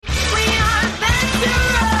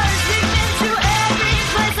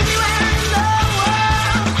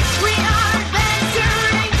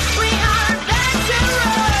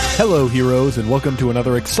Hello, heroes, and welcome to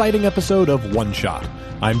another exciting episode of One Shot.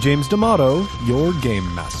 I'm James D'Amato, your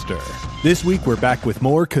Game Master. This week, we're back with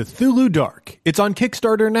more Cthulhu Dark. It's on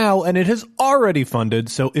Kickstarter now, and it has already funded,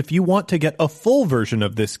 so if you want to get a full version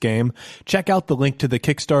of this game, check out the link to the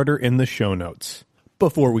Kickstarter in the show notes.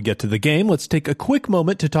 Before we get to the game, let's take a quick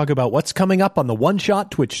moment to talk about what's coming up on the One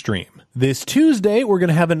Shot Twitch stream. This Tuesday, we're going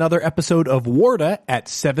to have another episode of Warda at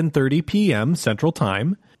 7:30 p.m. Central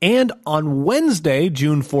Time. And on Wednesday,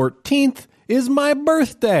 June 14th, is my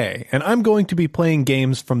birthday, and I'm going to be playing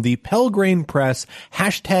games from the Pelgrane Press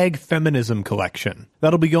 #Feminism collection.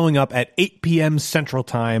 That'll be going up at 8 p.m. Central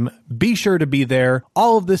Time. Be sure to be there.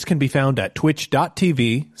 All of this can be found at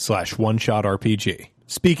twitch.tv/OneShotRPG.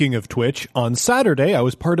 Speaking of Twitch, on Saturday I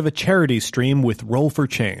was part of a charity stream with Roll for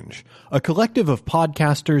Change, a collective of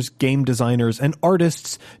podcasters, game designers, and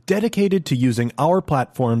artists dedicated to using our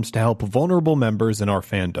platforms to help vulnerable members in our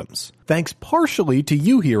fandoms. Thanks partially to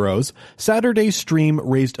you heroes, Saturday's stream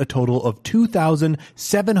raised a total of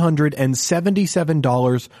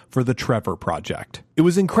 $2,777 for the Trevor Project. It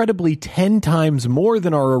was incredibly 10 times more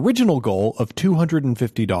than our original goal of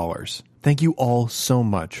 $250. Thank you all so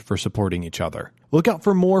much for supporting each other. Look out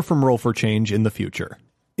for more from Roll for Change in the future.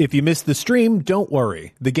 If you missed the stream, don't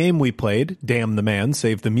worry. The game we played, Damn the Man,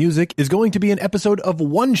 Save the Music, is going to be an episode of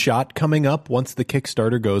One Shot coming up once the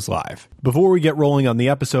Kickstarter goes live. Before we get rolling on the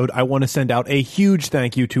episode, I want to send out a huge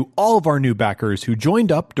thank you to all of our new backers who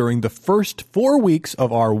joined up during the first 4 weeks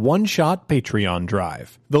of our One Shot Patreon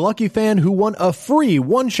drive. The lucky fan who won a free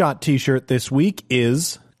One Shot t-shirt this week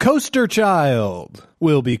is Coaster Child.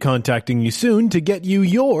 We'll be contacting you soon to get you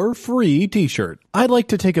your free t-shirt. I'd like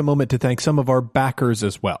to take a moment to thank some of our backers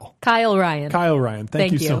as well. Kyle Ryan,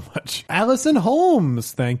 thank you so much. Allison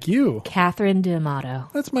Holmes, thank you. Catherine D'Amato.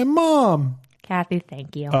 That's my mom. Kathy,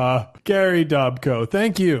 thank you. Gary Dobko,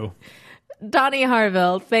 thank you. Donnie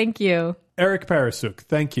Harville, thank you. Eric Parasuk,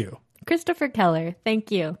 thank you. Christopher Keller, thank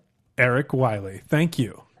you. Eric Wiley, thank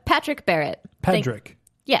you. Patrick Barrett. Patrick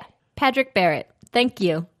Barrett, thank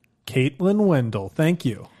you. Caitlin Wendell, thank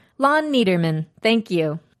you. Lon Niederman, thank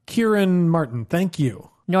you. Kieran Martin, thank you.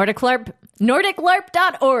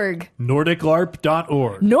 NordicLARP.org.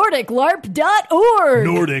 NordicLARP.org.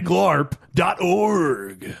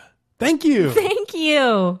 NordicLARP.org. Thank you. Thank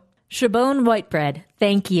you. Shabone Whitebread,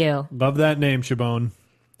 thank you. Love that name, Shabone.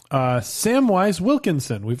 Samwise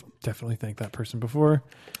Wilkinson. We've definitely thanked that person before.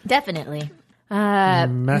 Definitely.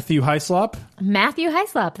 Matthew Hyslop,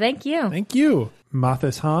 thank you. thank you.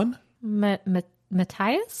 Mathis Hahn.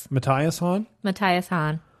 Matthias? Matthias Hahn. Matthias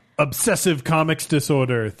Hahn. Obsessive Comics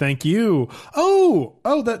Disorder. Thank you.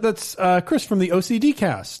 That's Chris from the OCD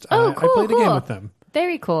cast. Oh, cool. I played a game with them.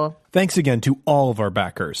 Very cool. Thanks again to all of our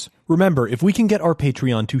backers. Remember, if we can get our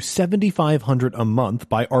Patreon to $7,500 a month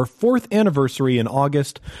by our 4th anniversary in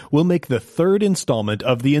August, we'll make the 3rd installment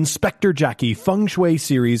of the Inspector Jackie Feng Shui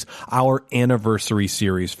series our anniversary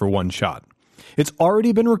series for One Shot. It's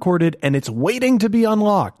already been recorded and it's waiting to be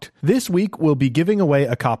unlocked. This week, we'll be giving away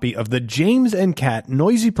a copy of the James and Cat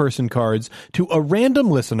Noisy Person cards to a random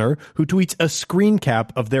listener who tweets a screen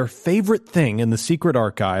cap of their favorite thing in the secret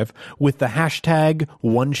archive with the hashtag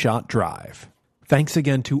OneShotDrive. Thanks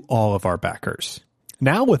again to all of our backers.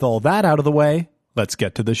 Now, with all that out of the way, let's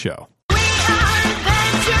get to the show.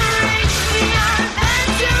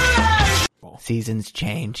 Seasons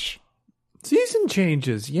change. Season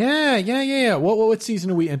changes. Yeah. What season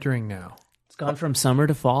are we entering now? It's gone from summer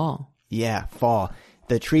to fall. Yeah, fall.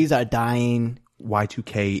 The trees are dying.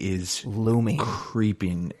 Y2K is Looming.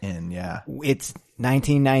 Creeping in, yeah. It's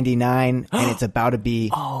 1999, and it's about to be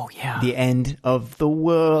the end of the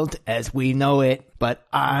world as we know it. But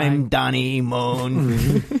I'm Donnie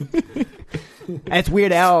Moon. That's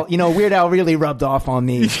Weird Al. You know, Weird Al really rubbed off on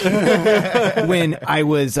me when I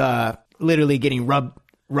was literally getting rubbed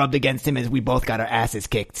against him as we both got our asses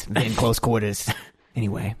kicked in close quarters.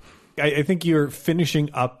 Anyway. I think you're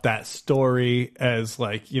finishing up that story as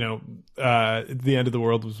the end of the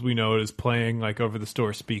world as we know it is playing like over the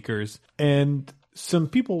store speakers. And some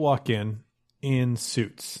people walk in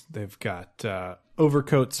suits. They've got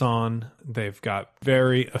overcoats on. They've got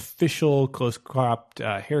very official close-cropped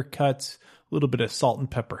haircuts, a little bit of salt and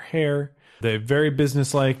pepper hair. They're very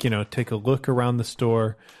businesslike, take a look around the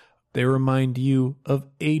store. They remind you of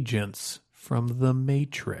agents from the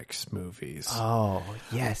Matrix movies. Oh,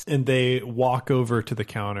 yes. And they walk over to the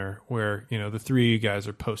counter where, the 3 of you guys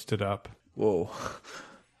are posted up. Whoa.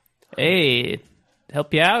 Hey,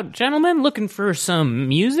 help you out, gentlemen? Looking for some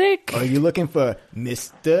music? Are you looking for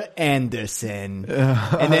Mr. Anderson?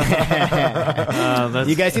 And then,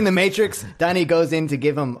 you guys seen The Matrix? Donnie goes in to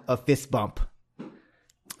give him a fist bump.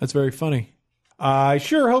 That's very funny. I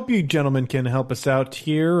sure hope you gentlemen can help us out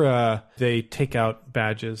here. They take out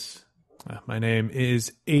badges. My name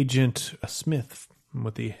is Agent Smith. I'm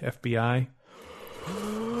with the FBI.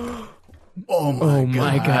 Oh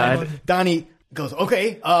my God. Donnie goes,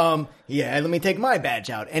 okay, yeah, let me take my badge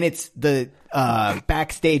out. And it's the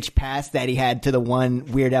backstage pass that he had to the one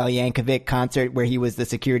Weird Al Yankovic concert where he was the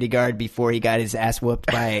security guard before he got his ass whooped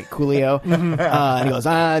by Coolio. And he goes,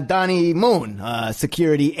 Donnie Moon,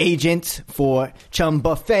 security agent for Chum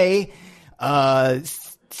Buffet,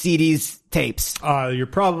 CDs, tapes. You're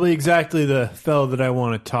probably exactly the fellow that I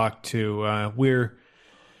want to talk to. We're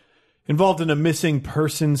involved in a missing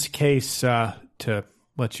persons case. To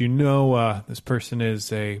let you know, this person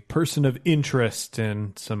is a person of interest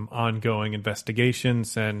in some ongoing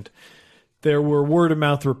investigations, and there were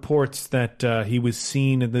word-of-mouth reports that he was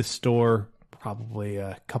seen in this store probably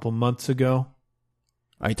a couple months ago.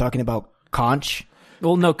 Are you talking about Conch?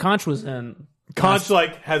 Well, no, Conch was in. Conch,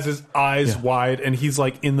 has his eyes wide, and he's,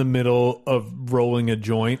 in the middle of rolling a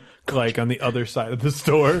joint, on the other side of the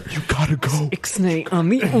store. You gotta go. Ixnay on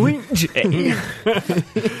the orange. Here,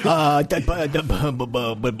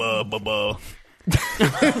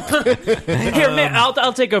 man,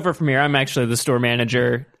 I'll take over from here. I'm actually the store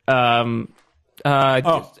manager. A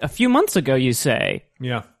few months ago, you say?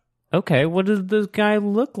 Yeah. Okay, what does this guy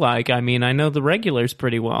look like? I mean, I know the regulars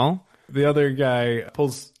pretty well. The other guy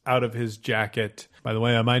pulls out of his jacket. By the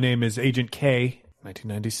way, my name is Agent K.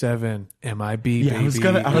 1997. MIB, baby. I was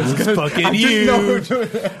gonna fucking huge.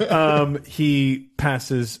 He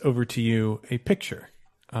passes over to you a picture.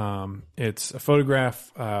 It's a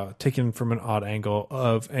photograph taken from an odd angle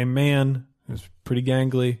of a man who's pretty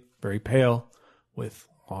gangly, very pale, with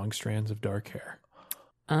long strands of dark hair.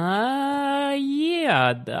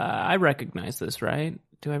 Yeah, I recognize this, right?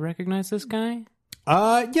 Do I recognize this guy?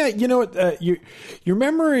 Yeah, you know what? Your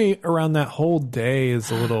memory around that whole day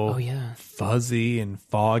is a little fuzzy and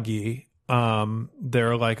foggy. There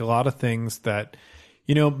are a lot of things that,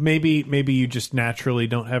 maybe you just naturally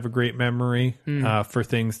don't have a great memory for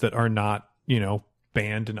things that are not,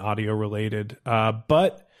 band and audio related.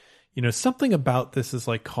 But, something about this is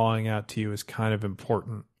calling out to you is kind of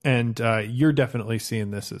important. And you're definitely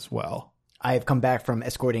seeing this as well. I have come back from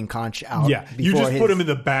escorting Conch out. Yeah, you just put him in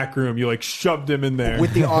the back room. You shoved him in there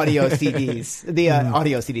with the audio CDs, the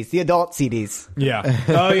audio CDs, the adult CDs. Yeah.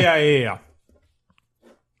 Oh yeah.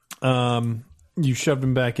 You shoved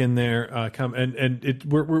him back in there.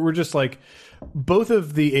 We're just both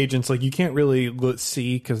of the agents. You can't really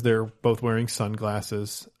see because they're both wearing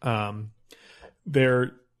sunglasses.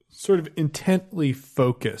 They're sort of intently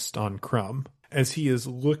focused on Crumb as he is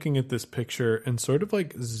looking at this picture and sort of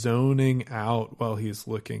zoning out while he's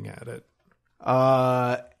looking at it.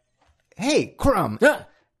 Hey, Crumb,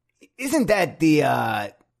 isn't that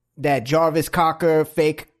that Jarvis Cocker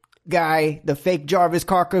fake guy, the fake Jarvis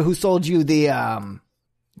Cocker who sold you that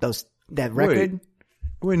record?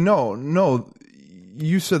 Wait, no.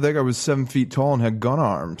 You said that guy was 7 feet tall and had gun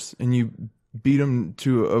arms, and you beat him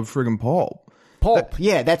to a friggin' pulp. Pulp,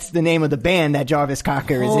 yeah, that's the name of the band that Jarvis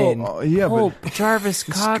Cocker is in. Yeah, Pulp, Jarvis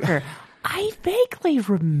Cocker. I vaguely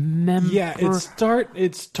remember. Yeah,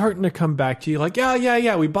 it's starting to come back to you.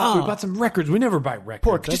 Yeah. We bought some records. We never buy records.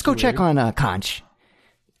 Pork, just go check on Conch.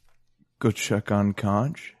 Go check on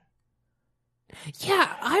Conch.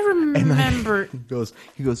 Yeah, I remember.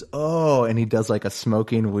 He goes, oh, and he does a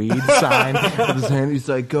smoking weed sign with his hand. He's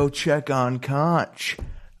like, go check on Conch.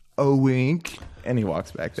 A wink. And he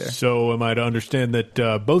walks back there. So am I to understand that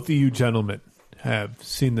both of you gentlemen have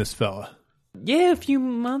seen this fella? Yeah, a few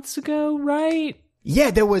months ago, right? Yeah,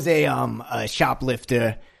 there was a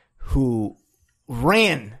shoplifter who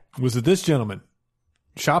ran. Was it this gentleman?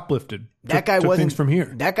 Shoplifted. That guy took wasn't things from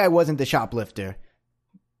here. That guy wasn't the shoplifter.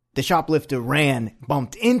 The shoplifter ran,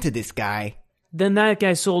 bumped into this guy. Then that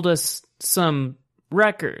guy sold us some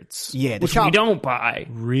records. Yeah, which we don't buy.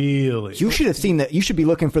 Really? You should have seen that. You should be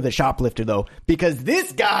looking for the shoplifter though, because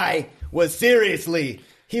this guy was seriously.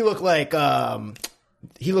 He looked like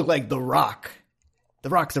The Rock. The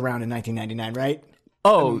Rock's around in 1999, right?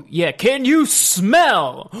 Oh yeah. Can you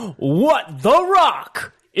smell what The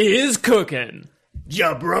Rock is cooking?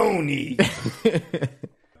 Jabroni.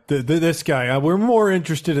 This guy. We're more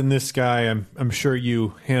interested in this guy. I'm sure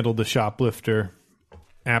you handled the shoplifter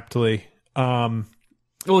aptly.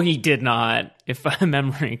 Well, he did not. If my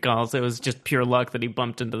memory calls, it was just pure luck that he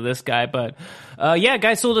bumped into this guy. But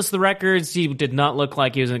guy sold us the records. He did not look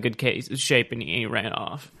like he was in good shape, and he ran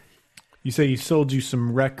off. You say he sold you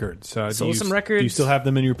some records. Sold some records. Do you still have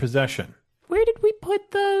them in your possession? Where did we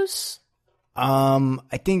put those?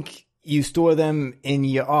 I think you store them in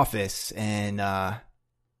your office, and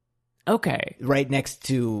Okay. Right next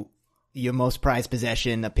to your most prized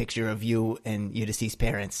possession, a picture of you and your deceased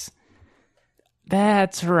parents.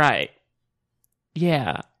 That's right.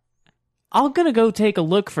 Yeah. I'm gonna go take a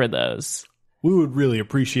look for those. We would really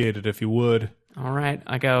appreciate it if you would. All right.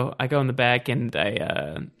 I go in the back and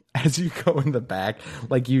As you go in the back,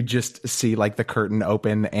 like you just see like the curtain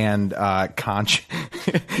open and Conch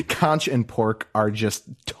and Pork are just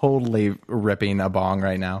totally ripping a bong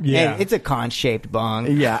right now. Yeah. And it's a conch-shaped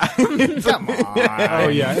bong. Yeah. Come on. Oh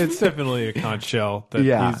yeah, it's definitely a conch shell. That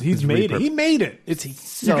Yeah, he's it's made it. repurposed. He made it.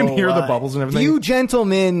 It's You can hear the bubbles and Do everything. you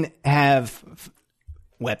gentlemen have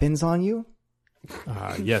weapons on you?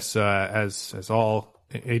 yes. As all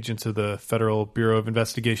agents of the Federal Bureau of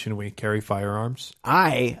Investigation, we carry firearms.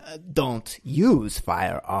 I don't use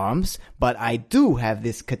firearms, but I do have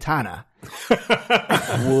this katana.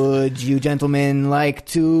 Would you gentlemen like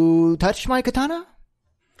to touch my katana?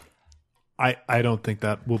 I don't think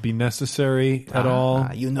that will be necessary at all.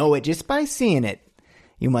 You know it just by seeing it.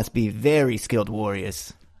 You must be very skilled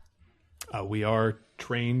warriors. We are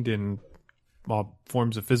trained in all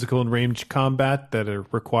forms of physical and ranged combat that are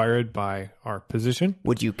required by our position.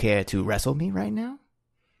 Would you care to wrestle me right now?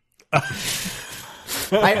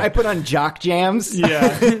 I put on jock jams.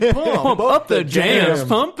 Yeah, pump up the jams.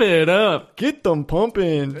 Pump it up. Get them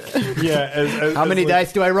pumping. yeah. How many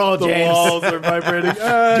dice do I roll, The James? walls are vibrating. Do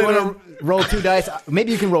you want to roll 2 dice?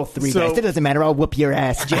 Maybe you can roll 3 So- dice. It doesn't matter. I'll whoop your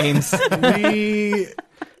ass, James.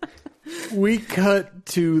 we cut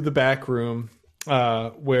to the back room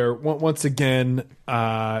where once again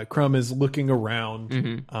Crumb is looking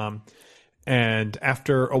around. And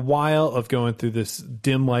after a while of going through this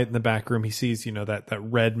dim light in the back room, he sees, that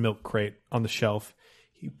red milk crate on the shelf.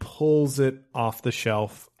 He pulls it off the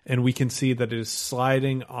shelf, and we can see that it is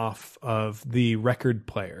sliding off of the record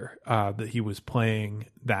player that he was playing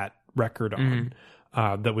that record on.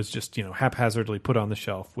 That was just, haphazardly put on the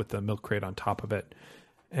shelf with the milk crate on top of it.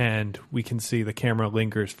 And we can see the camera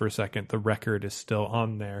lingers for a second. The record is still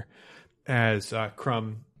on there as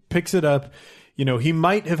Crumb picks it up. He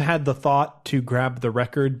might have had the thought to grab the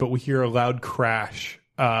record, but we hear a loud crash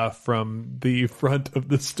from the front of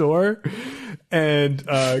the store. And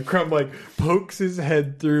Crumb pokes his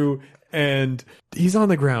head through, and he's on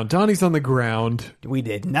the ground. Donnie's on the ground. We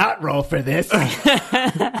did not roll for this.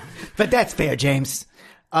 But that's fair, James.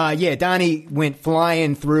 Donnie went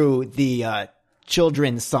flying through the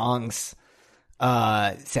children's songs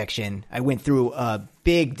section. I went through a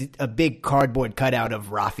big cardboard cutout of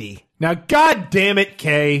Rafi. Now, God damn it,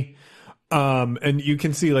 Kay. And you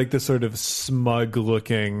can see this sort of smug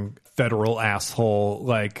looking federal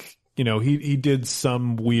asshole. He did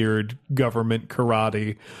some weird government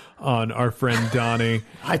karate on our friend Donnie.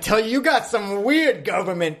 I tell you, you got some weird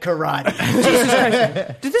government karate. Jesus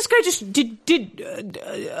Christ. Did this guy just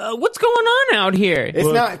what's going on out here?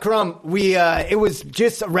 It's not Crumb. It was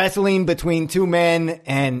just wrestling between 2 men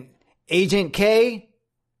and Agent K.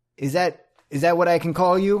 Is that what I can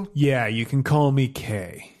call you? Yeah, you can call me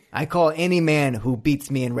Kay. I call any man who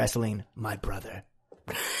beats me in wrestling my brother.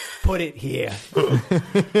 Put it here.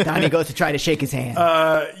 Donnie goes to try to shake his hand.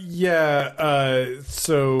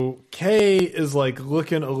 So Kay is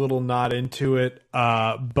looking a little not into it,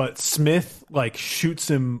 but Smith shoots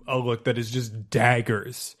him a look that is just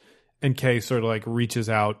daggers, and Kay sort of reaches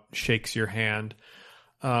out, shakes your hand.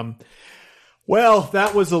 Well,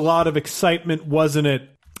 that was a lot of excitement, wasn't it?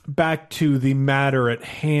 Back to the matter at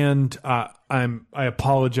hand. I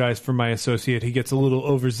apologize for my associate. He gets a little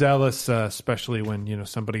overzealous, especially when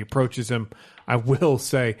somebody approaches him. I will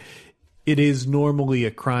say, it is normally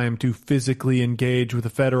a crime to physically engage with a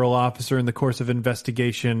federal officer in the course of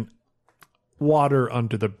investigation. Water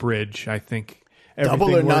under the bridge. I think everything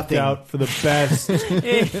Double or worked nothing. out for the best.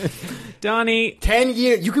 Donnie, 10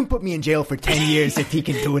 years. You can put me in jail for 10 years if he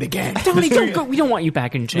can do it again. Donnie, don't go. We don't want you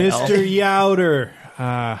back in jail. Mr. Youder,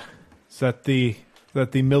 is that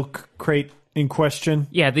the milk crate in question?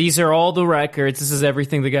 Yeah, these are all the records. This is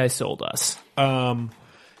everything the guy sold us.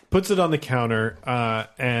 Puts it on the counter,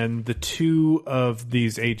 and the 2 of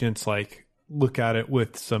these agents look at it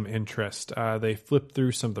with some interest. They flip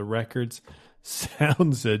through some of the records.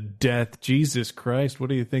 Sounds of death. Jesus Christ, what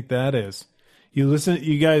do you think that is? You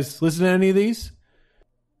guys listen to any of these?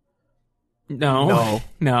 No.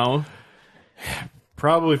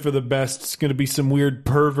 Probably for the best. It's going to be some weird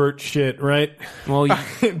pervert shit, right? Well,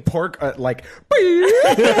 Pork slips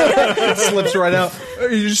right out.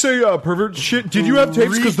 Did you say pervert shit? Did you have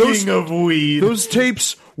tapes? Because those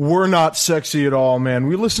tapes were not sexy at all, man.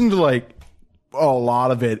 We listened to a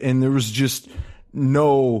lot of it, and there was just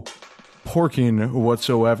no porking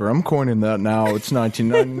whatsoever. I'm coining that now. It's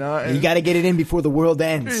 1999. You got to get it in before the world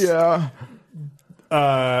ends. Yeah.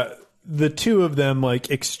 The two of them like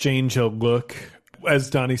exchange a look as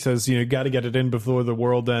Donnie says, got to get it in before the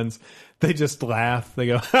world ends. They just laugh. They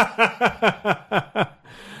go,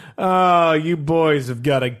 "Oh, you boys have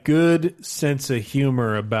got a good sense of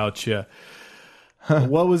humor about you."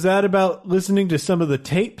 What was that about listening to some of the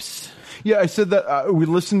tapes? Yeah, I said that we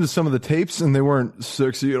listened to some of the tapes and they weren't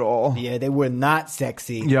sexy at all. Yeah, they were not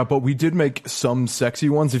sexy. Yeah, but we did make some sexy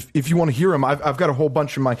ones. If you want to hear them, I've got a whole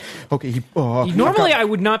bunch of my... Okay. Normally, I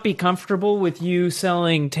would not be comfortable with you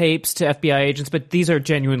selling tapes to FBI agents, but these are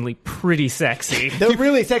genuinely pretty sexy. They're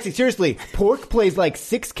really sexy. Seriously, Pork plays like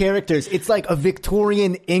 6 characters. It's like a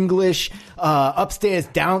Victorian English upstairs,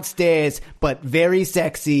 downstairs, but very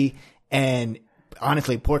sexy. And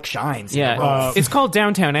honestly, Pork shines. Yeah, it's called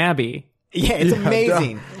Downtown Abbey. Yeah, it's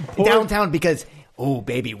amazing. Downtown because, oh,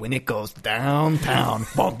 baby, when it goes downtown.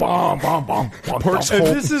 Bum, bum, bum, bum, bum, bum. And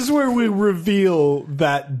this is where we reveal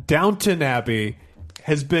that Downton Abbey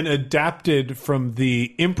has been adapted from the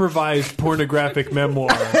improvised pornographic memoir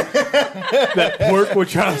that Pork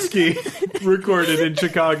Wachowski recorded in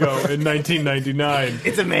Chicago in 1999.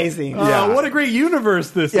 It's amazing. What a great universe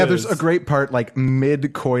this is. Yeah, there's a great part like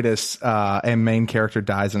mid-coitus, a main character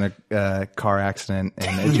dies in a car accident,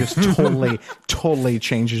 and it just totally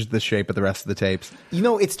changes the shape of the rest of the tapes.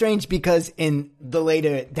 It's strange because in the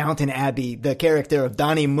later Downton Abbey, the character of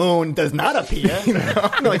Donnie Moon does not appear.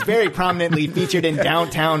 No, it's very prominently featured in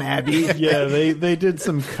Downtown Abbey. Yeah, they did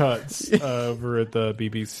some cuts over at the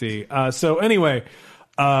BBC. So anyway,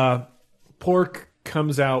 Pork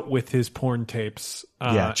comes out with his porn tapes.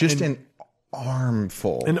 An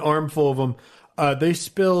armful. An armful of them. They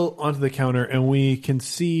spill onto the counter, and we can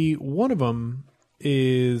see one of them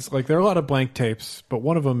is like there are a lot of blank tapes, but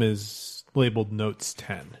one of them is labeled Notes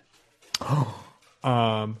 10.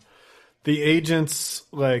 The agents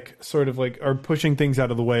are pushing things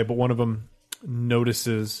out of the way, but one of them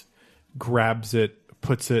notices, grabs it,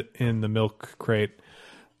 puts it in the milk crate.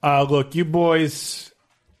 Look, you boys,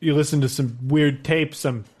 you listen to some weird tapes.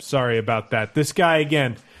 I'm sorry about that. This guy,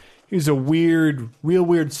 again, he's a real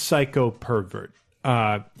weird psycho pervert.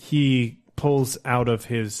 He pulls out of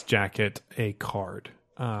his jacket a card.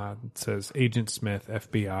 It says Agent Smith,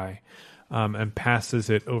 FBI, and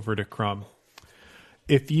passes it over to Crumb.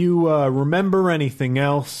 If you remember anything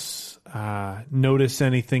else, notice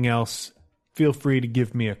anything else, feel free to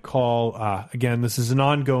give me a call. Again, this is an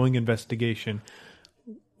ongoing investigation.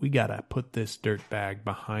 We got to put this dirtbag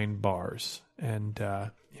behind bars. And,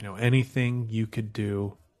 anything you could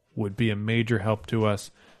do would be a major help to us.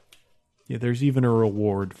 Yeah, there's even a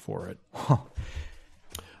reward for it.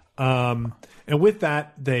 And with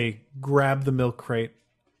that, they grab the milk crate.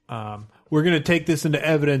 We're going to take this into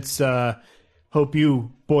evidence. Hope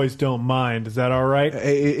you boys don't mind. Is that all right?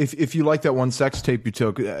 If you like that one sex tape you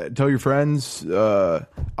took, tell your friends.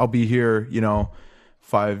 I'll be here, every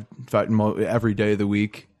day of the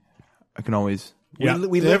week. I can always... Yeah,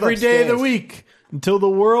 we live every day of the upstairs. week until the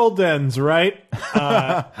world ends, right?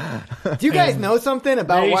 Do you guys know something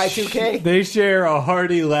about Y2K? They share a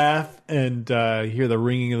hearty laugh and hear the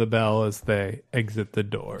ringing of the bell as they exit the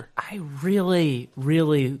door. I really,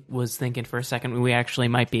 really was thinking for a second we actually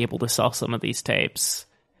might be able to sell some of these tapes.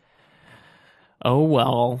 Oh,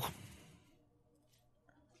 well.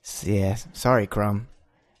 Yeah, sorry, Crumb.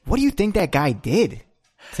 What do you think that guy did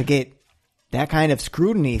to get that kind of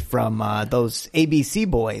scrutiny from those ABC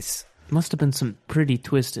boys? Must have been some pretty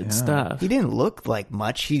twisted stuff. He didn't look like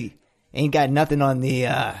much. He ain't got nothing on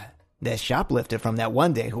the shoplifter from that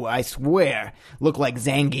one day who I swear looked like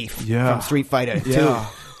Zangief from Street Fighter 2.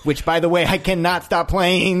 Which, by the way, I cannot stop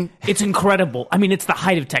playing. It's incredible. I mean, it's the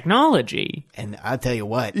height of technology. And I'll tell you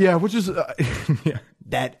what. Yeah, which is...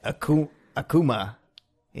 That Akuma...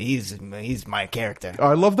 He's my character.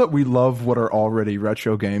 I love that we love what are already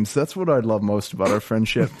retro games. That's what I love most about our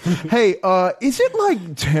friendship. Hey, is it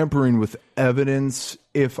like tampering with evidence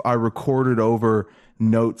if I recorded over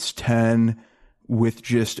Notes 10 with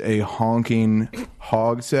just a honking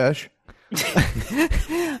hog sesh?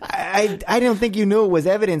 I don't think you knew it was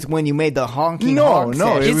evidence when you made the honking hog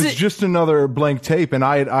sesh. It was just another blank tape, and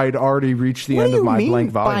I'd already reached the end of my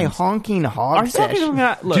blank by volumes. honking hog Are you sesh? talking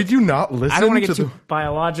about... Look, Did you not listen? I don't want to to get too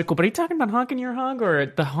biological, but are you talking about honking your hog or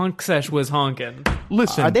the honk sesh was honking?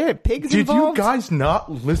 Listen, Are there pigs did involved? you guys not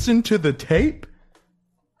listen to the tape?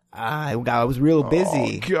 I was real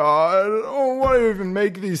busy. Oh, God. Oh, why do I even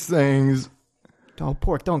make these things? Oh,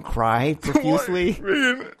 Pork, don't cry profusely.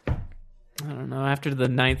 I don't know. After the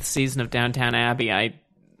 9th season of Downtown Abbey, I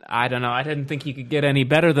I don't know. I didn't think you could get any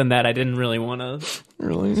better than that. I didn't really want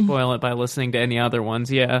to spoil it by listening to any other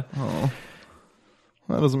ones. Yeah. Oh,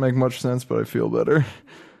 that doesn't make much sense, but I feel better. Do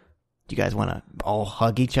you guys want to all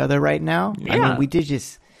hug each other right now? Yeah. I mean, we did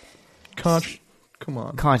just... Conch, come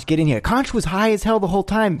on. Conch, get in here. Conch was high as hell the whole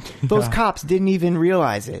time. Those cops didn't even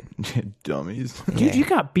realize it. Dummies. Dude, you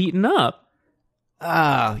got beaten up.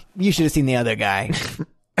 Oh, you should have seen the other guy.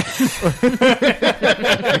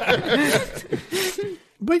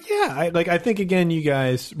 But yeah, I think again, you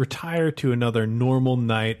guys retire to another normal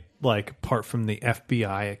night, like apart from the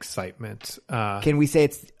FBI excitement. Can we say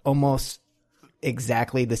it's almost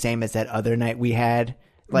exactly the same as that other night we had?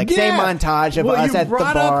 Like, same montage of us you at the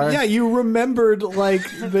brought bar. Up, yeah, you remembered like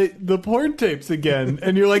the porn tapes again,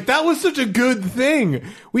 and you're like, that was such a good thing.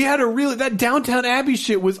 We had that Downtown Abbey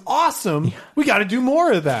shit was awesome. We got to do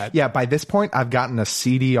more of that. Yeah, by this point, I've gotten a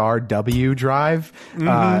CDRW drive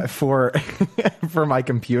for for my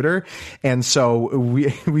computer, and so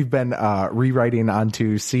we've been rewriting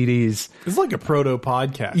onto CDs. It's like a proto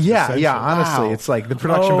podcast. Yeah. Honestly, it's like the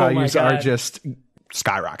production values are God. just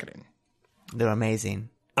skyrocketing. They're amazing.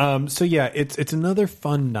 So yeah, it's another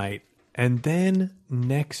fun night, and then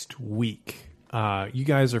next week, you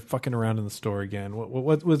guys are fucking around in the store again.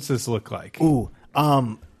 What's this look like? Ooh,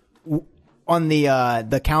 on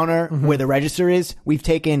the counter where the register is,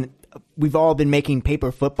 we've all been making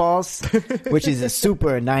paper footballs, which is a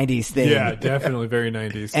super 90s thing. Yeah, definitely very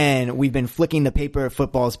 90s. And we've been flicking the paper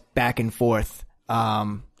footballs back and forth.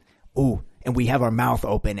 And we have our mouth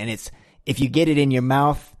open, and it's, if you get it in your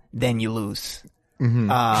mouth, then you lose.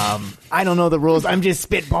 I don't know the rules. I'm just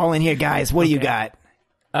spitballing here, guys. What do you got?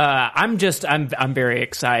 I'm very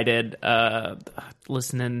excited.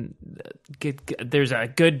 Listening, there's a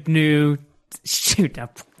good new. Shoot, I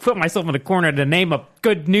put myself in a corner to name a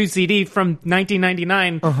good new CD from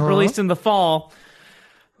 1999, released in the fall.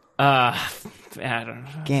 I don't know.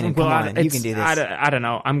 Gannon, come on, you can do this. I don't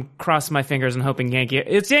know. I'm crossing my fingers and hoping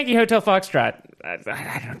it's Yankee Hotel Foxtrot. I don't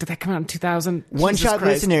know. Did that come out in 2000? One Jesus shot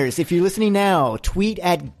Christ. listeners, if you're listening now, tweet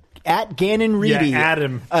at Gannon Reedy. Yeah, at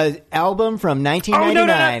him. Album from Oh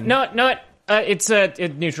 1999. no! It's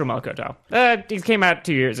Neutral Milk Hotel. It came out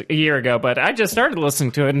a year ago, but I just started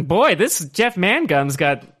listening to it, and boy, this Jeff Mangun's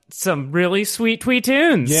got some really sweet twee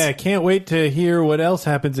tunes. Yeah, can't wait to hear what else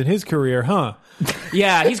happens in his career, huh?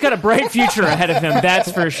 Yeah, he's got a bright future ahead of him,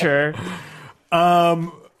 that's for sure.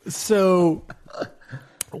 So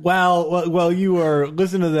while you are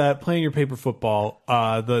listening to that, playing your paper football,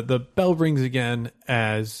 the bell rings again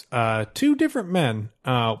as two different men.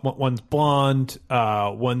 One's blonde,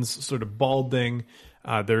 one's sort of balding.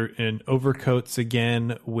 They're in overcoats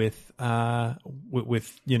again with nice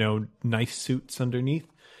suits underneath.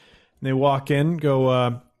 And they walk in,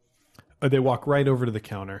 they walk right over to the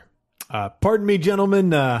counter. Pardon me,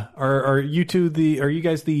 gentlemen. Are you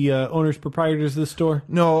guys the owners, proprietors of the store?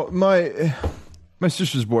 No, my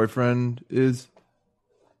sister's boyfriend is.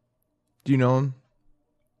 Do you know him?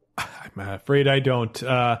 I'm afraid I don't.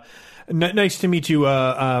 Nice to meet you.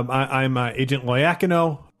 I'm Agent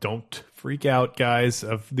Loiacono. Don't freak out, guys,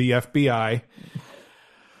 of the FBI.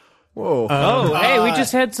 Whoa. Hey, we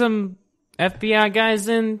just had some FBI guys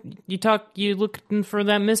in. You looking for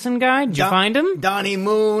that missing guy? Did you find him? Donnie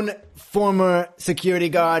Moon, former security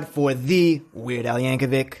guard for the Weird Al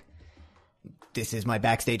Yankovic. This is my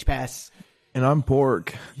backstage pass. And I'm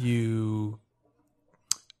Pork. You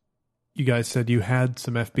guys said you had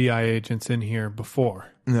some FBI agents in here before.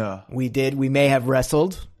 Yeah. We did. We may have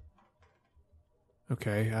wrestled.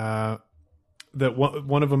 Okay. That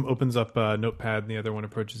one of them opens up a notepad and the other one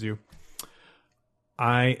approaches you.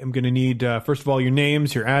 I am going to need, first of all, your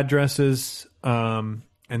names, your addresses, and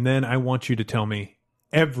then I want you to tell me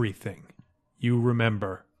everything you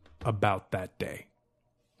remember about that day.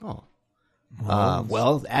 Oh.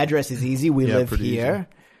 Well, the address is easy. We live pretty here.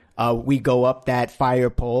 We go up that fire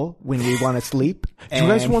pole when we want to sleep. Do you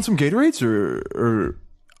guys want some Gatorades or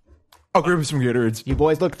I'll grab some Gatorades. You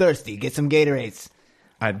boys look thirsty. Get some Gatorades.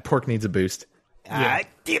 Pork needs a boost.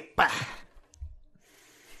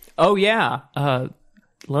 Oh yeah.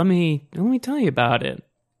 Let me tell you about it.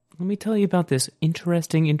 Let me tell you about this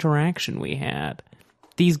interesting interaction we had.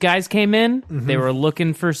 These guys came in. They were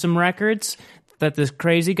looking for some records that this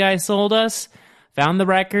crazy guy sold us. Found the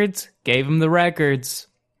records, gave him the records,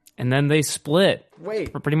 and then they split.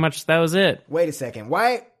 Wait. Pretty much that was it. Wait a second.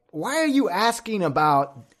 Why are you asking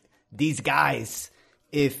about these guys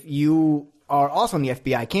if you are also in the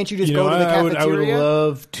FBI? Can't you just go to the cafeteria? I would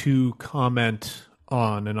love to comment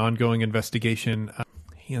on an ongoing investigation.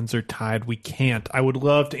 Hands are tied. We can't. I would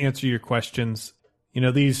love to answer your questions.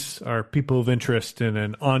 These are people of interest in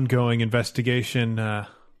an ongoing investigation.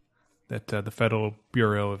 that the Federal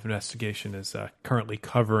Bureau of Investigation is currently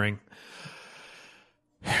covering.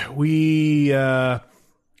 We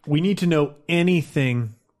need to know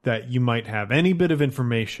anything that you might have, any bit of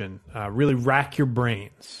information. Really rack your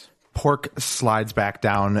brains. Pork slides back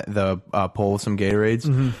down the pole with some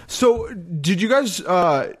Gatorades. So, did you guys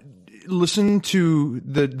listen to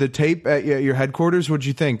the tape at your headquarters? What'd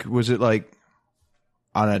you think? Was it like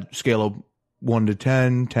on a scale of 1 to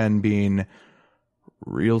 10, 10 being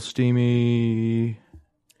real steamy?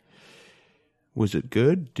 Was it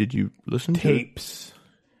good? Did you listen to it? Tapes.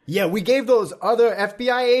 Yeah, we gave those other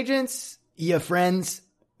FBI agents, your friends,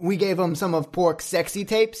 we gave them some of Pork's sexy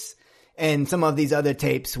tapes and some of these other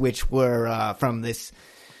tapes, which were from this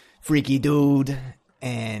freaky dude.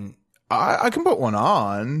 And I can put one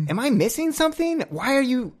on. am I missing something? Why are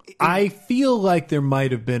you... I feel like there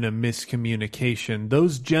might have been a miscommunication.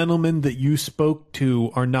 Those gentlemen that you spoke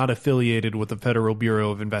to are not affiliated with the Federal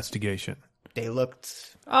Bureau of Investigation. They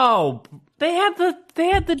looked... Oh, they had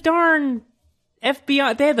the darn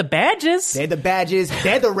FBI. They had the badges. They had the badges. They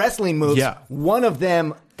had the wrestling moves. Yeah. One of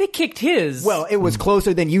them... They kicked his. Well, it was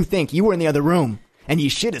closer than you think. You were in the other room, and you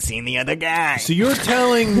should have seen the other guy. So you're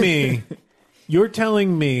telling me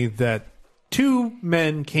that two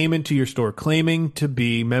men came into your store claiming to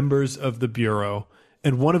be members of the Bureau,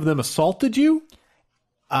 and one of them assaulted you?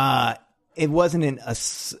 It wasn't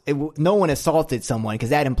no one assaulted someone, because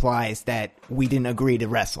that implies that we didn't agree to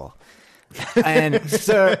wrestle. And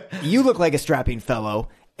sir, you look like a strapping fellow,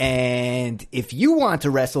 and if you want to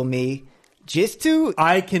wrestle me,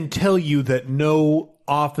 I can tell you that no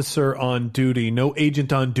officer on duty, no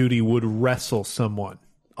agent on duty would wrestle someone.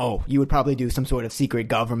 Oh, you would probably do some sort of secret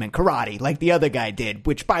government karate like the other guy did,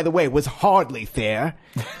 which, by the way, was hardly fair.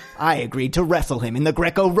 I agreed to wrestle him in the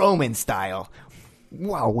Greco-Roman style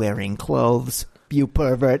while wearing clothes, you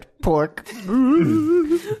pervert, Pork.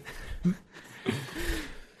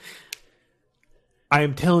 I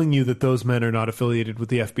am telling you that those men are not affiliated with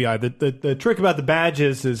the FBI. The trick about the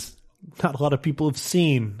badges is not a lot of people have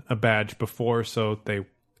seen a badge before, so they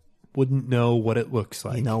wouldn't know what it looks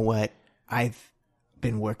like. You know what? I've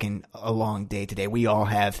been working a long day today. We all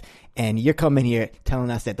have. And you're coming here telling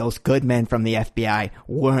us that those good men from the FBI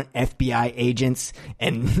weren't FBI agents.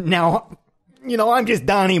 And now, I'm just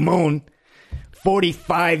Donnie Moon,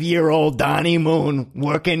 45-year-old Donnie Moon,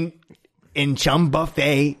 working in Chum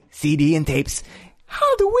Buffet, CD and tapes.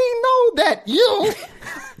 How do we know that you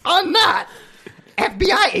are not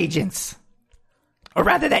FBI agents? Or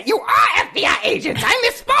rather, that you are FBI agents. I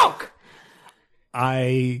misspoke.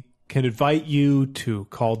 I can invite you to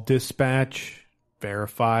call dispatch,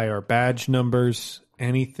 verify our badge numbers,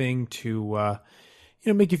 anything to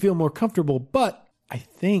make you feel more comfortable. But I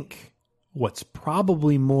think what's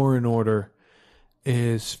probably more in order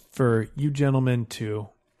is for you gentlemen to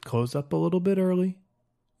close up a little bit early.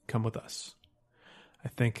 Come with us. I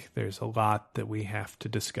think there's a lot that we have to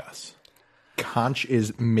discuss. Conch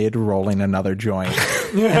is mid-rolling another joint.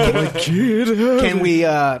 Can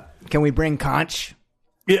we bring Conch?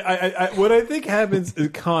 Yeah, what I think happens is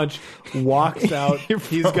Conch walks out.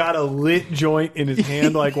 He's got a lit joint in his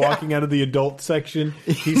hand, like walking out of the adult section.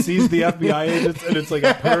 He sees the FBI agents, and it's like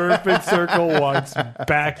a perfect circle, walks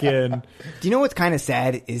back in. Do you know what's kind of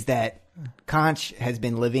sad is that Conch has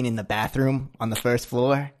been living in the bathroom on the first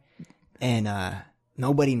floor, and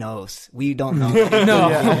nobody knows. We don't know.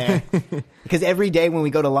 No. Because every day when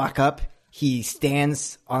we go to lock up, he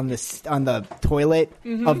stands on the toilet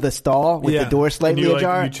of the stall with the door slightly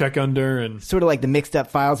ajar. You check under and sort of like the mixed up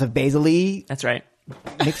files of Basili. That's right.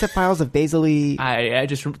 Mixed up files of Basili. I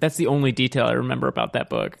just that's the only detail I remember about that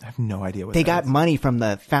book. I have no idea what they that got is. money from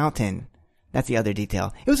the fountain. That's the other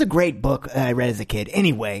detail. It was a great book that I read as a kid.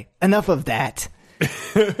 Anyway, enough of that.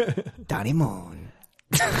 Donnie Moon.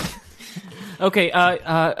 Okay,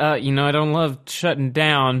 I don't love shutting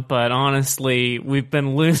down, but honestly, we've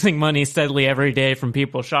been losing money steadily every day from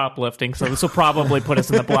people shoplifting, so this will probably put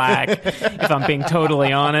us in the black, if I'm being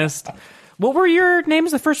totally honest. What were your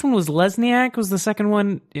names? The first one was Lesniak, was the second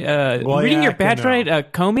one, reading your badge right,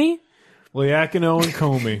 Comey? Liakino and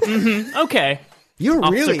Comey. Okay. You're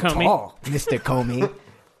Officer really Comey. tall, Mr. Comey.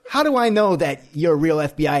 How do I know that you're a real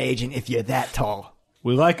FBI agent if you're that tall?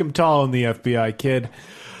 We like him tall in the FBI, kid.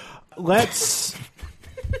 Let's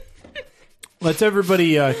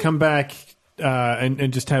everybody come back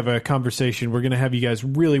and just have a conversation. We're going to have you guys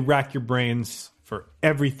really rack your brains for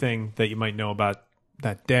everything that you might know about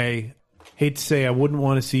that day. Hate to say, I wouldn't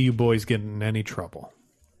want to see you boys get in any trouble.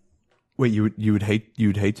 Wait, you'd hate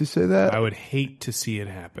to say that? I would hate to see it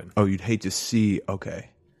happen. Oh, you'd hate to see. Okay.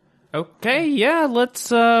 Okay, yeah, let's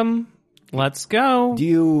go.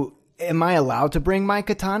 Am I allowed to bring my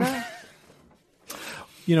katana?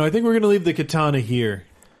 I think we're going to leave the katana here.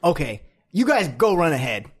 Okay, you guys go run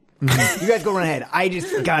ahead. You guys go run ahead. I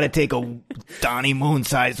just gotta take a Donnie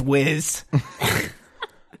Moon-sized whiz.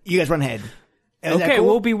 You guys run ahead. Is that Okay, cool?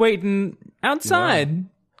 we'll be waiting outside.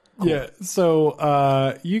 Yeah,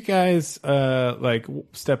 so you guys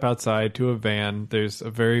step outside to a van. There's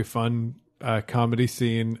a very fun comedy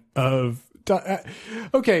scene of...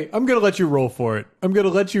 Okay, I'm going to let you roll for it. I'm going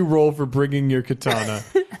to let you roll for bringing your katana.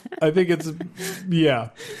 I think it's... Yeah.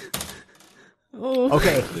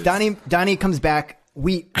 Okay, Donnie comes back.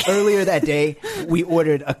 Earlier that day, we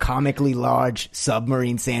ordered a comically large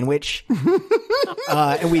submarine sandwich.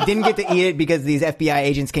 And we didn't get to eat it because these FBI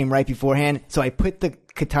agents came right beforehand. So I put the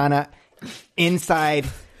katana inside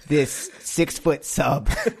this 6-foot sub.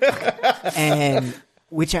 And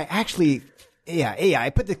which I actually,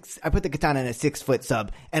 I put the katana in a 6-foot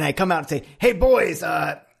sub. And I come out and say, "Hey boys,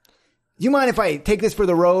 you mind if I take this for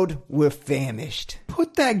the road? We're famished."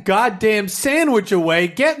 Put that goddamn sandwich away.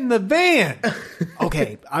 Get in the van.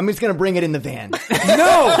 Okay, I'm just going to bring it in the van.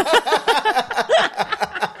 No.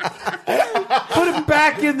 Put it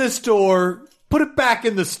back in the store. Put it back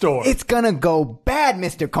in the store. It's going to go bad,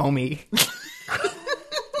 Mr. Comey.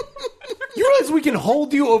 You realize we can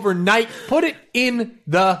hold you overnight? Put it in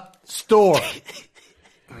the store.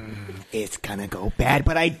 It's going to go bad,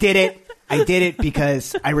 but I did it. I did it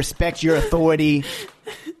because I respect your authority.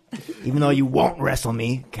 Even though you won't wrestle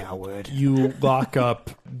me, coward. You lock up.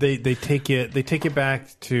 They take it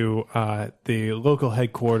back to the local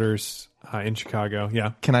headquarters in Chicago.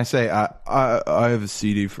 Yeah. Can I say I have a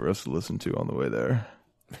CD for us to listen to on the way there?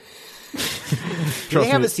 Do they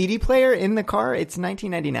have a CD player in the car? It's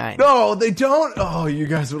 1999. No, they don't. Oh, you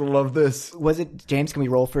guys would love this. Was it, James? Can we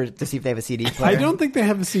roll to see if they have a CD player? I don't think they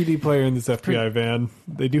have a CD player in this FBI van.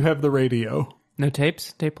 They do have the radio. No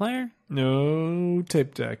tapes? Tape player? No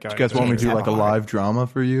tape deck. You guys want me to do like a live drama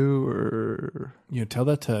for you, or tell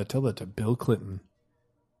that to Bill Clinton.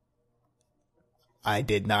 I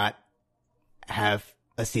did not have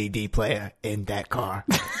a CD player in that car.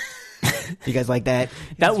 You guys like that?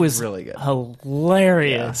 That was really good.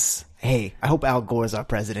 Hilarious. Yeah. Hey, I hope Al Gore's our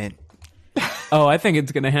president. Oh, I think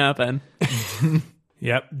it's going to happen.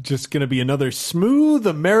 Yep, just going to be another smooth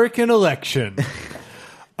American election.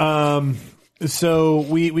 So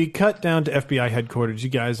we cut down to FBI headquarters. You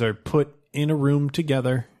guys are put in a room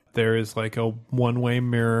together. There is like a one-way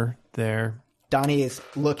mirror there. Donnie is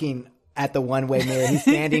looking at the one-way mirror. He's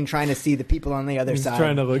standing trying to see the people on the other He's side.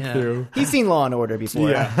 trying to look through. He's seen Law and Order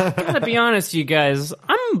before. Yeah. Gotta be honest, you guys,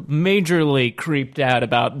 I'm majorly creeped out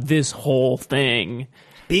about this whole thing.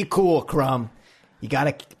 Be cool, Crumb. You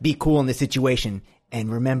gotta be cool in this situation.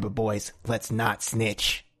 And remember, boys, let's not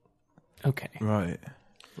snitch. Okay. right.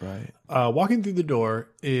 Walking through the door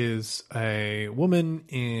is a woman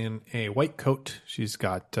in a white coat. She's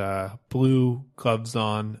got blue gloves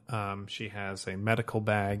on. She has a medical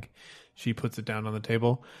bag. She puts it down on the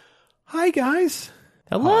table. Hi, guys.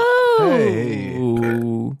 Hello. Hey.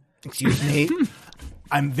 Excuse me.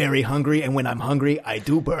 I'm very hungry, and when I'm hungry, I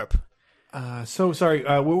do burp. So sorry.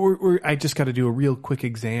 I just got to do a real quick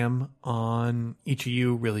exam on each of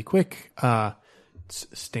you, really quick. It's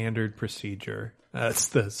standard procedure. It's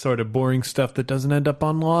the sort of boring stuff that doesn't end up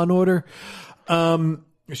on Law and Order.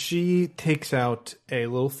 She takes out a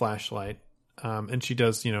little flashlight, and she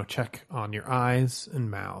does, check on your eyes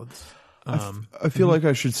and mouths. I feel like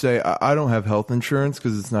I should say I don't have health insurance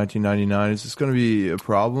because it's 1999. Is this going to be a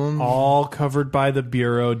problem? All covered by the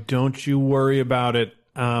Bureau. Don't you worry about it.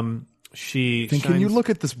 Can you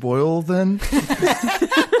look at this boil then?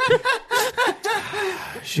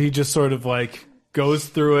 She just sort of goes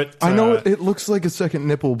through it. I know it looks like a second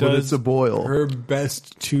nipple, but it's a boil. Her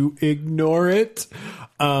best to ignore it.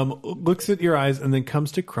 Looks at your eyes and then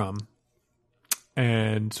comes to Crumb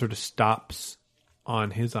and sort of stops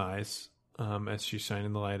on his eyes as she's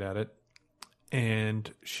shining the light at it.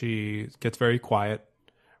 And she gets very quiet,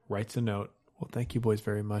 writes a note. Well, thank you boys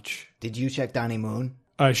very much. Did you check Donnie Moon?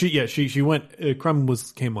 She went. Crumb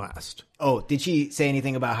came last. Oh, did she say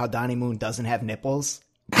anything about how Donnie Moon doesn't have nipples?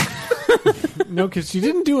 No, because she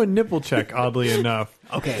didn't do a nipple check, oddly enough.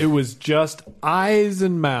 Okay. It was just eyes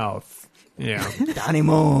and mouth. Yeah. Donnie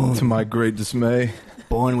Moon, To my great dismay.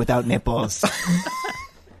 born without nipples.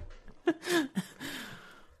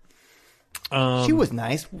 She was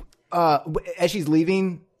nice. As she's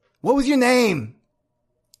leaving, what was your name?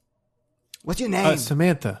 What's your name?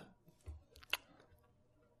 Samantha.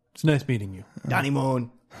 It's nice meeting you. Donnie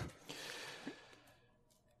Moon.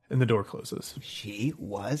 And the door closes. She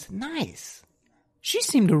was nice. She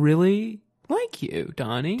seemed to really like you,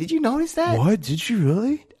 Donnie. Did you notice that? What? Did you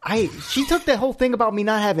really? She took that whole thing about me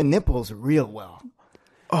not having nipples real well.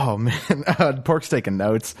 Oh man, Pork's taking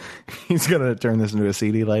notes. He's gonna turn this into a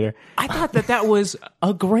CD later. I thought that was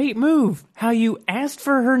a great move. How you asked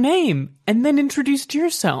for her name and then introduced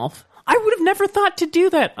yourself. I would have never thought to do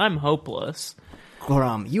that. I'm hopeless.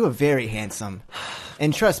 Crumb, you are very handsome.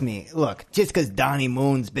 And trust me, look, just because Donnie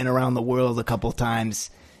Moon's been around the world a couple times,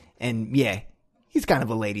 and yeah, he's kind of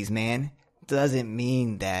a ladies' man, doesn't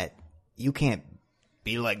mean that you can't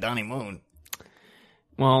be like Donnie Moon.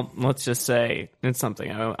 Well, let's just say it's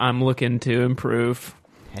something I'm looking to improve.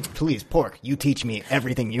 And please, Pork, you teach me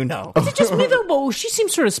everything you know. Is it just me though? Well, she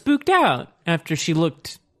seems sort of spooked out after she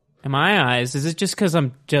looked in my eyes. Is it just because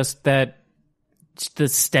I'm just that the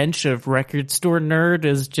stench of record store nerd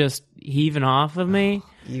is just heaving off of me?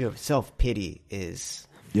 Your self-pity is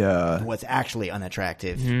what's actually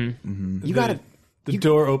unattractive. Mm-hmm. You gotta... The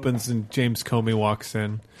door opens and James Comey walks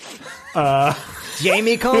in.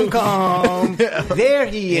 Jamie Combe. There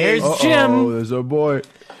he is. There's Jim. Oh, there's our boy.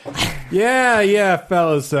 Yeah,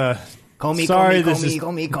 fellas. Sorry, this is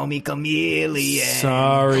chameleon.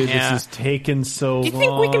 Sorry, Yeah. this is taking so long. Do you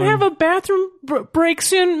think we can have a bathroom break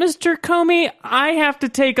soon, Mr. Comey? I have to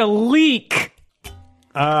take a leak.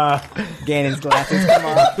 Gannon's glasses come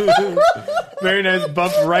off. Very nice.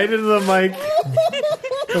 Bump right into the mic.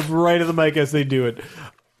 Bump right into the mic as they do it.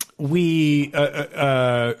 Comey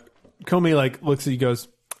looks at you, goes,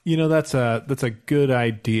 that's a good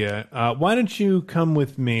idea. Why don't you come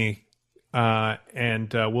with me,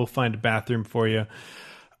 and we'll find a bathroom for you.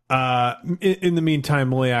 In the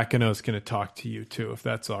meantime, Leakino's going to talk to you too, if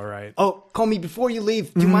that's all right. Oh, Comey, before you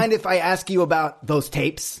leave, do you mind if I ask you about those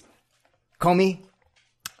tapes? Comey?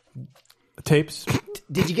 Tapes?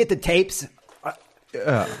 Did you get the tapes?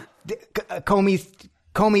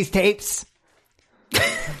 Comey's tapes?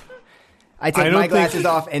 I take my glasses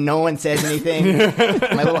off and no one says anything.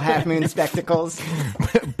 My little half-moon spectacles.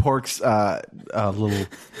 Pork's little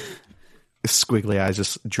squiggly eyes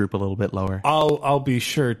just droop a little bit lower. I'll be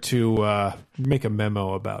sure to make a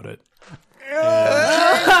memo about it.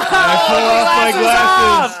 I pull off my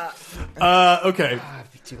glasses. Okay.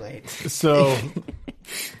 It'd be too late. So,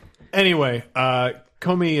 anyway,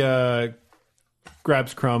 Comey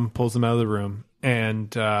grabs Crumb, pulls him out of the room, and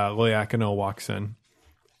Leakino walks in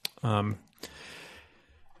and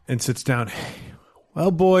sits down.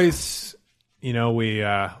 Well, boys, we've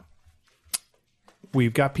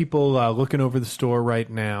got people looking over the store right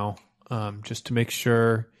now, just to make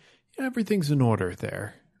sure everything's in order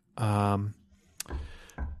there.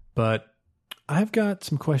 But I've got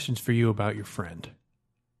some questions for you about your friend.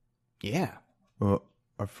 Yeah. Our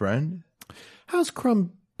friend? How's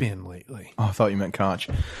Crumb been lately? Oh, I thought you meant Conch.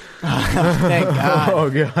 Thank God. Oh,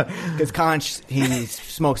 God. Because Conch, he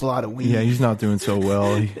smokes a lot of weed. Yeah, he's not doing so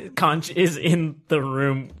well. Conch is in the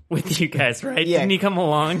room with you guys, right? Yeah. Didn't he come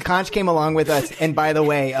along? Conch came along with us. And by the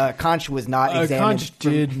way, Conch was not examined. Conch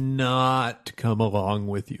did not come along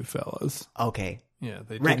with you fellas. Okay. Yeah,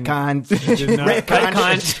 they didn't. Retcon. Did not.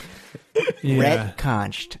 Retcon. Yeah.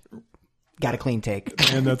 Retconched. Got a clean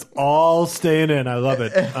take. And that's all staying in. I love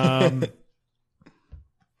it.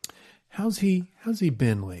 How's he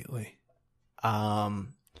been lately?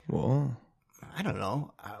 Well, I don't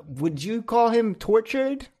know. Would you call him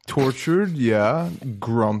tortured? tortured, yeah.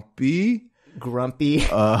 Grumpy. Grumpy. In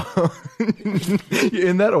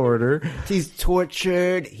that order. He's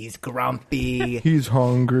tortured. He's grumpy. He's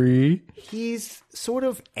hungry. He's sort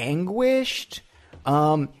of anguished.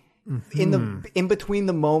 In between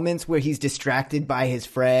the moments where he's distracted by his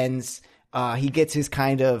friends, he gets his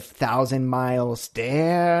kind of 1,000-mile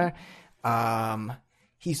stare.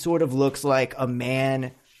 He sort of looks like a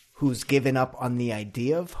man who's given up on the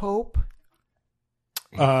idea of hope.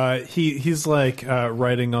 He's like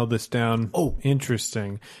writing all this down. Oh,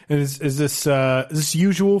 interesting. And is this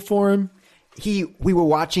usual for him? We were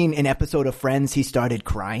watching an episode of Friends. He started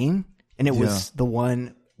crying, and it was the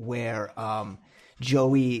one where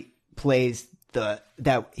Joey plays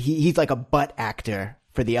he's like a butt actor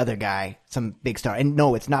for the other guy, some big star. And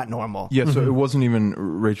no, it's not normal. Yeah, so it wasn't even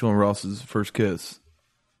Rachel and Ross's first kiss.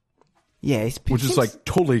 Yeah, which is like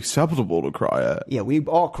totally acceptable to cry at. Yeah, we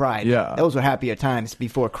all cried. Yeah, those were happier times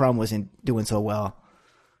before Crumb wasn't doing so well.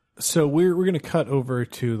 So we're going to cut over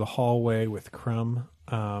to the hallway with Crumb.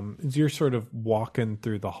 As you're sort of walking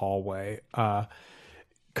through the hallway,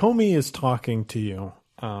 Comey is talking to you,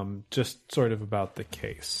 just sort of about the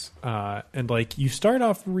case, and like you start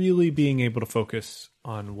off really being able to focus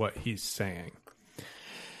on what he's saying.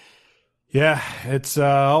 Yeah, it's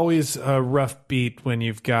always a rough beat when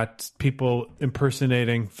you've got people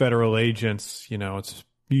impersonating federal agents. You know, it's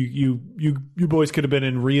you boys could have been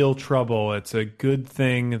in real trouble. It's a good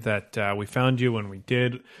thing that we found you when we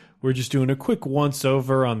did. we're just doing a quick once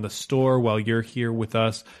over on the store while you're here with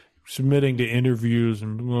us, submitting to interviews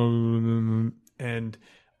and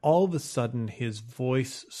all of a sudden his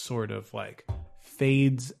voice sort of like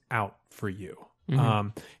fades out for you.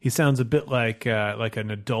 He sounds a bit like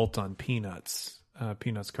an adult on Peanuts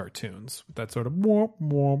cartoons. That sort of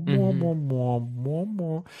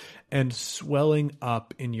and swelling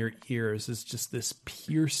up in your ears is just this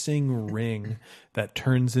piercing ring that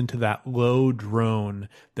turns into that low drone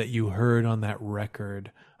that you heard on that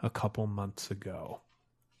record a couple months ago.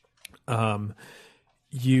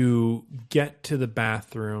 You get to the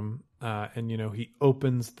bathroom, and he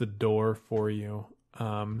opens the door for you,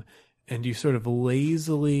 and you sort of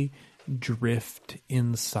lazily drift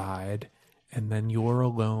inside, and then you're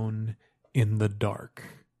alone in the dark.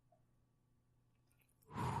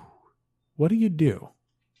 What do you do?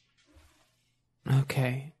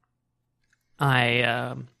 Okay.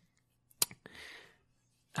 I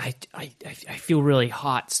feel really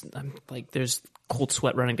hot. I'm like, there's cold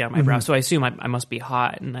sweat running down my brow, so I assume I must be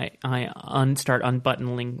hot, and I start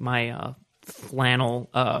unbuttoning my flannel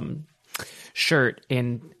shirt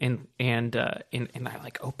and I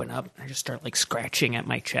like open up and I just start like scratching at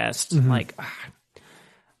my chest, like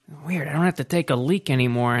weird. I don't have to take a leak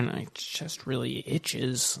anymore, and my chest really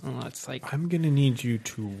itches. It's like I'm gonna need you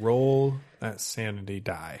to roll that sanity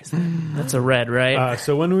die. that's a red, right?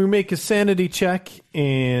 So when we make a sanity check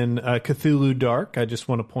in Cthulhu Dark, I just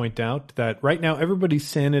want to point out that right now everybody's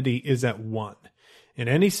sanity is at 1. In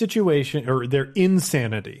any situation, or their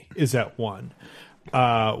insanity is at 1.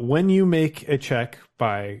 When you make a check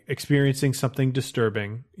by experiencing something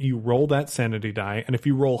disturbing, you roll that sanity die, and if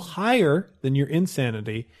you roll higher than your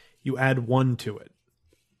insanity, you add 1 to it.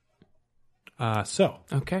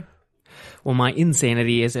 Okay. Well, my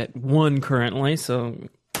insanity is at 1 currently, so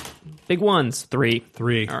big ones. 3.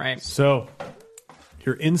 3. All right. So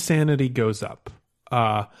your insanity goes up.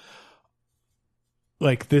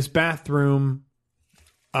 Like this bathroom,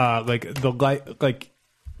 like the light, like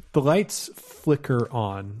the lights flicker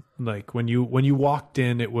on. Like when you walked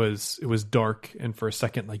in, it was dark, and for a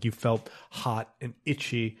second, like you felt hot and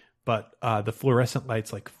itchy. But the fluorescent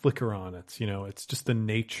lights like flicker on. It's just the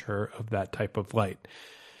nature of that type of light.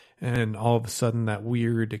 And all of a sudden, that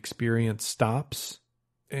weird experience stops,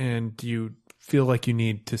 and you feel like you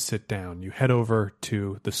need to sit down. You head over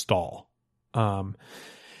to the stall, and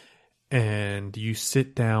you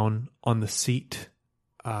sit down on the seat,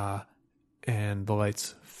 and the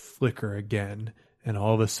lights flicker again, and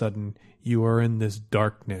all of a sudden, you are in this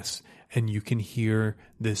darkness, and you can hear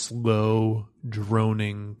this low,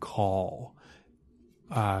 droning call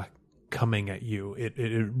coming at you. It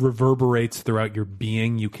reverberates throughout your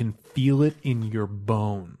being. You can feel it in your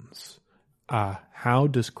bones. How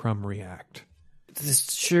does Crumb react?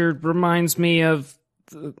 This sure reminds me of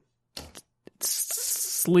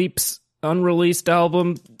Sleep's unreleased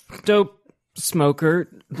album, Dope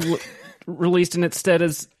Smoker, released in its stead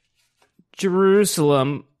as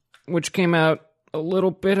Jerusalem, which came out a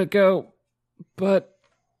little bit ago, but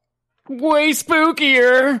way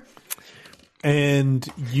spookier. And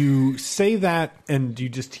you say that, and you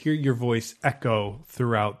just hear your voice echo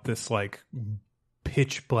throughout this like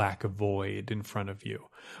pitch black void in front of you.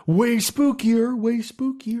 Way spookier, way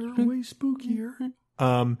spookier, way spookier.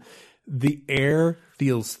 The air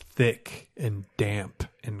feels thick and damp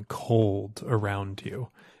and cold around you,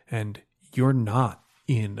 and you're not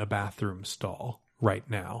in a bathroom stall right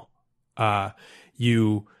now.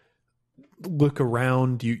 You look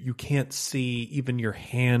around, you can't see even your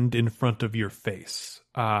hand in front of your face.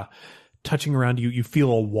 Touching around you, you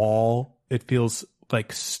feel a wall. It feels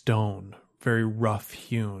like stone, very rough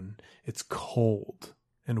hewn. It's cold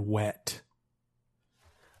and wet.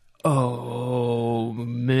 Oh,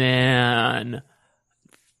 man.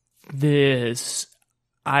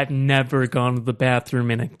 I've never gone to the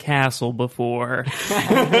bathroom in a castle before.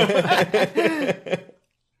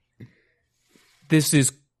 This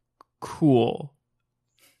is cool,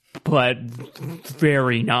 but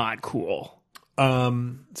very not cool.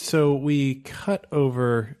 So we cut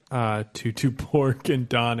over to Pork and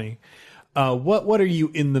Donnie. What are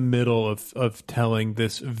you in the middle of telling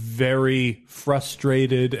this very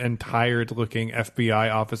frustrated and tired looking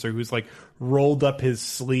FBI officer who's like rolled up his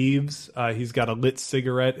sleeves? He's got a lit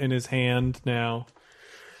cigarette in his hand now.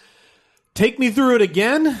 Take me through it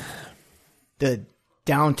again. The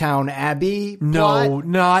Downtown Abbey plot? No,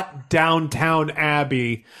 not Downtown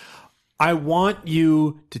Abbey. I want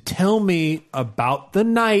you to tell me about the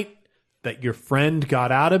night that your friend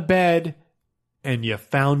got out of bed and you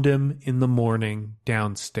found him in the morning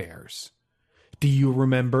downstairs. Do you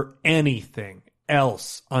remember anything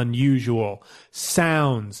else unusual?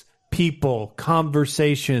 Sounds, people,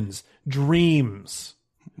 conversations, dreams.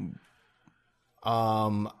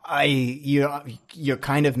 You're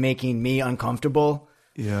kind of making me uncomfortable.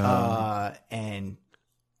 Yeah. And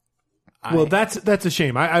Well, that's a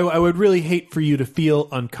shame. I would really hate for you to feel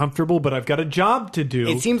uncomfortable, but I've got a job to do.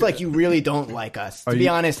 it seems like you really don't like us. To be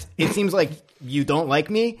honest, it seems like you don't like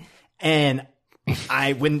me. And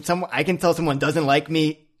I can tell someone doesn't like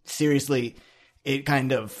me, seriously, it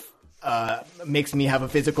kind of makes me have a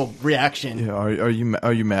physical reaction. Yeah, are you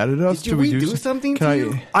mad at us? Did we do something to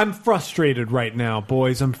you? I'm frustrated right now,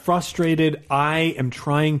 boys. I'm frustrated. I am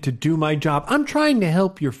trying to do my job. I'm trying to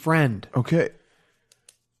help your friend. Okay.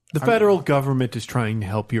 The federal government is trying to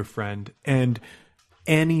help your friend, and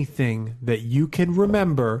anything that you can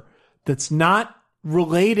remember that's not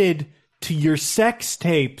related to your sex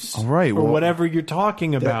tapes All right, or well, whatever you're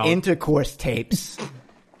talking about. Intercourse tapes.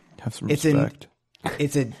 Have some It's respect.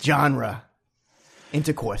 It's a genre.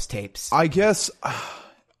 Intercourse tapes. I guess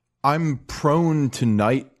I'm prone to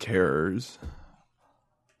night terrors.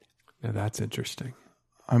 Now that's interesting.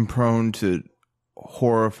 I'm prone to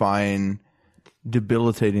horrifying,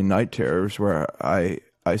 debilitating night terrors where I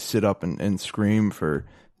sit up and scream for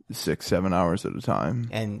 6-7 hours at a time.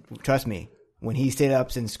 And trust me, when he sit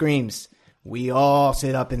ups and screams, we all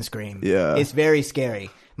sit up and scream. Yeah. It's very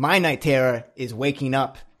scary. My night terror is waking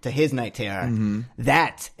up to his night terror. Mm-hmm.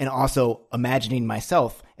 That, and also imagining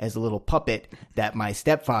myself as a little puppet that my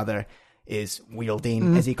stepfather is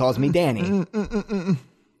wielding, as he calls me, Danny.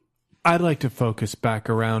 I'd like to focus back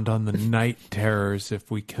around on the night terrors if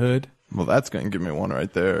we could. Well, that's going to give me one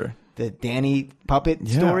right there. The Danny puppet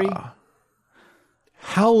story.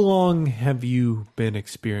 How long have you been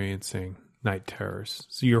experiencing night terrors?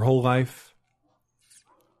 So your whole life?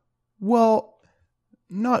 Well,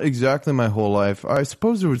 not exactly my whole life. I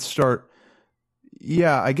suppose it would start,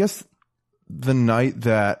 I guess the night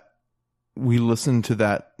that we listened to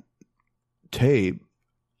that tape,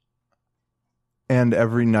 and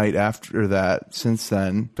every night after that since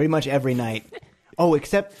then. Pretty much every night. Oh,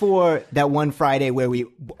 except for that one Friday where we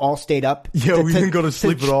all stayed up. Yeah, we didn't go to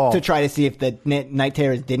sleep at all. To try to see if the night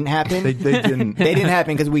terrors didn't happen. They didn't. They didn't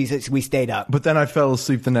happen because we stayed up. But then I fell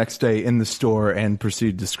asleep the next day in the store and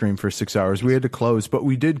proceeded to scream for 6 hours. We had to close, but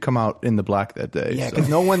we did come out in the black that day. Yeah, so. because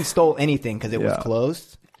no one stole anything because it was Yeah.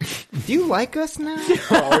 closed. Do you like us now?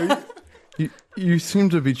 You seem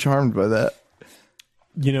to be charmed by that.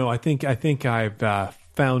 You know, I think I've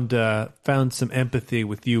found some empathy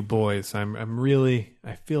with you boys. I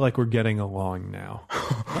feel like we're getting along now.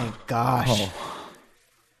 Thank gosh.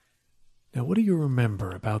 Now, what do you remember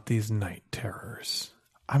about these night terrors?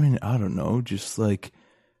 I mean, I don't know, just like,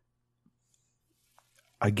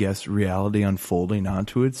 I guess reality unfolding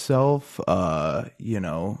onto itself,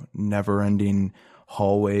 never-ending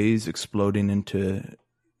hallways exploding into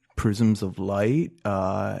prisms of light,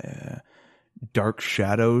 dark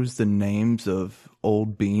shadows, the names of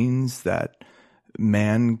old beings that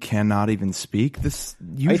man cannot even speak. This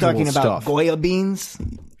usual Are you talking about stuff. Goya beans?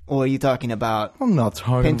 Or are you talking about I'm not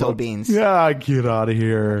talking pinto about beans? Yeah, get out of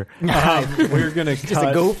here. We're going to Just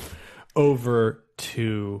a goof? over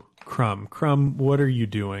to Crumb. Crumb, what are you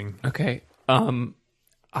doing? Okay. I'm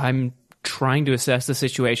trying to assess the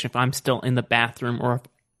situation if I'm still in the bathroom or if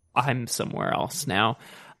I'm somewhere else now.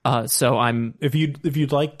 So I'm. If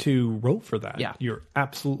you'd like to roll for that, Yeah. you're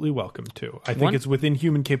absolutely welcome to. I think One- it's within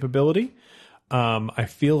human capability. I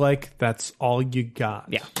feel like that's all you got.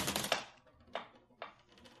 Yeah.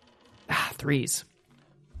 Threes.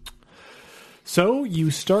 So you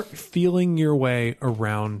start feeling your way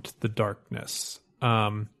around the darkness.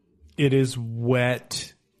 It is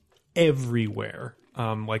wet everywhere.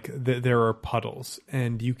 There are puddles,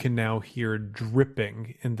 and you can now hear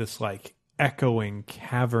dripping in this like echoing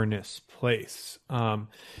cavernous place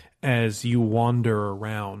as you wander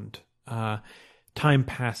around. Time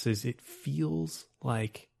passes. It feels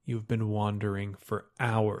like you've been wandering for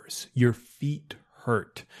hours. Your feet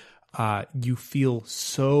hurt. You feel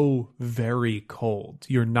so very cold.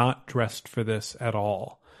 You're not dressed for this at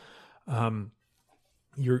all.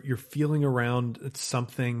 You're feeling around at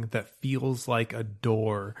something that feels like a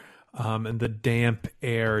door, and the damp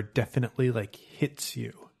air definitely like hits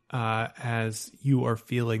you as you are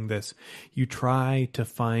feeling this. You try to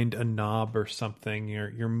find a knob or something.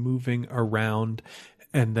 You're moving around,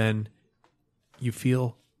 and then you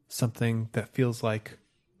feel something that feels like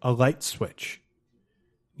a light switch.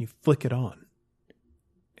 You flick it on,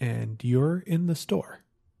 and you're in the store.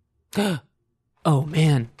 Oh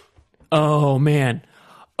man. Oh man.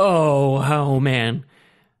 Oh man.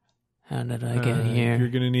 How did I get here? You're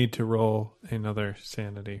going to need to roll another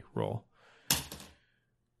sanity roll.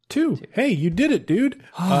 2. Hey, you did it, dude.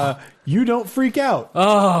 You don't freak out.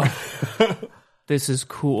 Oh, this is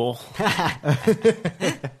cool.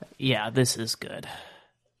 Yeah, this is good.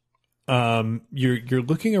 You're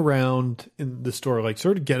looking around in the store, like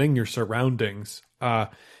sort of getting your surroundings.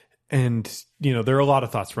 And there are a lot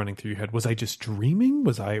of thoughts running through your head. Was I just dreaming?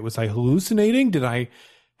 Was I hallucinating? Did I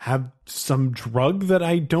have some drug that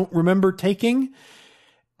I don't remember taking?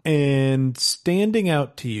 And standing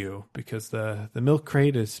out to you, because the milk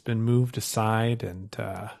crate has been moved aside, and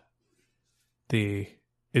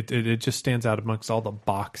it just stands out amongst all the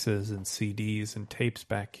boxes and CDs and tapes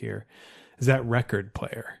back here, is that record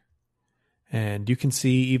player. And you can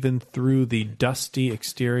see even through the dusty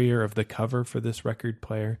exterior of the cover for this record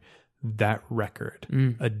player, that record,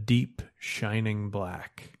 a deep shining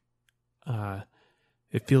black.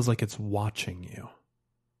 It feels like it's watching you.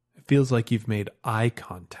 It feels like you've made eye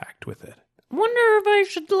contact with it. Wonder if I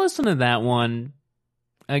should listen to that one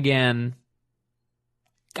again.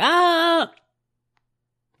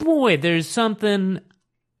 Boy, there's something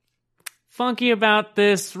funky about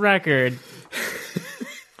this record.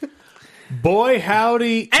 Boy,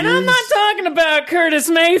 howdy. And I'm not talking about Curtis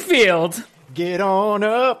Mayfield. Get on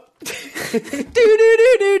up.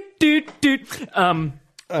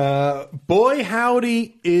 Boy,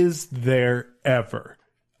 howdy, is there ever.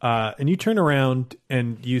 And you turn around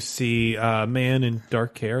and you see a man in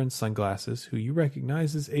dark hair and sunglasses who you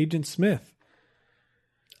recognize as Agent Smith.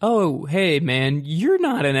 Oh, hey, man, you're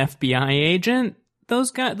not an FBI agent.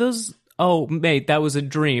 Oh, mate, that was a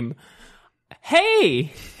dream.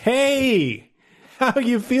 Hey! Hey! How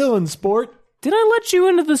you feeling, sport? Did I let you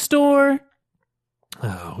into the store?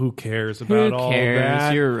 Oh, who cares about all Who cares?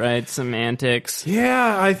 that? You're right, semantics.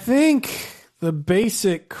 Yeah, I think the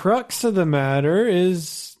basic crux of the matter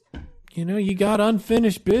is, you got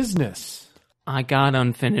unfinished business. I got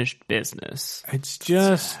unfinished business. It's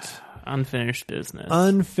just Unfinished business.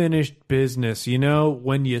 unfinished business.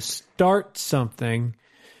 When you start something,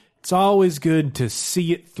 it's always good to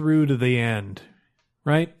see it through to the end,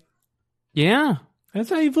 right? Yeah, That's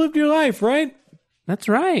how you've lived your life, right? that's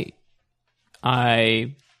right.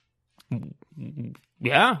 I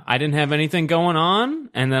didn't have anything going on,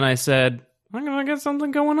 and then I said, I'm gonna get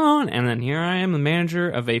something going on, and then here I am, the manager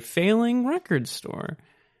of a failing record store.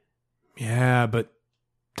 Yeah, but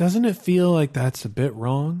doesn't it feel like that's a bit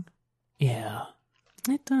wrong? Yeah,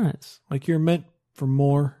 it does. Like you're meant for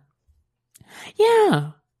more?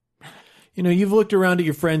 Yeah. You've looked around at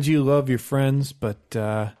your friends, you love your friends, but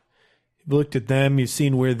you've looked at them, you've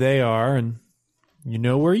seen where they are, and you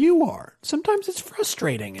know where you are. Sometimes it's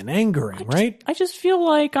frustrating and angering, right? I just feel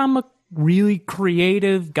like I'm a really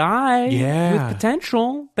creative guy with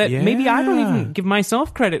potential that maybe I don't even give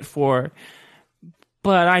myself credit for.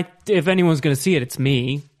 But if anyone's going to see it, it's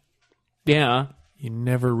me. Yeah. You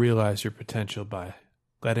never realize your potential by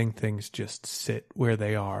letting things just sit where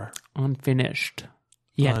they are. Unfinished.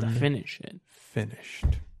 You have to finish it. Finished.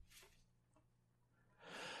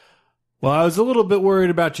 Well, I was a little bit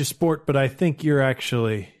worried about your sport, but I think you're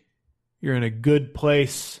in a good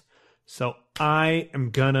place. So I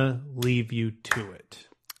am gonna leave you to it.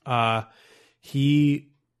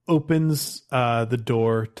 He opens the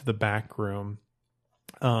door to the back room.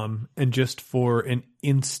 And just for an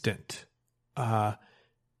instant,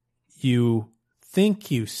 you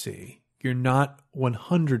think you see, you're not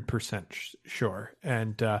 100% sure.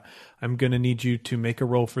 And I'm going to need you to make a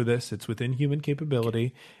roll for this. It's within human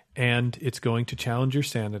capability, and it's going to challenge your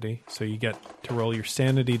sanity. So you get to roll your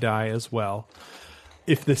sanity die as well.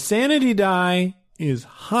 If the sanity die is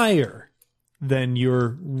higher than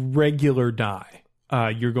your regular die,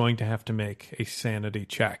 you're going to have to make a sanity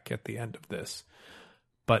check at the end of this.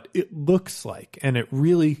 But it looks like, and it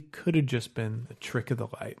really could have just been the trick of the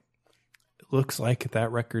light, it looks like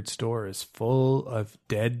that record store is full of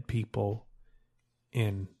dead people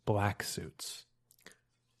in black suits.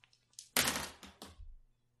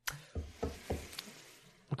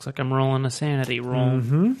 Looks like I'm rolling a sanity roll.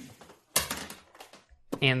 Mm-hmm.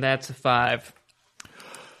 And that's a 5.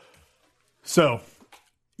 So,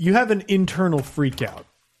 you have an internal freak out,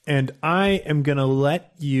 and I am going to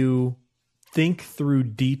let you think through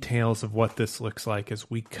details of what this looks like as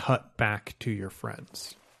we cut back to your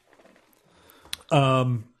friends.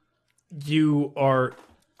 You are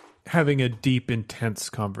having a deep, intense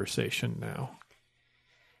conversation now.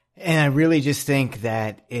 And I really just think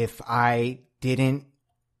that if I didn't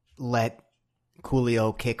let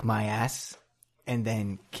Coolio kick my ass and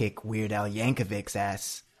then kick Weird Al Yankovic's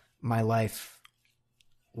ass, my life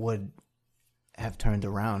would have turned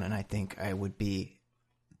around, and I think I would be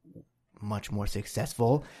much more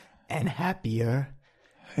successful and happier.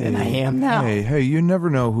 than I am now. Hey, you never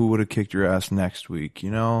know who would have kicked your ass next week,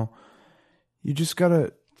 you know? You just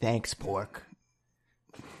gotta... Thanks, Pork.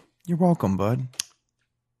 You're welcome, bud.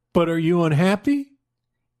 But are you unhappy?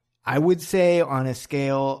 I would say on a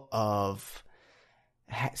scale of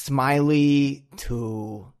smiley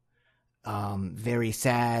to very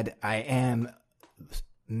sad, I am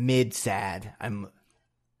mid-sad. I'm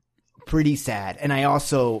pretty sad. And I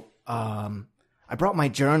also, I brought my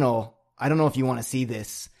journal. I don't know if you want to see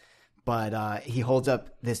this, but he holds up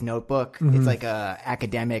this notebook. Mm-hmm. It's like a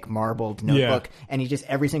academic marbled notebook, and he just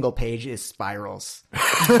every single page is spirals.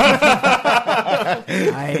 I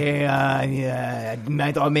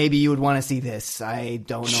thought maybe you would want to see this. I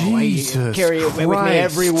don't know. Jesus I carry it with me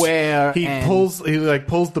everywhere. He pulls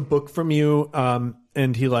the book from you,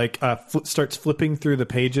 and he starts flipping through the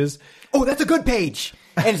pages. Oh, that's a good page.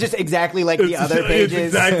 And it's just exactly like the other pages.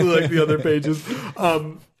 It's exactly like the other pages.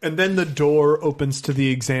 And then the door opens to the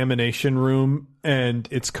examination room, and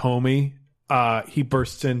it's Comey. He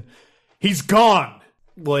bursts in. He's gone.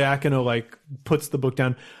 Liakino puts the book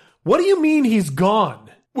down. What do you mean he's gone?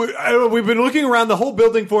 We've been looking around the whole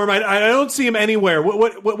building for him. I don't see him anywhere.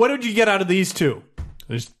 What did you get out of these two?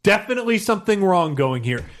 There's definitely something wrong going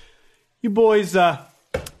here. You boys,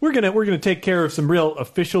 we're gonna take care of some real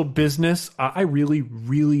official business. I really,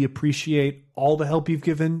 really appreciate all the help you've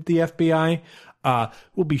given the FBI.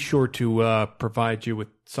 We'll be sure to provide you with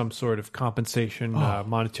some sort of compensation,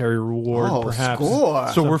 monetary reward, perhaps. Score.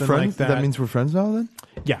 So we're friends? Like that means we're friends now, then?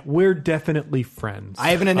 Yeah, we're definitely friends. I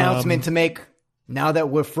have an announcement to make. Now that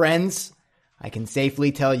we're friends, I can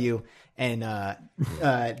safely tell you. And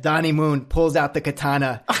Donnie Moon pulls out the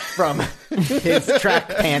katana from his track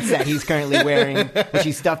pants that he's currently wearing, which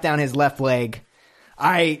he stuffed down his left leg.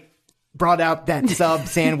 I brought out that sub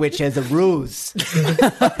sandwich as a ruse.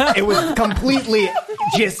 It was completely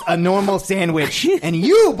just a normal sandwich. And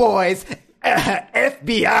you boys,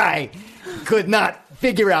 FBI, could not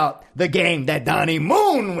figure out the game that Donnie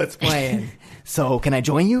Moon was playing. So can I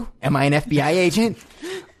join you? Am I an FBI agent?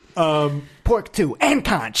 Pork 2 and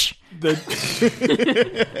Conch. The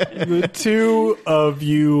two of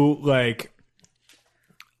you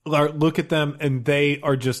look at them, and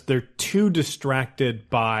they're too distracted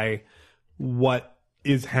by what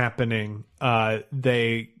is happening.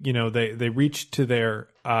 They reach to their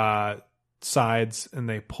sides and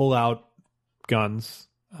they pull out guns.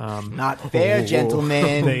 Not fair,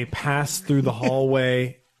 gentlemen. They pass through the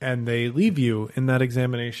hallway and they leave you in that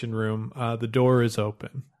examination room. The door is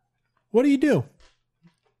open. What do?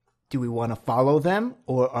 Do we want to follow them,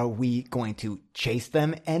 or are we going to chase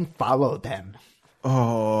them and follow them?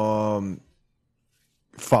 Follow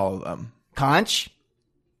them. Conch?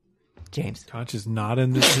 James. Conch is not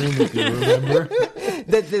in this room, if you remember.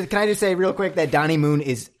 Can I just say real quick that Donnie Moon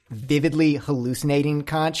is vividly hallucinating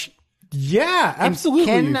Conch? Yeah,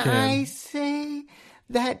 absolutely. And can I say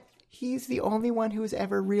that he's the only one who's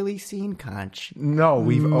ever really seen Conch? No,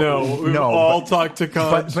 we've all talked to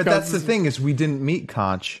Conch. But that's the thing, is we didn't meet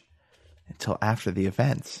Conch until after the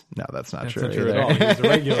events. No, that's not true. That's not true at all. He's a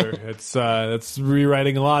regular. That's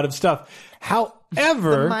rewriting a lot of stuff.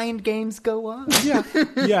 However, the mind games go on.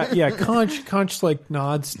 Yeah. Conch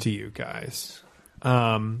nods to you guys.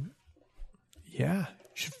 You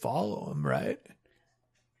should follow him, right?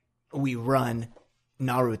 We run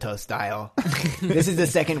Naruto style. This is the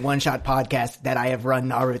second one-shot podcast that I have run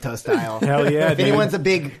Naruto style. Hell yeah, If anyone's a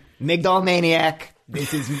big Migdal maniac,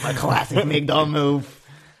 this is a classic Migdal move.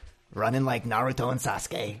 Running like Naruto and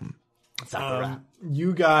Sasuke. Sakura.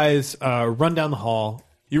 You guys run down the hall.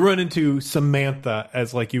 You run into Samantha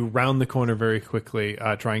as you round the corner very quickly,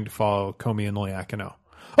 trying to follow Comey and Liakino.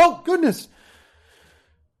 Oh, goodness!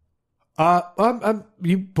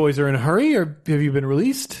 You boys are in a hurry, or have you been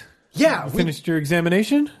released? Yeah. Finished your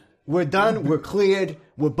examination? We're done. We're cleared.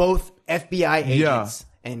 We're both FBI agents.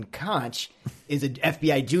 Yeah. And Conch is an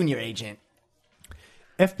FBI junior agent.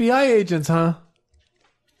 FBI agents, huh?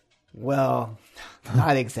 Well,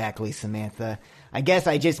 not exactly, Samantha. I guess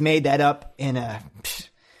I just made that up in a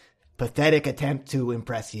pathetic attempt to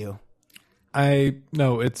impress you.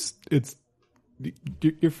 No, it's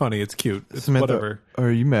you're funny. It's cute. It's Samantha, whatever.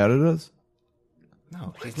 Are you mad at us?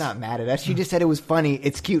 No, she's not mad at us. She just said it was funny.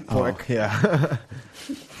 It's cute, Pork. Oh, yeah.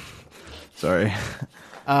 Sorry.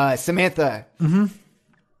 Samantha. Mm-hmm.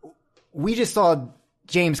 We just saw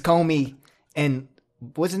James Comey and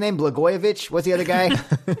what's his name? Blagojevich? What's the other guy?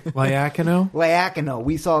 Liakino.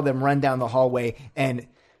 We saw them run down the hallway, and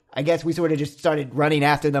I guess we sort of just started running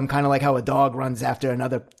after them, kind of like how a dog runs after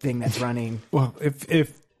another thing that's running. Well,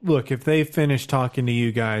 if they finish talking to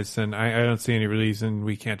you guys, then I don't see any reason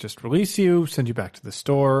we can't just release you, send you back to the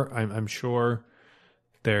store. I'm sure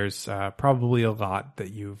there's probably a lot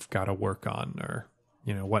that you've got to work on or,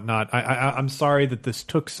 whatnot. I'm sorry that this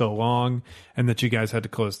took so long and that you guys had to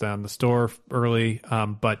close down the store early.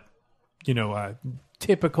 But,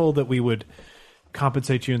 typical that we would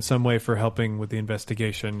compensate you in some way for helping with the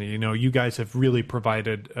investigation. You guys have really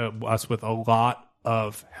provided us with a lot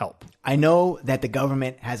of help. I know that the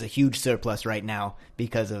government has a huge surplus right now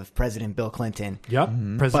because of President Bill Clinton. Yep.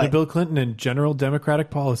 President Bill Clinton and general Democratic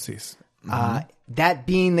policies. That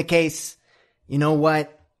being the case, you know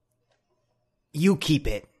what? You keep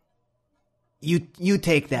it. You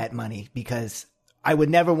take that money because I would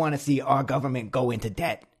never want to see our government go into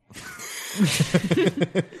debt.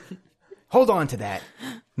 Hold on to that.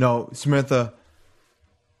 No, Samantha,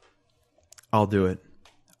 I'll do it.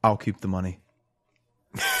 I'll keep the money.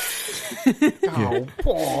 Oh,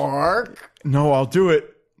 pork. No, I'll do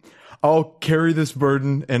it. I'll carry this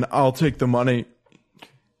burden and I'll take the money.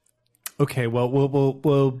 Okay, well,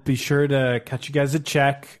 we'll be sure to cut you guys a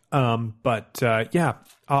check. But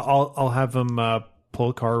I'll have them pull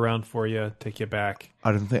a car around for you, take you back.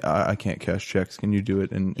 I don't think I can't cash checks. Can you do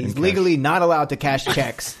it? He's legally not allowed to cash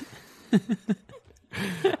checks.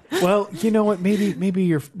 Well, you know what? Maybe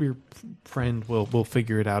your friend will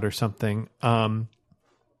figure it out or something.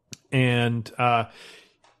 And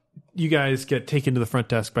you guys get taken to the front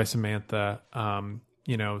desk by Samantha.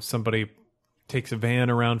 Somebody takes a van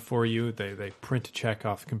around for you. They print a check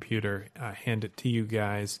off the computer, hand it to you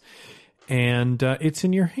guys, and it's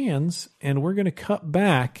in your hands. And we're going to cut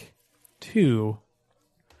back to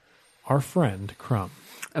our friend Crumb.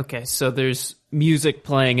 Okay, so there's music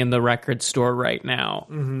playing in the record store right now.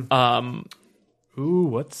 Ooh,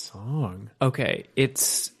 what song? Okay,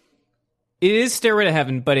 it is Stairway to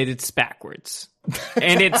Heaven, but it's backwards.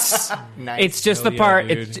 And it's it's just the part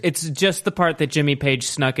it's just the part that Jimmy Page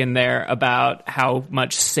snuck in there about how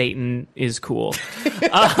much Satan is cool.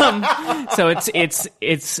 So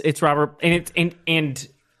it's Robert, and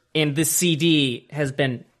the CD has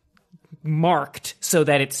been marked so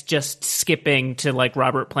that it's just skipping to like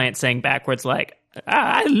Robert Plant saying backwards like,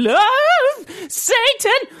 I love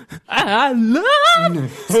Satan, I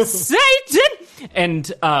love Satan,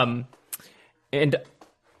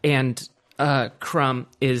 and Crumb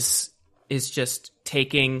is just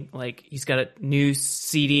taking, like, he's got a new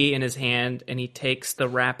CD in his hand, and he takes the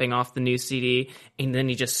wrapping off the new CD, and then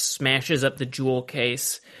he just smashes up the jewel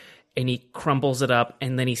case, and he crumbles it up,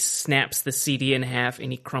 and then he snaps the CD in half,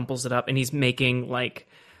 and he crumples it up, and he's making, like,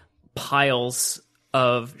 piles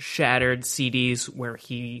of shattered CDs where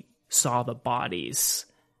he saw the bodies.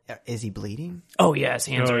 Is he bleeding? Oh, yeah, his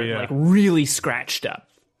hands are, like, really scratched up.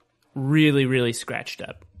 Really, really scratched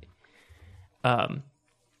up.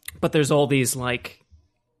 But there's all these, like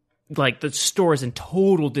the store's in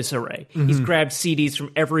total disarray. Mm-hmm. He's grabbed CDs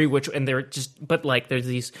from every which, and they're just, but like there's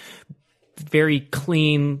these very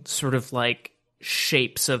clean sort of like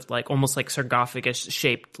shapes of like almost like sarcophagus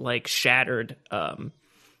shaped like shattered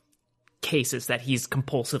cases that he's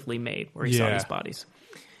compulsively made where he saw these bodies.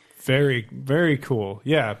 Very, very cool.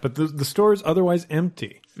 Yeah, but the store is otherwise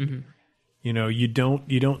empty. Mm-hmm. You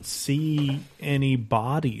don't see any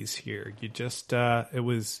bodies here. You just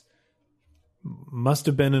must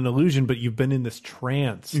have been an illusion, but you've been in this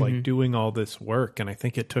trance, mm-hmm. like doing all this work, and I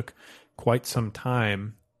think it took quite some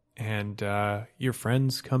time. And your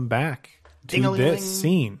friends come back to this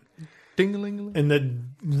scene. Ding-a-ling-a-ling. And the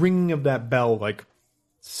ringing of that bell like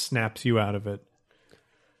snaps you out of it.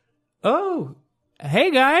 Oh, hey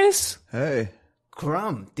guys! Hey,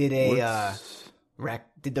 Crumb, did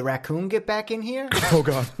the raccoon get back in here? Oh,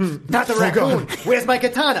 God. Not the raccoon. Where's my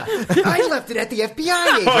katana? I left it at the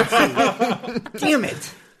FBI agency. Damn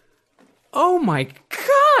it. Oh, my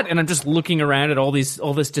God. And I'm just looking around at all this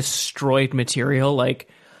destroyed material like,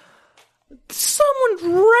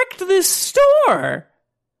 someone wrecked this store.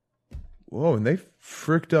 Whoa, and they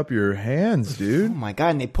fricked up your hands, dude. Oh, my God.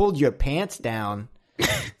 And they pulled your pants down.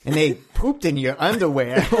 And they pooped in your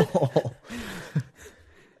underwear. Oh.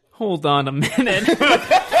 Hold on a minute.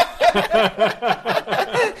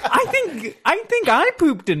 I think I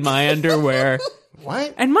pooped in my underwear.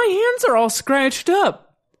 What? And my hands are all scratched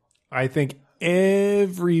up. I think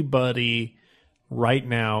everybody right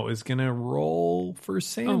now is going to roll for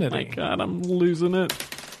sanity. Oh my God, I'm losing it.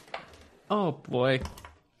 Oh boy.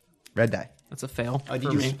 Red die. That's a fail. Oh,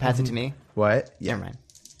 did you just pass it to me? What? Yeah. Never mind.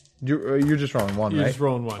 You're just rolling one, You're right? just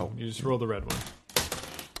rolling one. Oh. You just roll the red one.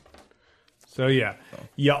 So yeah,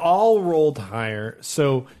 you all rolled higher.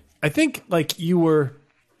 So I think like you were,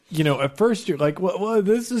 at first you're like, well,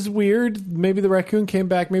 this is weird. Maybe the raccoon came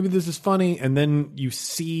back. Maybe this is funny. And then you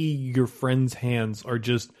see your friend's hands are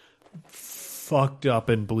just fucked up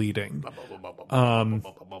and bleeding. And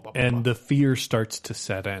the fear starts to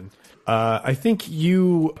set in. I think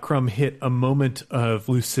you, Crumb, hit a moment of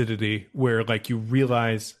lucidity where, like, you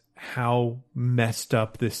realize how messed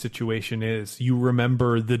up this situation is. You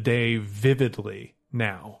remember the day vividly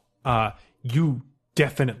now. You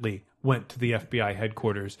definitely went to the FBI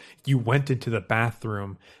headquarters. You went into the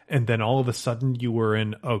bathroom, and then all of a sudden you were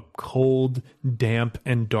in a cold, damp,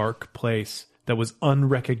 and dark place that was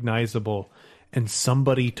unrecognizable, and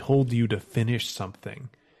somebody told you to finish something,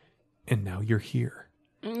 and now you're here.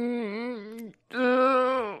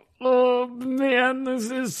 Oh man, this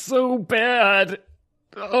is so bad.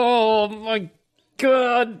 Oh my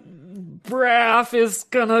god, Braff is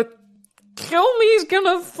gonna kill me, he's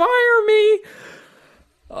gonna fire me.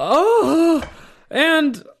 Oh,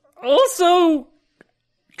 and also,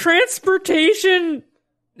 transportation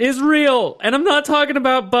is real, and I'm not talking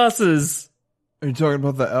about buses. Are you talking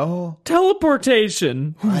about the L?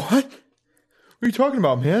 Teleportation. What? What are you talking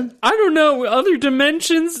about, man? I don't know, other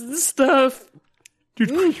dimensions and stuff. Dude,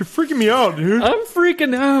 you're freaking me out, dude. I'm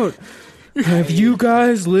freaking out. Have you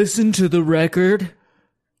guys listened to the record?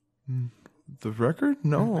 The record?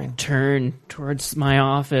 No. I turn towards my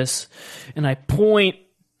office, and I point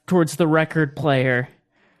towards the record player.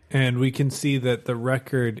 And we can see that the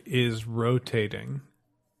record is rotating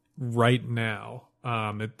right now.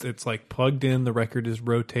 It's like plugged in, the record is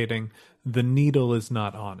rotating. The needle is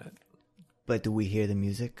not on it. But do we hear the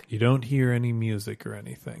music? You don't hear any music or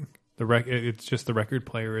anything. It's just the record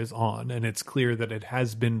player is on, and it's clear that it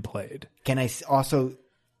has been played. Can I also,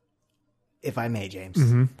 if I may, James,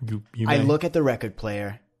 You I may. look at the record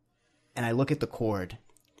player, and I look at the cord,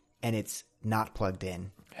 and it's not plugged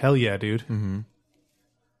in. Hell yeah, dude. Mm-hmm.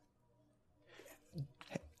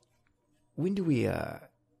 When do we,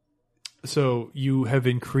 So you have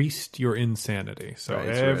increased your insanity. So Right,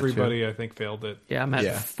 so we're at everybody, I think, failed it. Yeah, I'm at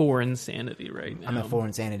Yeah. 4 insanity right now. I'm at 4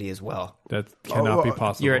 insanity as well. That cannot be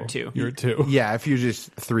possible. You're at 2. You're at 2. Yeah, if you're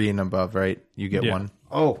just 3 and above, right? You get Yeah. 1.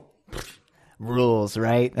 Oh, rules,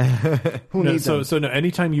 right? Who No, needs them? so no.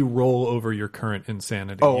 Anytime you roll over your current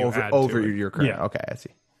insanity, Oh, you over, add over to it. your current. Yeah. Okay, I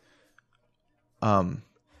see.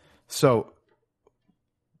 So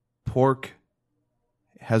Pork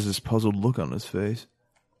has this puzzled look on his face,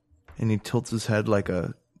 and he tilts his head like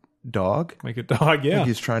a dog. Like a dog. Yeah. Like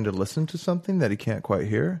he's trying to listen to something that he can't quite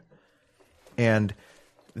hear. And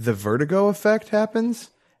the vertigo effect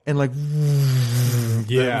happens, and like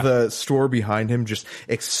Yeah. the store behind him just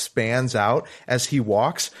expands out as he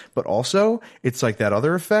walks. But also, it's like that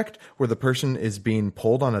other effect where the person is being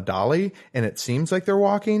pulled on a dolly, and it seems like they're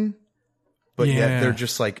walking, but Yeah. yet they're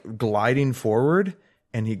just like gliding forward.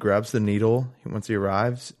 And he grabs the needle once he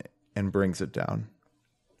arrives and brings it down.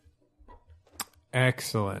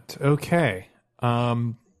 Excellent. Okay.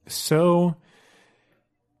 So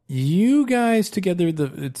you guys together,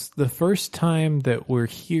 it's the first time that we're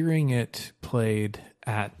hearing it played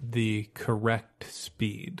at the correct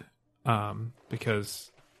speed.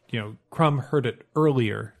 Because, Crumb heard it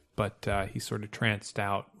earlier, but he sort of tranced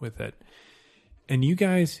out with it. And you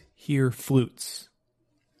guys hear flutes.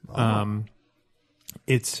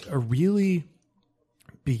 It's a really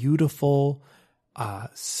beautiful,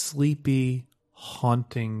 sleepy,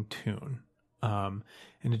 haunting tune. And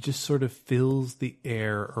it just sort of fills the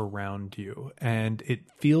air around you. And it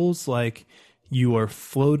feels like you are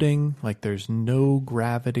floating, like there's no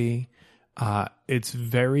gravity. It's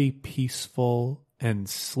very peaceful and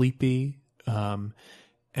sleepy.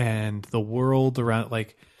 And the world around,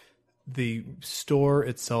 like the store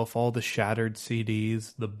itself, all the shattered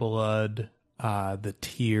CDs, the blood, the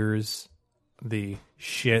tears, the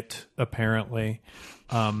shit, apparently,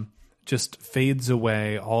 just fades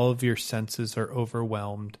away. All of your senses are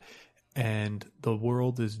overwhelmed, and the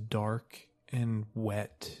world is dark and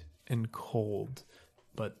wet and cold.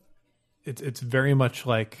 But it's very much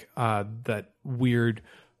like that weird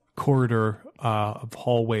corridor of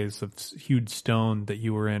hallways of huge stone that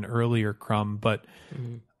you were in earlier, Crumb. But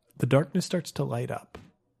the darkness starts to light up,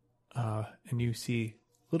 and you see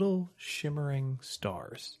little shimmering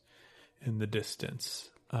stars in the distance.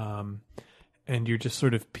 And you're just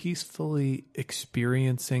sort of peacefully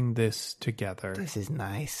experiencing this together. This is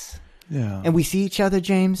nice. Yeah. And we see each other,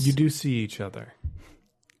 James? You do see each other.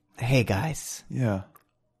 Hey, guys. Yeah.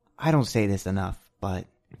 I don't say this enough, but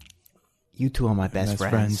you two are my best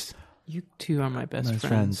friends. You two are my best Nice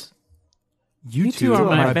friends. You two are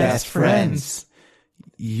my best friends.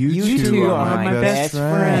 You two are my best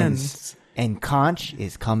friends. And Conch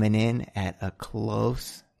is coming in at a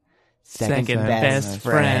close second Second best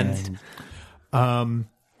friend.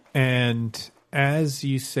 And as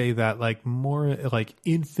you say that, like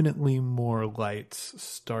infinitely more lights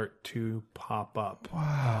start to pop up.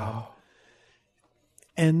 Wow.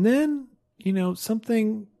 And then,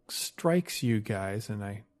 something strikes you guys, and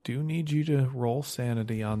I do need you to roll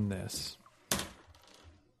sanity on this.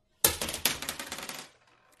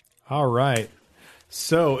 All right.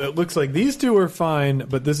 So it looks like these two are fine,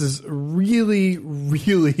 but this is really,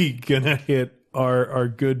 really gonna hit our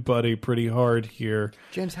good buddy pretty hard here.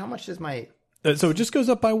 James, how much does my... So it just goes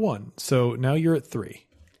up by 1. So now you're at 3.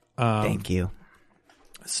 Thank you.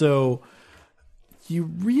 So you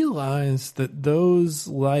realize that those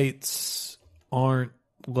lights aren't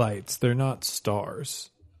lights. They're not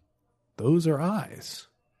stars. Those are eyes.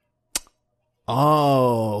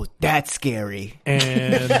 Oh, that's scary.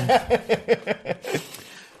 And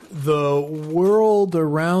the world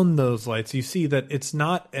around those lights, you see that it's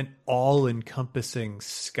not an all-encompassing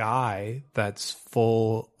sky that's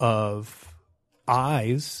full of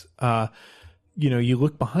eyes. You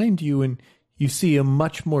look behind you and you see a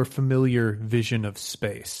much more familiar vision of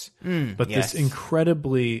space. But yes. This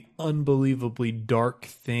incredibly, unbelievably dark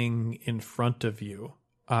thing in front of you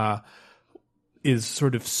is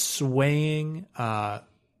sort of swaying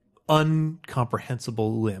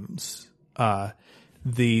incomprehensible limbs.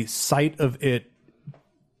 The sight of it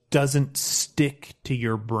doesn't stick to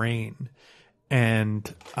your brain. And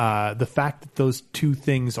the fact that those two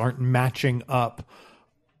things aren't matching up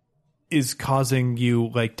is causing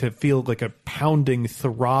you to feel like a pounding,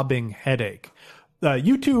 throbbing headache.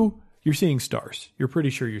 You two, you're seeing stars. You're pretty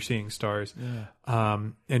sure you're seeing stars. Yeah.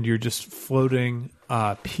 And you're just floating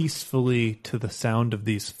peacefully to the sound of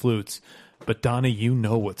these flutes. But Donnie, you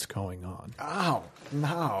know what's going on. Oh,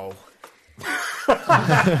 no.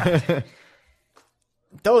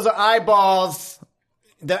 Those are eyeballs.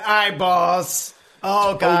 The eyeballs.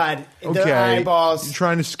 Oh, God. Okay. The eyeballs. You're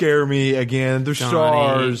trying to scare me again. They're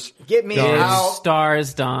stars. Get me There's out.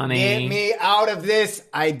 stars, Donnie. Get me out of this.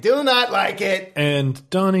 I do not like it. And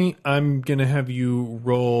Donnie, I'm gonna have you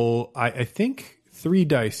roll. I think 3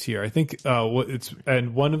 dice here. I think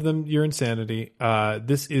and one of them your insanity.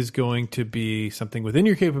 This is going to be something within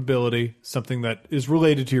your capability, something that is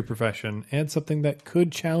related to your profession, and something that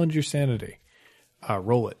could challenge your sanity.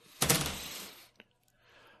 Roll it.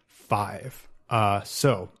 5.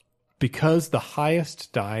 So because the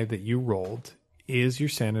highest die that you rolled is your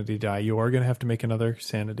sanity die, you are going to have to make another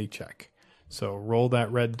sanity check. So roll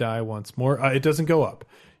that red die once more. It doesn't go up.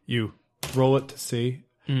 You roll it to see.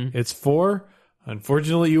 It's 4.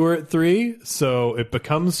 Unfortunately, you were at 3, so it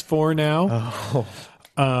becomes 4 now.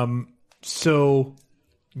 So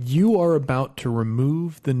you are about to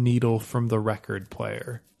remove the needle from the record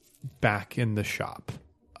player back in the shop.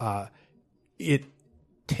 It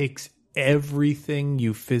takes everything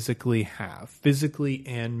you physically have, physically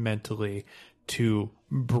and mentally, to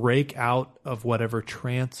break out of whatever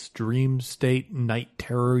trance, dream state, night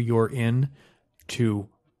terror you're in, to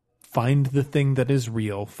find the thing that is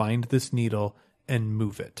real, find this needle, and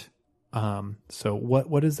move it. So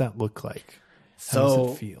what does that look like? How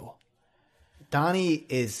does it feel? Donnie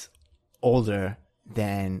is older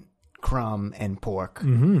than Crumb and Pork.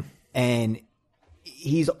 And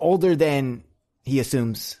he's older than, he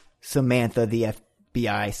assumes, Samantha, the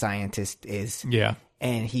FBI scientist, is. Yeah.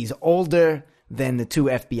 And he's older than the 2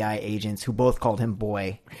 FBI agents who both called him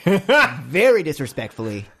boy. Very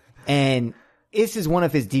disrespectfully. And this is one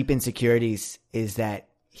of his deep insecurities, is that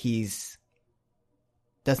he's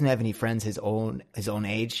doesn't have any friends his own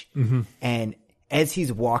age. And as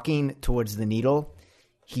he's walking towards the needle,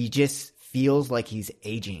 he just feels like he's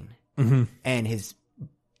aging. And he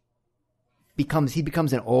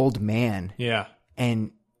becomes an old man. Yeah.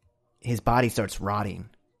 And his body starts rotting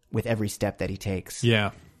with every step that he takes. Yeah.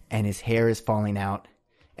 And his hair is falling out,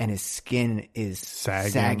 and his skin is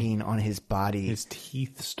sagging on his body. His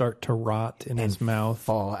teeth start to rot in his mouth.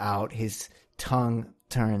 Fall out. His tongue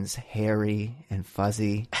turns hairy and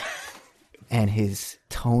fuzzy, and his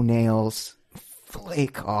toenails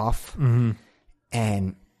flake off.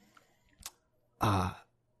 And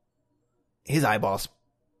his eyeballs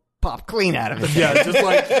pop clean out of his head. Yeah, just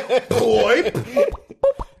like boing.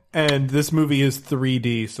 And this movie is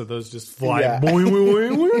 3D, so those just fly boing,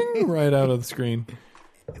 boing, boing, right out of the screen.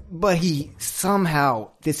 But he somehow,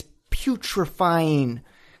 this putrefying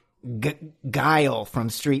Guile from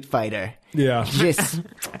Street Fighter, just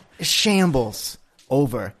shambles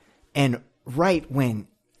over. And right when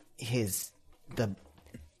the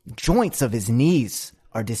joints of his knees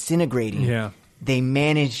are disintegrating, they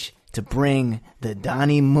manage to bring the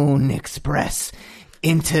Donnie Moon Express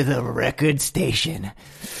into the record station.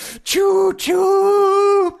 Choo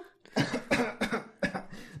choo!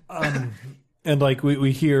 And like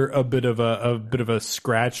we hear a bit of a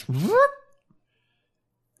scratch,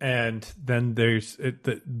 and then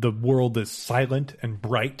the world is silent and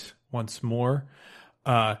bright once more.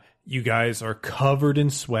 You guys are covered in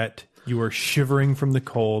sweat. You are shivering from the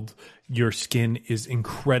cold. Your skin is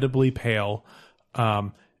incredibly pale.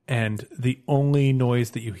 And the only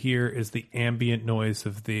noise that you hear is the ambient noise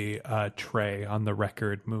of the tray on the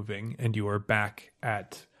record moving, and you are back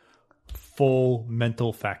at full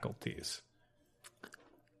mental faculties.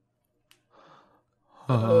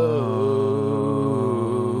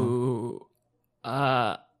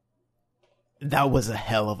 That was a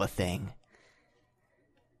hell of a thing.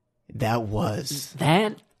 That was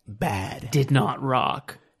That bad. did not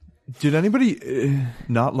rock. Did anybody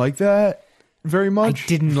not like that very I much?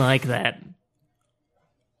 didn't like that.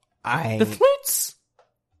 The flutes,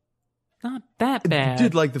 not that bad.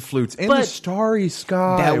 Did like the flutes and the But starry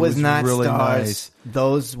sky. That was not really stars. nice.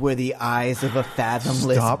 Those were the eyes of a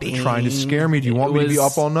fathomless Stop being. trying to scare me. Do you want me to be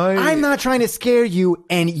was- up all night? I'm not trying to scare you,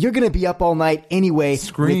 and you're going to be up all night anyway with your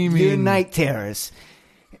Screaming. night terrors.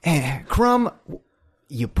 Crumb,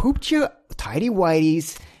 you pooped your tidy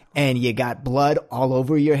whities, and you got blood all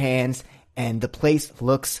over your hands, and the place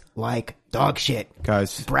looks like dog shit.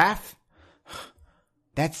 Guys. Braff?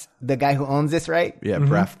 That's the guy who owns this, right? Yeah,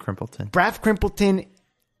 Braff Crimpleton. Braff Crimpleton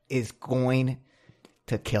is going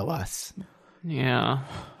to kill us. Yeah.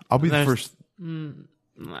 I'll be the There's- first.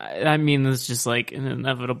 I mean, there's just like an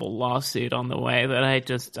inevitable lawsuit on the way that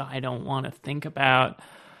I don't want to think about.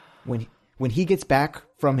 When he gets back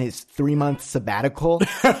from his 3-month sabbatical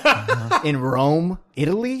in Rome,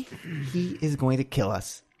 Italy, he is going to kill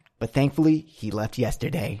us. But thankfully, he left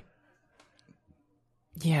yesterday.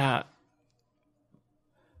 Yeah.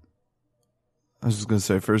 I was just going to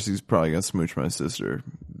say, first, he's probably going to smooch my sister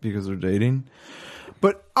because they're dating.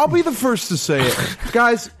 But I'll be the first to say it.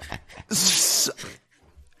 Guys,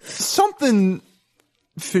 something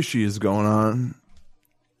fishy is going on.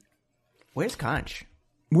 Where's Conch?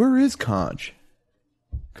 Where is Conch?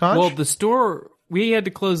 Conch? Well, the store, we had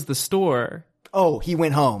to close the store. Oh, he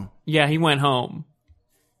went home. Yeah, he went home.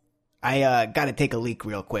 I got to take a leak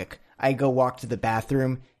real quick. I go walk to the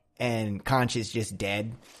bathroom, and Conch is just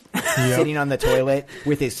dead, sitting on the toilet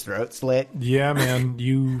with his throat slit. Yeah, man,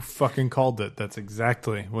 you fucking called it. That's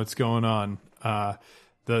exactly what's going on.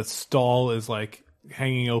 The stall is like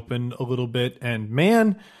hanging open a little bit, and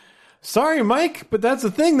man, sorry, Mike, but that's a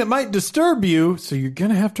thing that might disturb you, so you're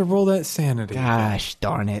gonna have to roll that sanity. Gosh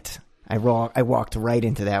darn it. I walked right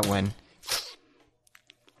into that one.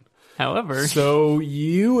 However, So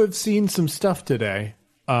you have seen some stuff today,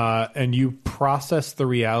 and you process the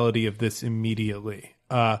reality of this immediately.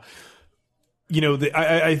 I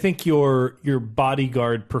think your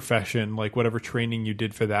bodyguard profession, like whatever training you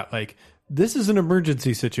did for that, like this is an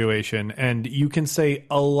emergency situation, and you can say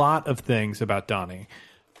a lot of things about Donnie,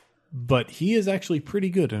 but he is actually pretty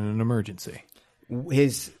good in an emergency.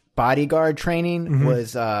 His bodyguard training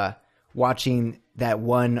was watching that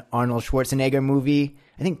one Arnold Schwarzenegger movie,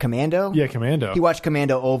 I think Commando. Yeah, Commando. He watched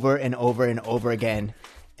Commando over and over and over again,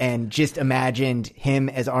 and just imagined him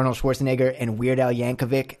as Arnold Schwarzenegger and Weird Al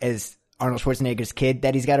Yankovic as Arnold Schwarzenegger's kid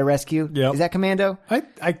that he's got to rescue. Yep. Is that Commando? I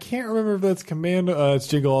can't remember if that's Commando. It's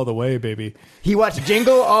Jingle All the Way, baby. He watched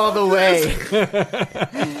Jingle All the Way.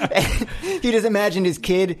 He just imagined his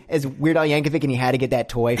kid as Weird Al Yankovic, and he had to get that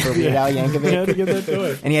toy for Weird Al Yankovic. He had to get that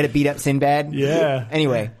toy. And he had to beat up Sinbad. Yeah.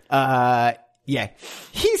 Anyway, yeah.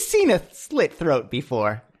 He's seen a slit throat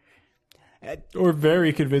before. Or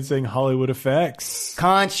very convincing Hollywood effects.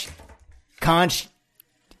 Conch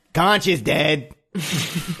is dead.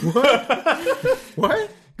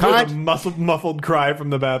 what? Conch, A muffled cry from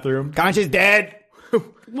the bathroom. Conch is dead.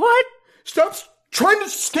 what? Stop trying to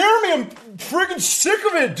scare me. I'm freaking sick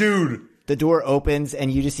of it, dude. The door opens,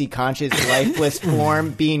 and you just see Conch's lifeless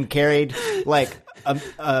form being carried like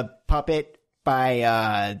a puppet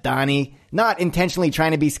by Donnie. Not intentionally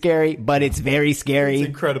trying to be scary, but it's very scary. It's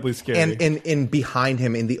incredibly scary. And behind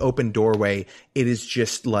him in the open doorway, it is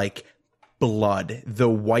just like blood. The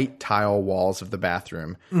white tile walls of the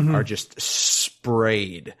bathroom are just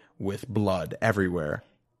sprayed with blood everywhere.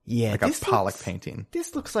 Yeah, Like a Pollock painting.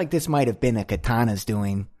 This looks like this might have been a Katana's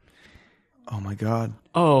doing. Oh, my God.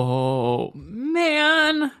 Oh,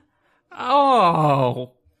 man.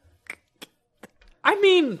 Oh. I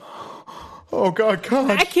mean, Oh, God,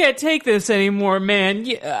 Conch. I can't take this anymore, man.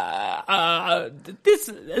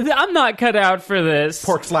 I'm not cut out for this.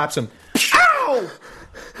 Pork slaps him.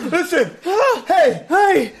 Listen.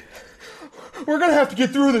 Hey. We're going to have to get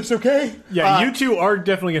through this, okay? yeah, you two are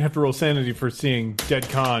definitely going to have to roll sanity for seeing dead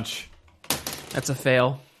Conch. That's a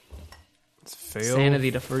fail. Fail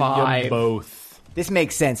Sanity to for 5. you both. This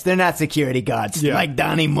makes sense. They're not security guards Yeah. like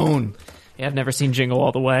Donnie Moon. Yeah, I've never seen Jingle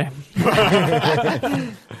All the Way.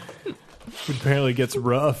 It apparently gets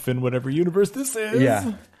rough in whatever universe this is.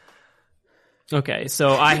 Yeah. Okay,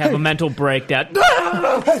 so I have a mental breakdown. Snap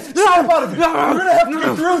out of it! We're gonna have to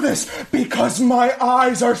get through this because my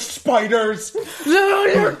eyes are spiders.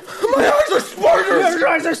 My eyes are spiders. Your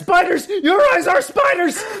eyes are spiders. Your eyes are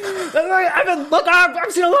spiders.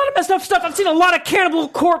 I've seen a lot of messed up stuff. I've seen a lot of Cannibal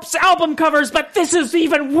Corpse album covers, but this is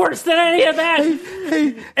even worse than any of that.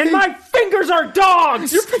 And my fingers are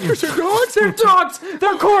dogs. Your fingers are dogs. They're dogs.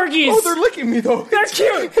 They're corgis. Oh, they're licking me though. They're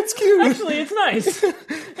cute. It's cute. Actually, it's nice.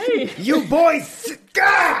 Hey. You boys!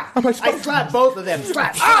 I slapped both of them.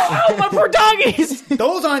 Slap. Ow, my poor doggies.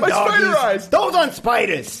 Those on My doggies. spider eyes. Those on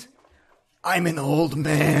spiders. I'm an old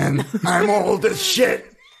man. I'm old as shit.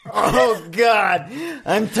 Oh, God.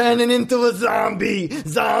 I'm turning into a zombie.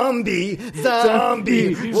 Zombie.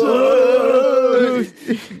 Whoa.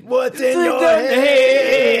 What's in your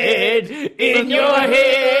head? In your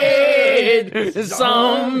head,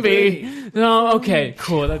 zombie. No, okay,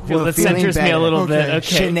 cool. That We're feeling centers me a better. little bit.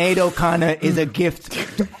 Okay. Sinead O'Connor is a gift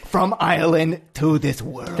from Ireland to this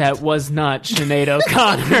world. That was not Sinead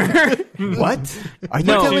O'Connor. What? Are you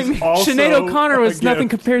No, telling me? Also Sinead O'Connor a was nothing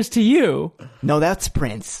gift. compares to you. No, that's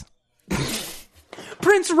Prince.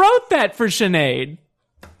 Prince wrote that for Sinead.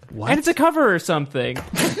 What? And it's a cover or something.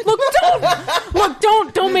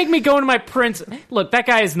 Don't make me go into my Prince. Look, that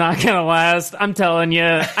guy is not gonna last. I'm telling you.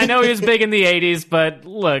 I know he was big in the 80s, but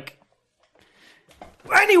look.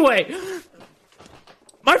 Anyway,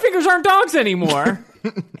 my fingers aren't dogs anymore.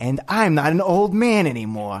 And I'm not an old man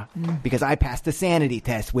anymore because I passed the sanity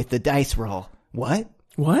test with the dice roll. What?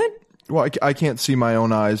 What? Well, I can't see my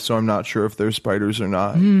own eyes, so I'm not sure if they're spiders or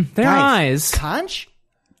not. Their eyes. Conch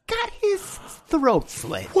got his throat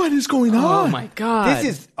slit. What is going Oh on? my god.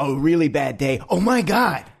 This is a really bad day. Oh my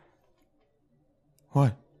God.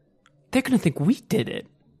 What? They're gonna think we did it.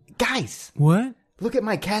 Guys, What? look at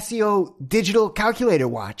my Casio digital calculator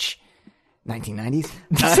watch. 1990s.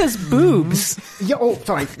 This says boobs. Yeah, oh,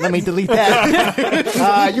 sorry. Let me delete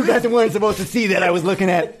that. You guys weren't supposed to see that. I was looking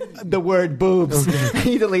at the word boobs.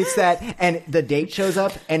 He deletes that, and the date shows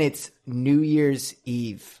up, and it's New Year's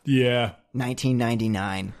Eve, Yeah.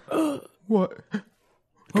 1999. What?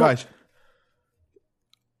 Guys,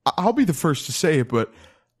 I'll be the first to say it, but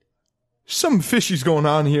something fishy's going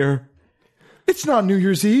on here. It's not New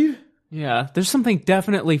Year's Eve. Yeah, there's something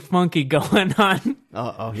definitely funky going on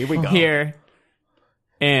Uh-oh, here we go. here.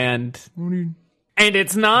 And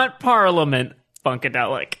it's not Parliament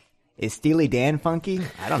Funkadelic. Is Steely Dan funky?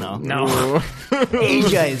 I don't know. No.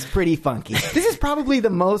 Asia is pretty funky. This is probably the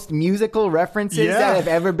most musical references that have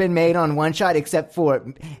ever been made on One Shot, except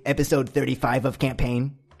for episode 35 of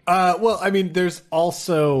Campaign. Well, I mean, there's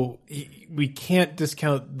also we can't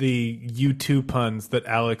discount the U2 puns that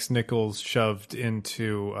Alex Nichols shoved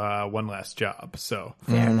into One Last Job. So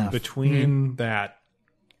Fair enough. between that,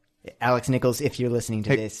 Alex Nichols, if you're listening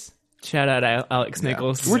to this, Shout out Alex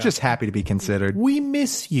Nichols. We're just happy to be considered. we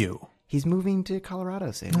miss you. he's moving to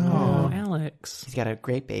Colorado soon. Oh, Alex. He's got a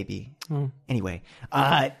great baby. Anyway,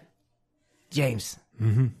 James,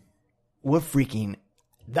 we're freaking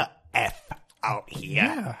the F out here.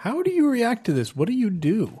 Yeah. How do you react to this? What do you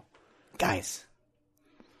do? Guys,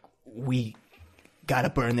 we gotta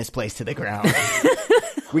burn this place to the ground.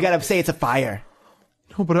 We gotta say it's a fire.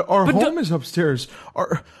 No, but our home is upstairs.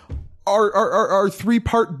 Our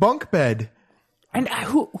 3-part bunk bed. And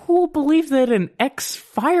who will believe that an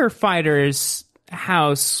ex-firefighter's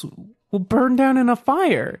house will burn down in a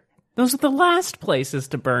fire? Those are the last places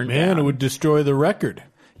to burn Man, down. it would destroy the record.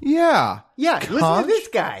 Yeah. Yeah, listen to this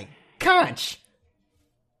guy. Conch.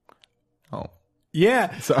 Oh,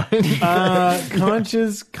 Yeah. sorry.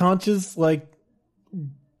 Conch's like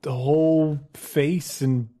the whole face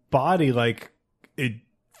and body, like it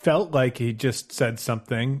felt like he just said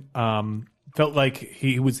something. Felt like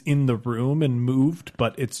he was in the room and moved,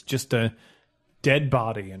 but it's just a dead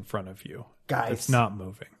body in front of you. Guys. It's not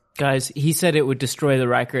moving. Guys, he said it would destroy the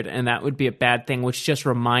record, and that would be a bad thing, which just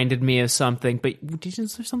reminded me of something. But is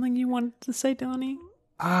there something you wanted to say, Donnie?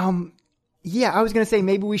 Yeah, I was gonna say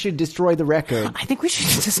maybe we should destroy the record. I think we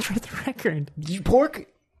should destroy the record. You pork?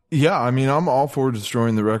 Yeah, I mean, I'm all for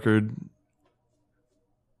destroying the record.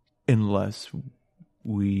 Unless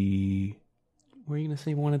we... Were you going to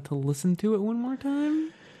say you wanted to listen to it one more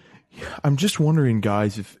time? I'm just wondering,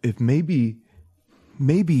 guys, if maybe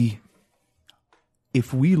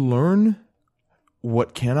if we learn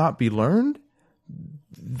what cannot be learned,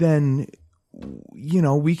 then, you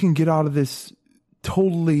know, we can get out of this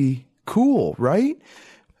totally cool, right?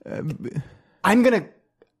 I'm gonna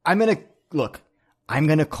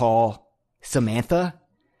call Samantha.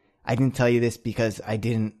 I didn't tell you this because I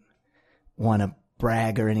didn't want to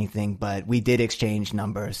brag or anything, but we did exchange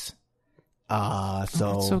numbers. That's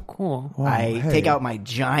so cool. I take out my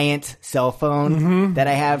giant cell phone that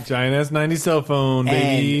I have, Giant S90 cell phone,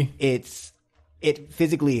 baby. and it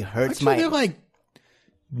physically hurts Actually, they're like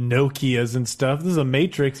Nokias and stuff. This is a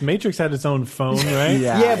Matrix. Matrix had its own phone, right?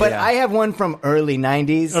 Yeah, but I have one from early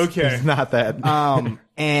 90s. Okay. It's not that.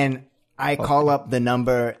 And I call up the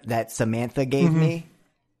number that Samantha gave me.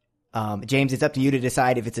 James, it's up to you to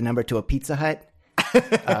decide if it's a number to a Pizza Hut.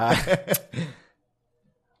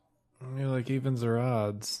 You're like evens or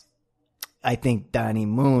odds. I think Donnie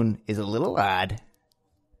Moon is a little odd.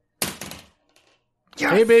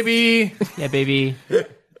 Hey, baby. Yeah, baby.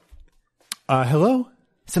 Hello?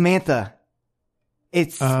 Samantha,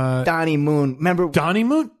 it's Donnie Moon. Remember, Donnie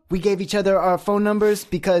Moon? we gave each other our phone numbers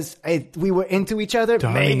because we were into each other.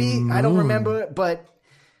 Donnie Maybe. I don't Moon. remember, but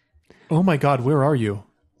Oh my God, where are you?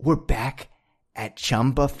 we're back at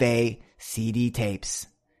Chum Buffet CD tapes.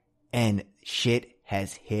 And shit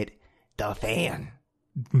has hit the fan.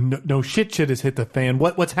 No shit has hit the fan.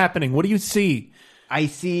 What's happening? What do you see? I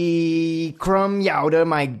see Crumb Yowda,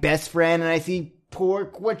 my best friend, and I see poor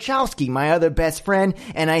Wachowski, my other best friend,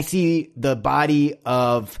 and I see the body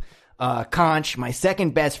of Conch, my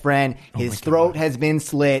second best friend. His throat has been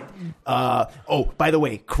slit. Oh, by the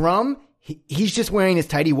way, Crumb, he's just wearing his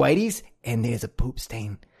tighty whities, and there's a poop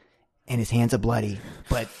stain, and his hands are bloody.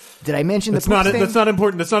 But did I mention the poop stain? That's not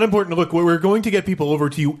important. That's not important. Look, we're going to get people over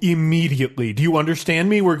to you immediately. Do you understand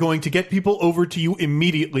me? We're going to get people over to you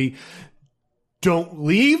immediately. Don't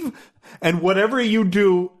leave. And whatever you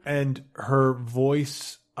do, and her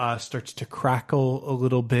voice starts to crackle a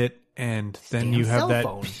little bit, and then you have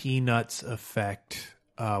that Peanuts effect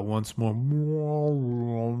once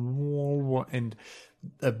more. And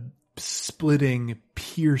a splitting,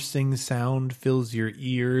 piercing sound fills your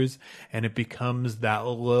ears, and it becomes that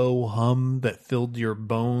low hum that filled your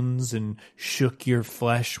bones and shook your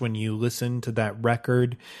flesh when you listened to that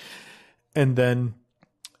record. And then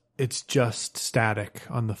it's just static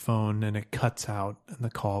on the phone, and it cuts out, and the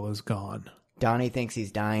call is gone. Donnie thinks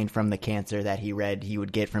he's dying from the cancer that he read he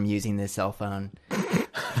would get from using this cell phone.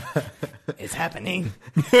 It's happening.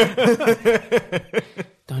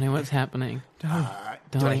 Donnie, what's happening? Do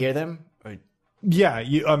I hear them? Or... Yeah,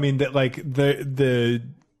 you got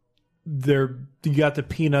the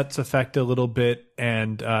Peanuts effect a little bit,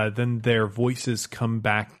 and then their voices come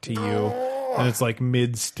back to you, and it's like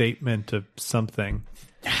mid-statement of something.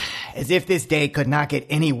 As if this day could not get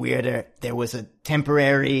any weirder, there was a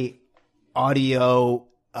temporary audio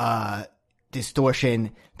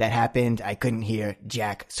distortion that happened. I couldn't hear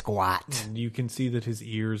jack squat. And you can see that his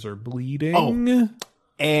ears are bleeding. Oh.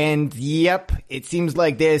 And yep, it seems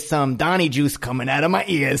like there's some Donnie juice coming out of my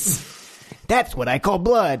ears. That's what I call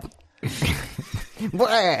blood.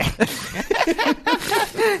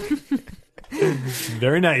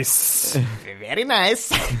 Very nice. Very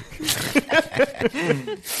nice.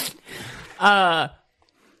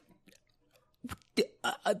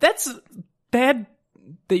 That's bad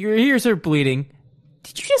that your ears are bleeding.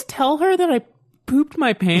 Did you just tell her that I pooped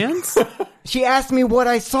my pants? She asked me what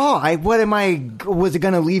I saw. Was it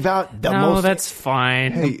going to leave out the No, most... that's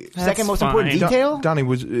fine. Hey, second most important detail? Donnie,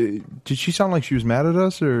 did she sound like she was mad at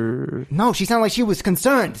us, or? No, she sounded like she was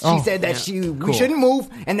concerned. She said that we shouldn't move,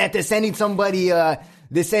 and that they're sending somebody, they're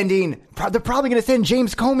probably going to send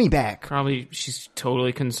James Comey back. Probably she's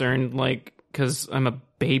totally concerned, like, because I'm a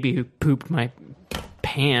baby who pooped my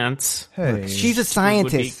pants. Hey, She's a Would be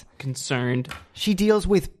scientist. concerned. She deals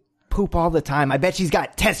with poop all the time. I bet she's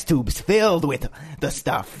got test tubes filled with the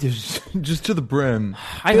stuff. just to the brim.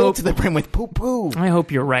 I Filled hope to the brim with poo-poo. I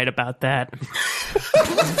hope you're right about that.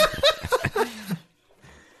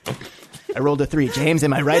 I rolled a 3. James,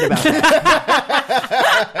 am I right about that?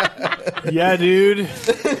 Yeah, dude.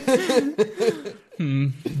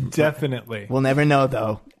 Definitely. We'll never know,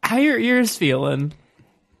 though. How your ears feeling?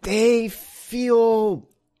 They feel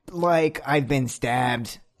like I've been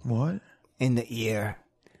stabbed What? in the ear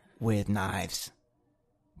with knives.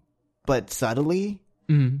 But subtly,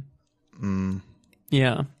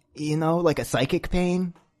 Yeah. you know, like a psychic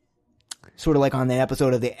pain. Sort of like on the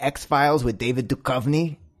episode of The X-Files with David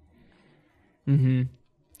Duchovny.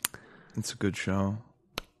 It's a good show.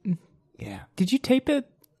 Yeah. Did you tape it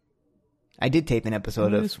I did tape an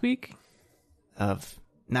episode this week? of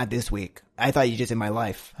not this week. I thought you just in my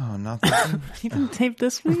life. Oh, not that. You didn't tape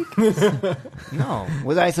this week? No.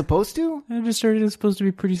 Was I supposed to? I just heard it was supposed to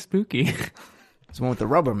be pretty spooky. It's the one with the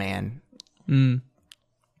rubber man. And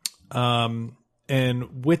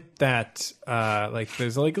And with that,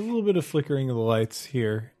 there's like a little bit of flickering of the lights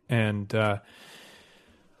here, and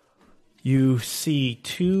you see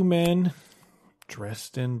two men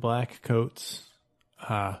dressed in black coats,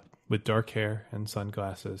 with dark hair and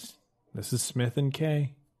sunglasses. This is Smith and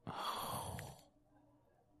Kay.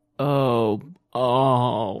 Oh.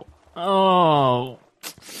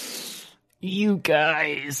 You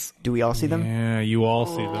guys. Do we all see them? Yeah, you all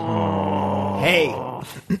see them. Hey,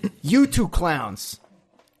 you two clowns.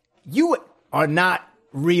 You are not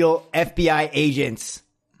real FBI agents.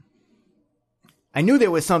 I knew there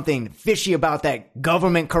was something fishy about that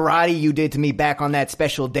government karate you did to me back on that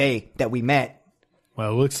special day that we met.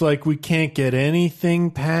 Well, looks like we can't get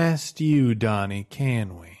anything past you, Donnie,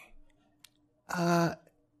 can we?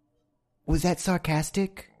 Was that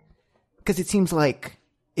sarcastic? Because it seems like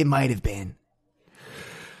it might have been.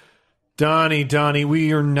 Donnie,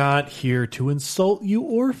 we are not here to insult you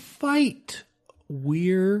or fight.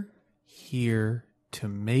 We're here to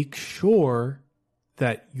make sure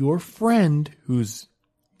that your friend, who's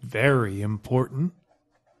very important,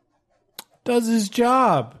 does his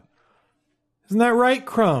job. Isn't that right,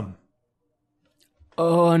 Crumb?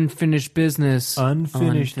 Oh, unfinished business.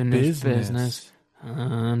 Unfinished business.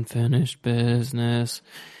 Unfinished business.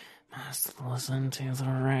 Must listen to the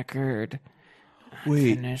record.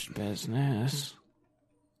 Wait. Unfinished business.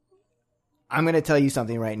 I'm going to tell you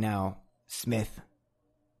something right now, Smith.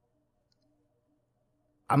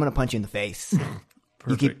 I'm going to punch you in the face.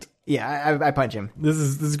 Perfect. I punch him. This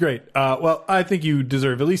is great. Well, I think you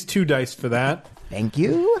deserve at least 2 dice for that. Thank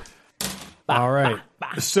you. All right.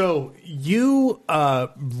 So you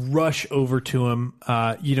rush over to him.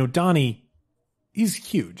 Donnie, he's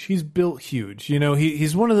huge. He's built huge.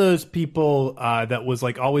 He's one of those people that was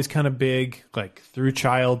like always kind of big, like through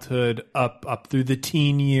childhood, up through the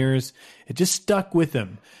teen years. It just stuck with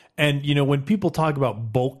him. And, when people talk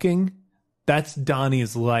about bulking, that's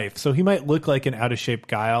Donnie's life. So he might look like an out of shape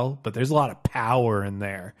guile, but there's a lot of power in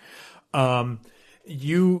there.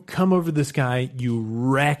 You come over this guy, you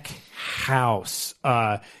wreck house.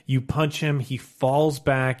 You punch him, he falls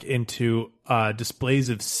back into displays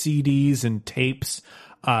of CDs and tapes,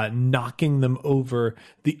 knocking them over.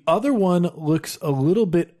 The other one looks a little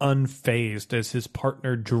bit unfazed as his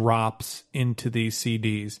partner drops into these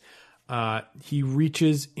CDs. He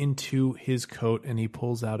reaches into his coat and he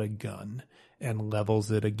pulls out a gun and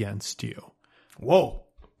levels it against you. Whoa.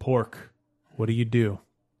 Pork, what do you do?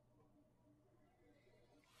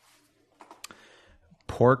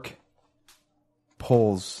 Pork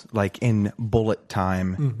pulls, like in bullet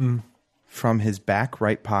time, from his back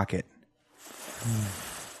right pocket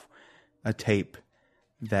a tape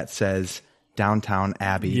that says Downtown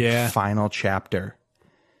Abbey, final chapter.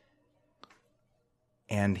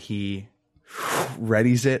 And he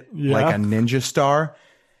readies it like a ninja star.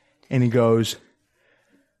 And he goes,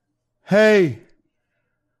 "Hey,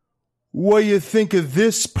 what do you think of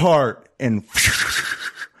this part?" And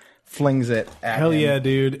flings it at Hell him. yeah,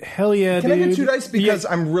 dude. Hell yeah, Can dude. I get 2 dice? Because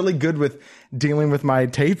I'm really good with dealing with my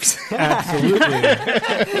tapes. Absolutely.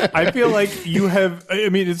 I feel like you have,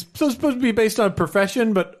 it's supposed to be based on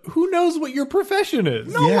profession, but who knows what your profession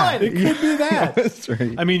is? No one. It could be that. That's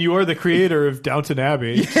right. You are the creator of Downton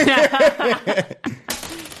Abbey.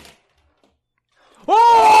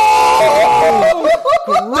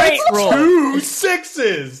 Great roll. 2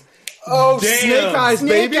 6s. Oh, Damn. snake eyes,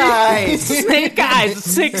 baby. Snake eyes.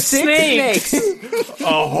 Six snakes.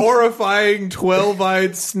 A horrifying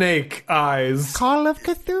 12-eyed snake eyes. Call of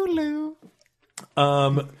Cthulhu.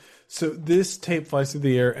 So this tape flies through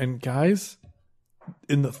the air, and guys,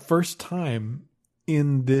 in the first time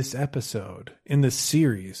in this episode, in this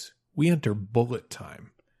series, we enter bullet time.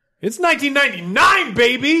 It's 1999,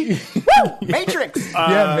 baby! Matrix.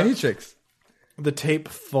 Matrix. The tape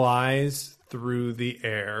flies through the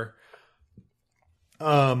air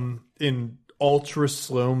in ultra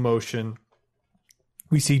slow motion.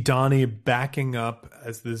 We see Donnie backing up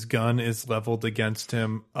as this gun is leveled against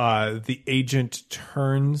him. The agent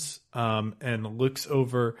turns and looks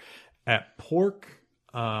over at Pork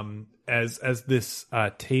as this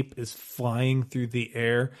tape is flying through the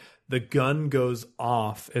air. The gun goes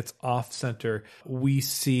off. It's off center. We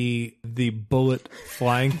see the bullet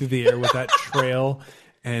flying through the air with that trail.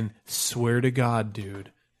 And swear to God,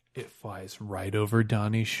 dude, it flies right over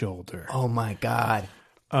Donnie's shoulder. Oh my God.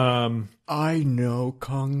 I know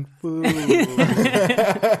Kung Fu.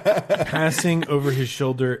 Passing over his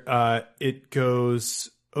shoulder, it goes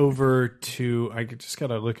over to... I just got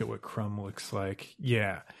to look at what Crumb looks like.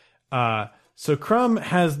 Yeah. So Crumb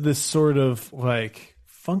has this sort of like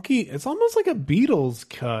funky... It's almost like a Beatles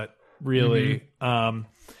cut, really.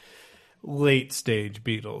 late stage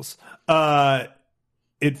beetles.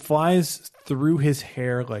 It flies through his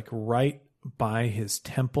hair, like right by his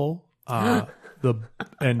temple,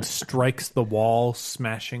 and strikes the wall,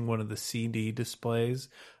 smashing one of the CD displays.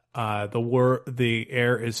 The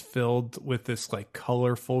air is filled with this like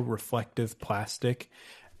colorful, reflective plastic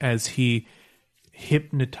as he,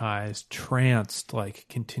 hypnotized, tranced, like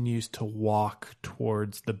continues to walk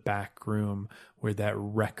towards the back room where that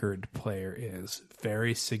record player is,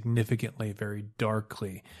 very significantly, very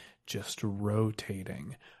darkly, just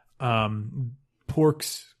rotating.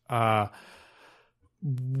 Pork's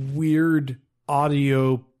weird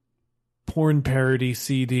audio porn parody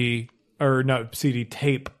CD, or not CD,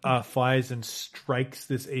 tape, flies and strikes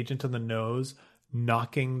this agent on the nose,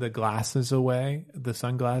 knocking the glasses away, the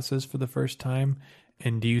sunglasses, for the first time.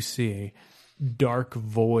 And you see dark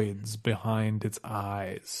voids behind its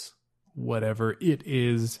eyes. Whatever it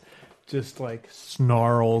is just like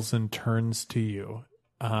snarls and turns to you.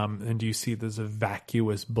 And you see there's a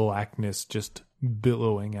vacuous blackness just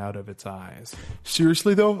billowing out of its eyes.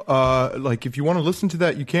 Seriously though, like if you want to listen to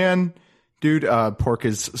that, you can, dude. Pork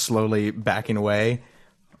is slowly backing away.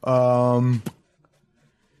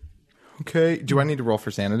 Okay. Do I need to roll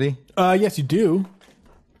for sanity? Yes, you do.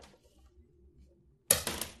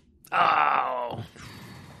 Oh.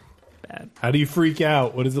 Bad. How do you freak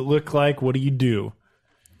out? What does it look like? What do you do?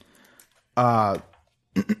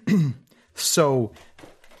 So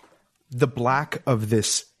the black of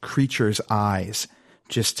this creature's eyes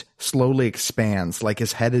just slowly expands, like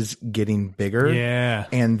his head is getting bigger. Yeah.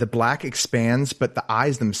 And the black expands, but the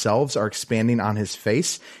eyes themselves are expanding on his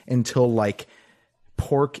face until like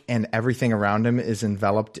Pork and everything around him is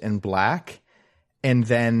enveloped in black. And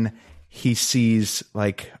then he sees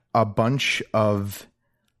like a bunch of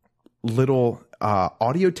little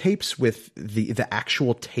audio tapes with the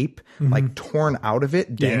actual tape like torn out of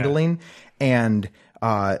it, dangling. And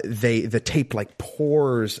the tape like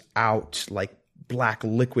pours out like black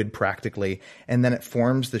liquid practically, and then it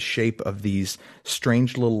forms the shape of these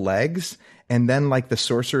strange little legs. And then, like the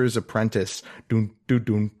Sorcerer's Apprentice,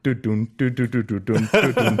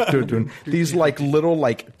 these like little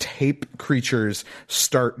like tape creatures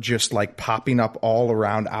start just like popping up all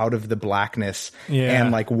around out of the blackness,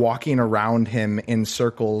 and like walking around him in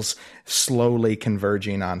circles, slowly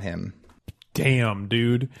converging on him. Damn,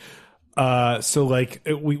 dude. So like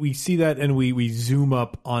we see that, and we zoom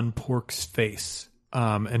up on Pork's face,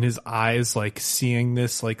 and his eyes like seeing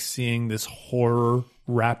this horror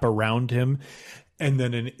wrap around him, and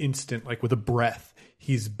then an instant, like with a breath,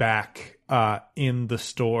 he's back in the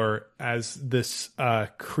store as this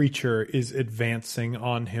creature is advancing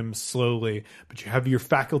on him slowly. But you have your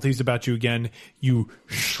faculties about you again. You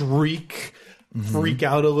shriek, freak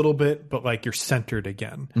out a little bit, but like you're centered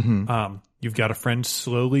again. You've got a friend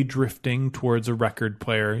slowly drifting towards a record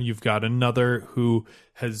player. You've got another who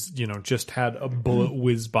has, just had a bullet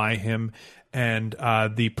whiz by him. And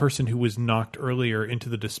the person who was knocked earlier into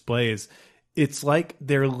the displays, it's like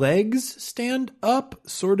their legs stand up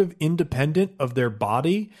sort of independent of their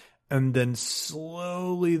body. And then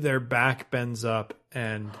slowly their back bends up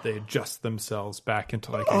and they adjust themselves back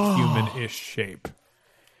into like a human-ish shape.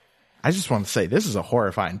 I just want to say, this is a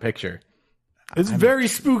horrifying picture. It's very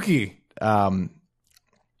spooky.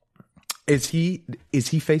 Is he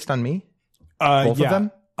faced on me? Both of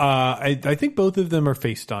them? I think both of them are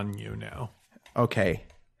faced on you now. Okay.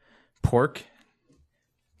 Pork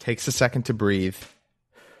takes a second to breathe,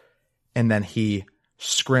 and then he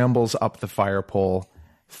scrambles up the fire pole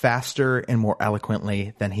faster and more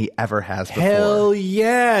eloquently than he ever has before. Hell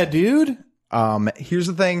yeah, dude. Here's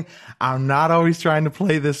the thing. I'm not always trying to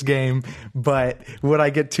play this game, but what I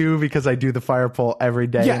get to, because I do the fire pole every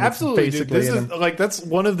day. Yeah, and it's absolutely. Dude. Basically, This is like, that's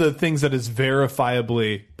one of the things that is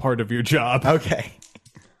verifiably part of your job. okay.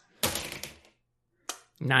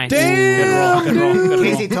 Nice. Damn, Good roll. Good roll.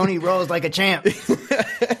 Casey Tony rolls like a champ.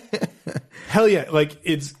 Hell yeah. Like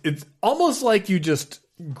it's almost like you just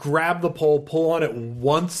grab the pole, pull on it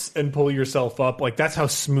once and pull yourself up. Like that's how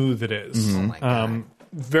smooth it is. Oh my God.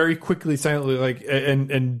 Very quickly, silently, like,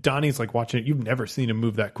 and Donnie's like watching it. You've never seen him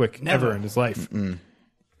move that quick ever in his life.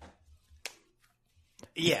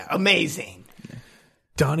 Yeah, amazing.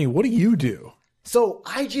 Donnie, what do you do? So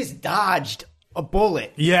I just dodged a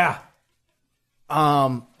bullet. Yeah.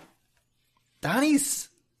 Donnie's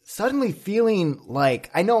suddenly feeling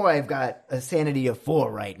like, I know I've got a sanity of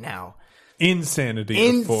 4 right now. Insanity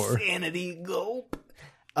of 4. Insanity gulp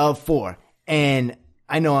of 4. And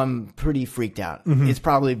I know I'm pretty freaked out. It's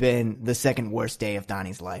probably been the second worst day of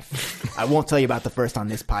Donnie's life. I won't tell you about the first on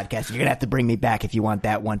this podcast. You're going to have to bring me back if you want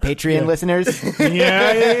that one. Patreon listeners.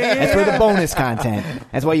 Yeah. That's for the bonus content.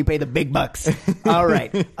 That's why you pay the big bucks. All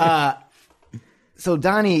right. So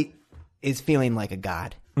Donnie is feeling like a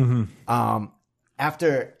god.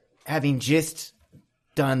 After having just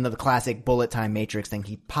done the classic bullet time Matrix thing,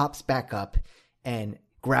 he pops back up and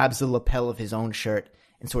grabs the lapel of his own shirt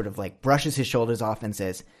and sort of like brushes his shoulders off and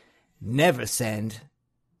says, "Never send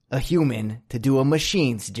a human to do a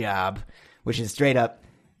machine's job," which is straight up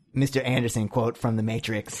Mr. Anderson quote from the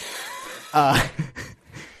Matrix.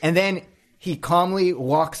 And then he calmly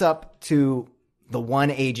walks up to the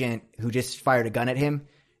one agent who just fired a gun at him,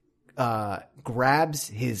 grabs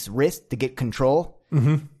his wrist to get control,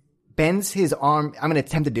 bends his arm. I'm going to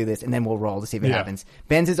attempt to do this, and then we'll roll to see if it happens.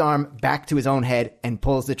 Bends his arm back to his own head and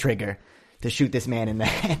pulls the trigger to shoot this man in the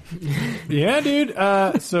head. Yeah, dude.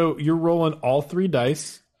 So you're rolling all 3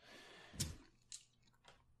 dice.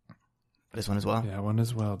 This one as well? Yeah, one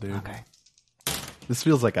as well, dude. Okay. This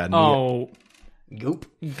feels like a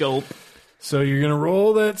Goop. Gulp. So you're going to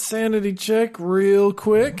roll that sanity check real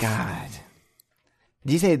quick. God.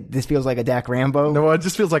 Did you say this feels like a Dak Rambo? No, it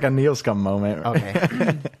just feels like a Neoscum moment.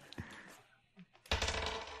 Okay.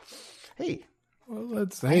 Hey. Well,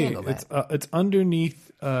 let's handle it's underneath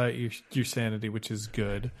your sanity, which is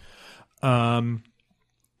good.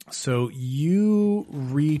 So you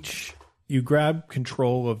grab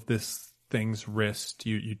control of this thing's wrist.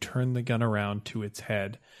 You turn the gun around to its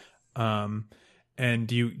head, and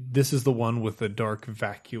this is the one with the dark,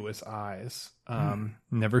 vacuous eyes.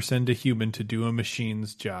 Never send a human to do a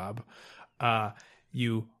machine's job.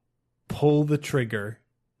 You pull the trigger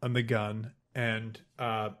on the gun, and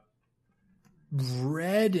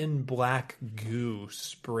red and black goo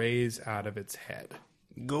sprays out of its head.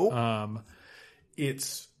 Go.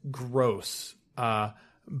 It's gross.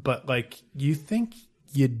 But like, you think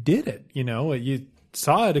you did it, you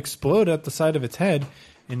saw it explode at the side of its head,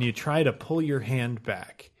 and you try to pull your hand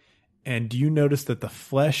back, and you notice that the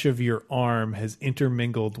flesh of your arm has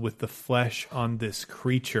intermingled with the flesh on this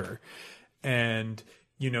creature. And,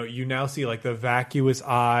 you now see like the vacuous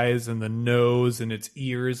eyes and the nose and its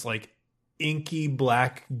ears, like inky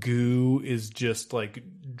black goo is just like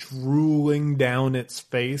drooling down its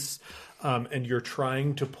face. And you're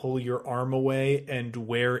trying to pull your arm away, and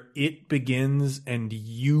where it begins and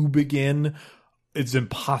you begin, it's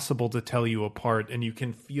impossible to tell you apart. And you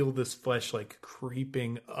can feel this flesh like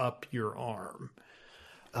creeping up your arm.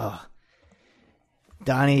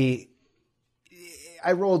 Donnie,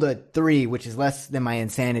 I rolled a 3, which is less than my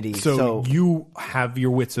insanity. So you have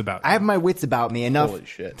your wits about you. I have my wits about me enough Holy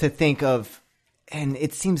shit. to think of, and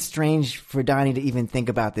it seems strange for Donnie to even think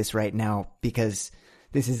about this right now because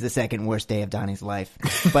this is the second worst day of Donnie's life.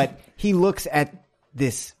 But he looks at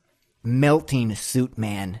this melting suit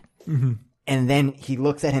man, and then he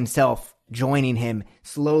looks at himself joining him,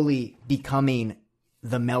 slowly becoming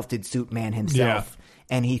the melted suit man himself.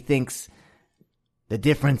 Yeah. And he thinks, the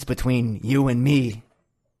difference between you and me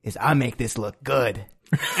is I make this look good.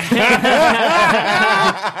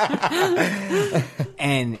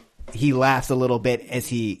 And he laughs a little bit as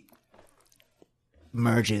he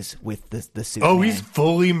merges with the suit man. He's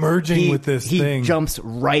fully merging with this thing. He jumps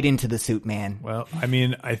right into the suit man. Well, I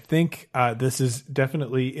mean, I think this is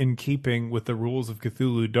definitely in keeping with the rules of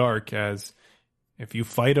Cthulhu Dark, as if you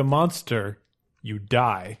fight a monster, you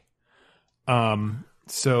die.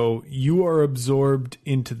 So you are absorbed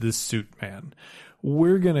into this suit man.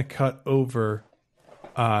 We're going to cut over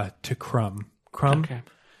to Crumb. Crumb, Okay.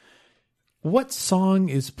 What song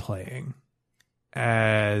is playing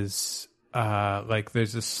as like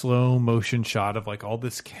there's a slow motion shot of like all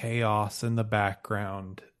this chaos in the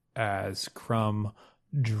background as Crumb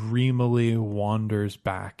dreamily wanders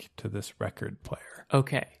back to this record player?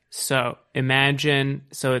 Okay, so imagine,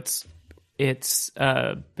 it's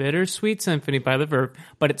a Bittersweet Symphony by the Verve,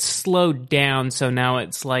 but it's slowed down, so now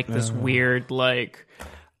it's like this weird, like,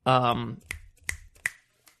 what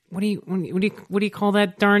do you call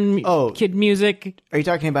that darn kid music? Are you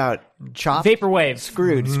talking about chopped? Vaporwave.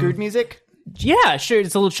 Screwed music? Yeah, sure,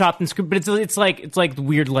 it's a little chopped and screwed, but it's like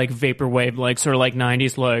weird, like vaporwave, like sort of like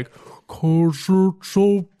 90s, like, 'cause it's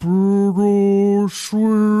so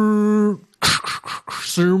bittersweet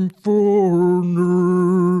symphony.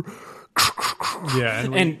 Yeah,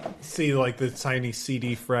 and we see like the tiny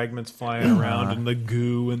CD fragments flying around and the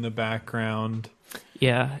goo in the background.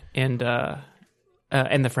 Yeah, and the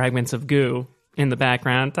fragments of goo in the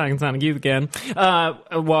background, talking Sonic Youth again,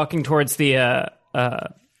 walking towards the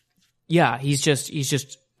he's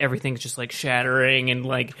just everything's just like shattering and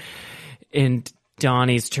like, and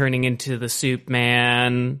Donnie's turning into the soup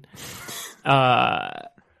man.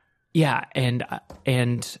 Yeah, and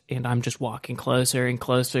I'm just walking closer and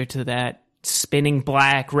closer to that spinning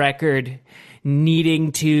black record,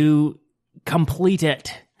 needing to complete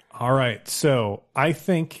it. All right, so I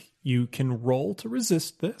think you can roll to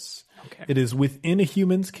resist this. Okay. It is within a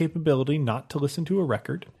human's capability not to listen to a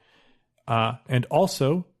record. And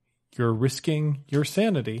also, you're risking your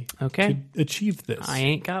sanity to achieve this. I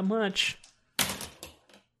ain't got much.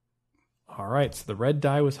 All right, so the red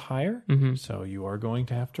die was higher, so you are going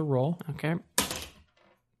to have to roll. Okay.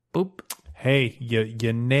 Boop. Hey,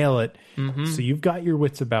 you nail it. So you've got your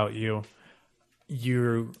wits about you.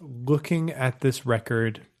 You're looking at this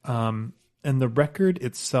record, and the record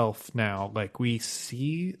itself now, like we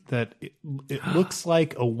see that it looks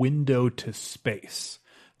like a window to space.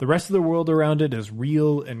 The rest of the world around it is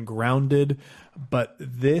real and grounded, but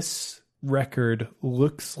this record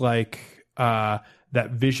looks like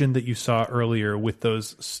that vision that you saw earlier with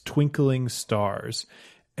those twinkling stars.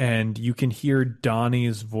 And you can hear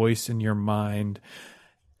Donnie's voice in your mind.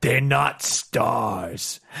 They're not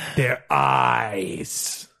stars. They're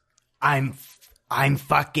eyes. I'm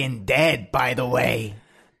fucking dead, by the way.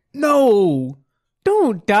 No,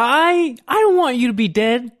 don't die. I don't want you to be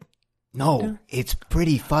dead. No, it's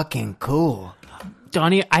pretty fucking cool.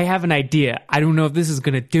 Donnie, I have an idea. I don't know if this is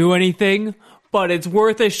going to do anything, but it's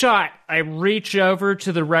worth a shot. I reach over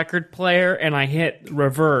to the record player and I hit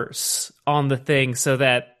reverse on the thing so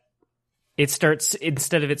that it starts,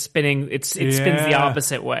 instead of it spinning, it spins the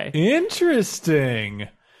opposite way. Interesting.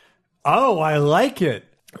 Oh, I like it.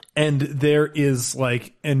 And there is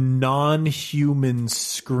like a non-human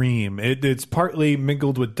scream. It's partly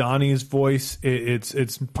mingled with Donnie's voice.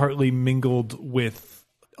 It's partly mingled with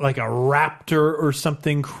like a raptor or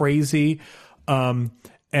something crazy.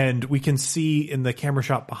 And we can see in the camera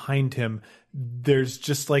shot behind him, there's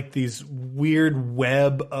just like these weird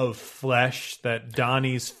web of flesh that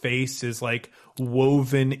Donnie's face is like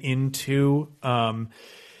woven into.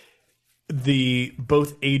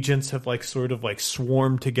 Both agents have like sort of like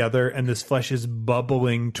swarmed together, and this flesh is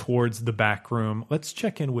bubbling towards the back room. Let's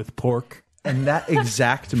check in with Pork. And that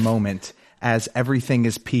exact moment, as everything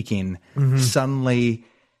is peaking, suddenly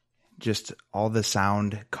just all the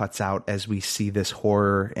sound cuts out as we see this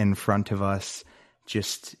horror in front of us,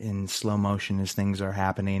 just in slow motion as things are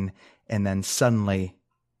happening. And then suddenly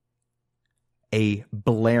a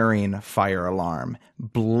blaring fire alarm,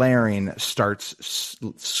 starts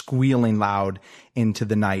squealing loud into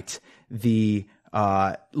the night. The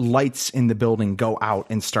lights in the building go out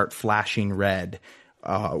and start flashing red.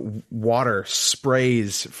 Water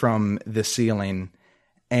sprays from the ceiling,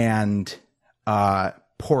 and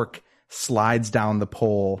Pork slides down the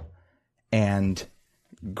pole and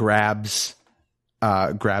grabs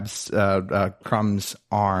Crumb's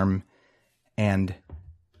arm and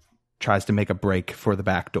tries to make a break for the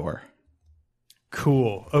back door.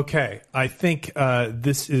 Cool. Okay. I think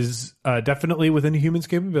this is definitely within a human's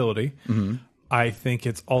capability. I think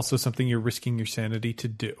it's also something you're risking your sanity to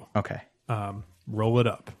do. Okay. Roll it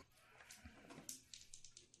up.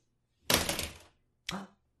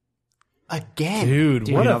 Again. Dude,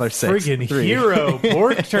 what another a six. friggin' 3. hero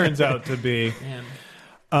Pork turns out to be.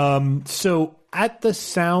 So at the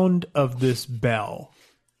sound of this bell,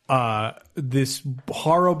 this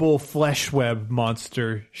horrible flesh web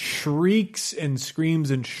monster shrieks and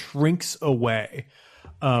screams and shrinks away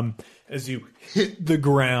as you hit the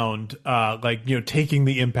ground, taking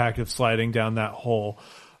the impact of sliding down that hole,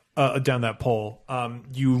 down that pole.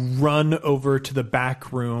 You run over to the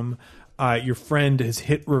back room. Your friend has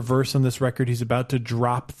hit reverse on this record. He's about to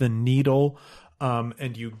drop the needle,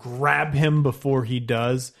 and you grab him before he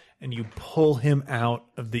does, and you pull him out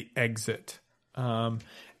of the exit.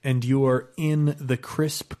 And you are in the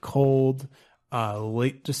crisp, cold,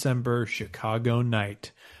 late December Chicago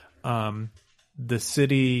night. The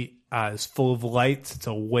city is full of lights. It's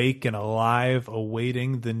awake and alive,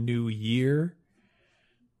 awaiting the new year.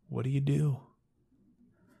 What do?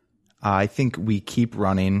 I think we keep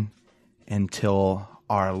running until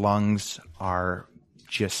our lungs are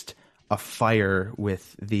just afire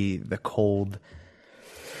with the cold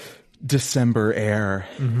December air,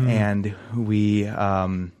 and we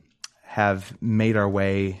have made our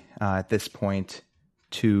way at this point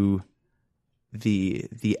to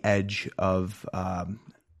the edge of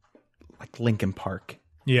like Lincoln Park.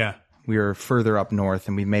 Yeah. We are further up north,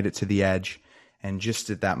 and we made it to the edge, and just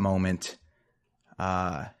at that moment,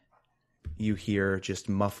 you hear just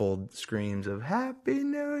muffled screams of Happy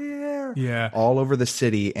New Year all over the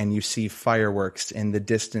city, and you see fireworks in the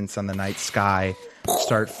distance on the night sky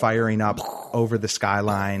start firing up over the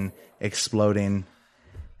skyline, exploding.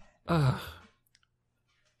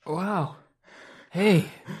 Wow. Hey,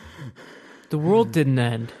 the world didn't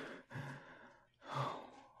end.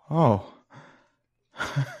 Oh,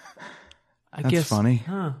 I that's guess, funny.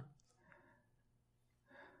 Huh.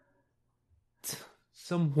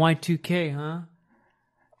 Some Y2K, huh?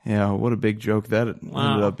 Yeah, what a big joke that ended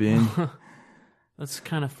up being. That's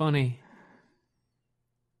kind of funny.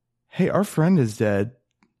 Hey, our friend is dead.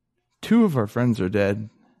 2 of our friends are dead.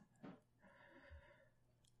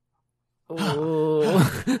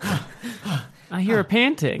 Oh. I hear a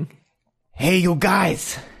panting. Hey, you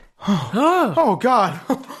guys. Oh, God.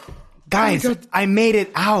 Guys, I made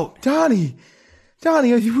it out. Donnie,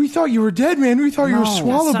 we thought you were dead, man. We thought you were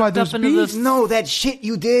swallowed by sucked those up into beasts. No, that shit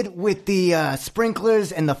you did with the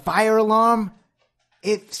sprinklers and the fire alarm,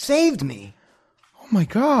 it saved me. Oh, my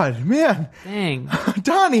God, man. Dang.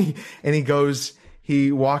 Donnie. And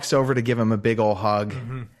he walks over to give him a big old hug.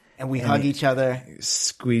 Mm-hmm. And we hug each other.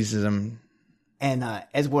 Squeezes him. And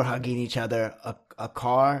as we're hugging each other, a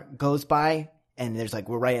car goes by. And there's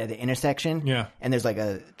we're right at the intersection. Yeah. And there's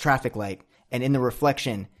a traffic light. And in the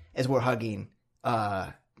reflection, as we're hugging,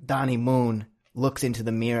 Donnie Moon looks into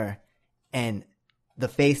the mirror. And the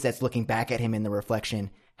face that's looking back at him in the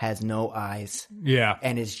reflection has no eyes. Yeah.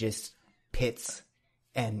 And is just pits.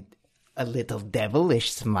 And a little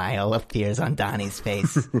devilish smile appears on Donnie's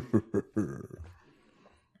face.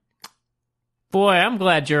 Boy, I'm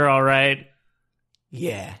glad you're all right.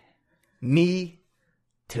 Yeah. Me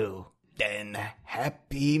too. Then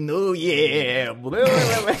Happy New Year. Something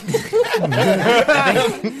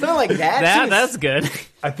like that. That's good.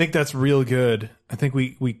 I think that's real good. I think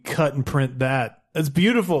we cut and print that. That's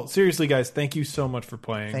beautiful. Seriously, guys, thank you so much for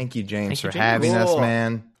playing. Thank you, James, you, for James. having us, Cool.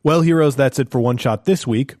 man. Well, heroes, that's it for One Shot this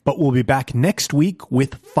week, but we'll be back next week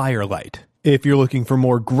with Firelight. If you're looking for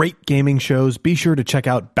more great gaming shows, be sure to check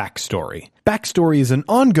out Backstory. Backstory is an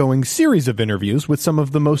ongoing series of interviews with some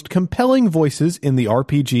of the most compelling voices in the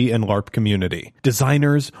RPG and LARP community.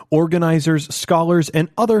 Designers, organizers, scholars, and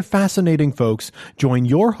other fascinating folks join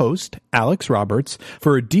your host, Alex Roberts,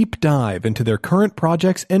 for a deep dive into their current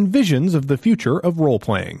projects and visions of the future of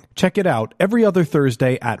role-playing. Check it out every other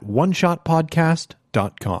Thursday at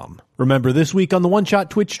oneshotpodcast.com. Remember, this week on the One Shot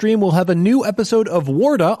Twitch stream, we'll have a new episode of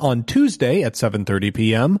Warda on Tuesday at 7:30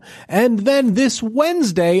 p.m. And then this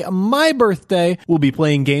Wednesday, my birthday, we'll be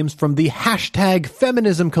playing games from the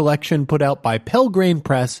 #Feminism collection put out by Pelgrane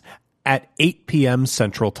Press at 8 p.m.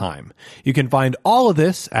 Central Time. You can find all of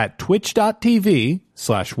this at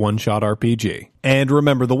twitch.tv/OneShotRPG. And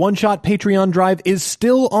remember, the One Shot Patreon drive is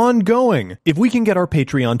still ongoing. If we can get our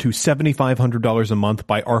Patreon to $7,500 a month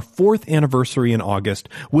by our 4th anniversary in August,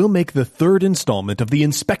 we'll make the 3rd installment of the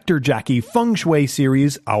Inspector Jackie Feng Shui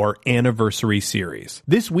series our anniversary series.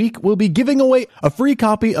 This week, we'll be giving away a free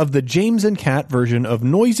copy of the James and Cat version of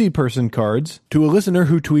Noisy Person cards to a listener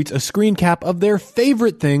who tweets a screen cap of their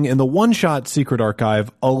favorite thing in the One Shot Secret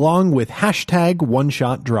Archive, along with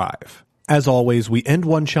 #OneShotDrive. As always, we end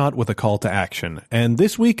One Shot with a call to action, and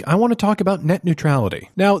this week I want to talk about net neutrality.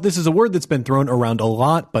 Now, this is a word that's been thrown around a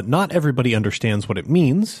lot, but not everybody understands what it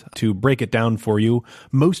means. To break it down for you,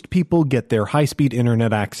 most people get their high-speed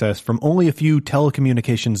internet access from only a few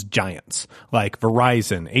telecommunications giants, like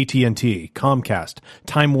Verizon, AT&T, Comcast,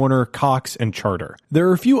 Time Warner, Cox, and Charter. There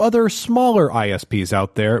are a few other smaller ISPs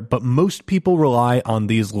out there, but most people rely on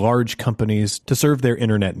these large companies to serve their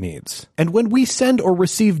internet needs. And when we send or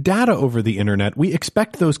receive data over the internet, we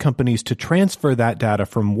expect those companies to transfer that data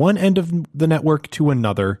from one end of the network to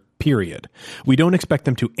another, period. We don't expect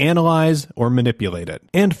them to analyze or manipulate it.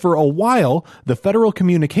 And for a while, the Federal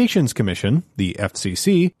Communications Commission, the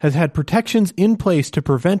FCC, has had protections in place to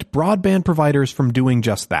prevent broadband providers from doing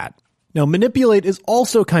just that. Now, manipulate is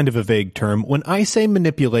also kind of a vague term. When I say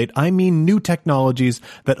manipulate, I mean new technologies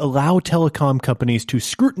that allow telecom companies to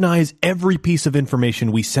scrutinize every piece of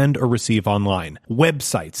information we send or receive online.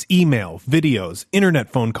 Websites, email, videos,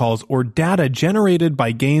 internet phone calls, or data generated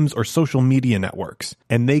by games or social media networks.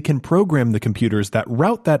 And they can program the computers that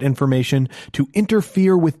route that information to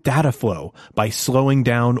interfere with data flow by slowing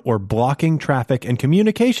down or blocking traffic and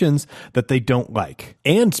communications that they don't like,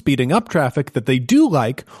 and speeding up traffic that they do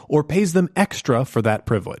like or pays them extra for that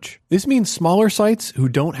privilege. This means smaller sites who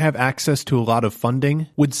don't have access to a lot of funding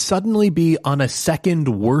would suddenly be on a second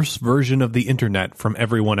worse version of the internet from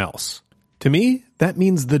everyone else. To me, that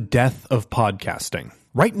means the death of podcasting.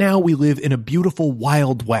 Right now, we live in a beautiful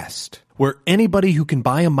Wild West. where anybody who can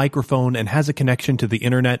buy a microphone and has a connection to the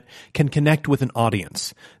internet can connect with an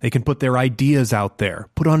audience. They can put their ideas out there,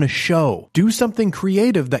 put on a show, do something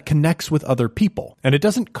creative that connects with other people. And it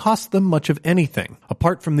doesn't cost them much of anything,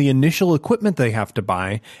 apart from the initial equipment they have to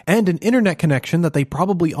buy and an internet connection that they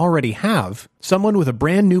probably already have. Someone with a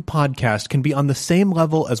brand new podcast can be on the same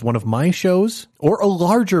level as one of my shows or a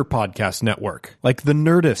larger podcast network, like The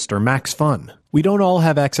Nerdist or Max Fun. We don't all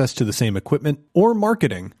have access to the same equipment or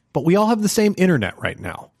marketing, but we all have the same internet right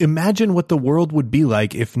now. Imagine what the world would be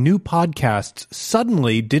like if new podcasts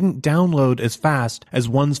suddenly didn't download as fast as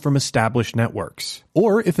ones from established networks.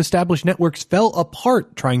 Or if established networks fell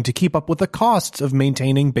apart trying to keep up with the costs of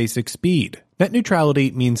maintaining basic speed. Net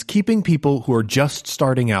neutrality means keeping people who are just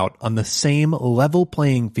starting out on the same level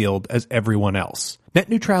playing field as everyone else. Net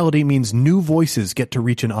neutrality means new voices get to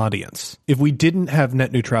reach an audience. If we didn't have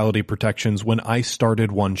net neutrality protections when I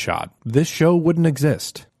started One Shot, this show wouldn't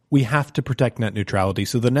exist. We have to protect net neutrality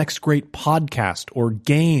so the next great podcast or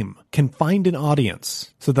game can find an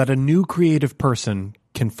audience, so that a new creative person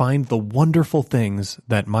can find the wonderful things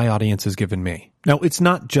that my audience has given me. Now, it's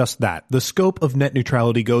not just that. The scope of net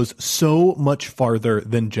neutrality goes so much farther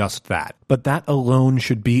than just that. But that alone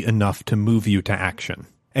should be enough to move you to action.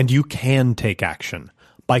 And you can take action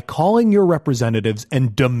by calling your representatives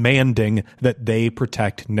and demanding that they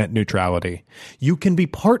protect net neutrality. You can be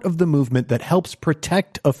part of the movement that helps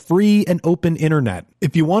protect a free and open internet.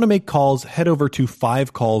 If you want to make calls, head over to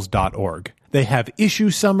 5calls.org. They have issue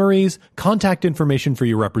summaries, contact information for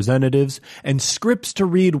your representatives, and scripts to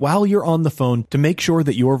read while you're on the phone to make sure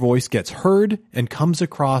that your voice gets heard and comes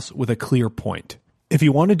across with a clear point. If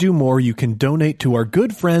you want to do more, you can donate to our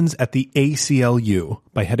good friends at the ACLU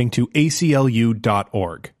by heading to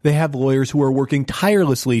aclu.org. They have lawyers who are working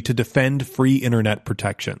tirelessly to defend free internet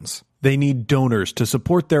protections. They need donors to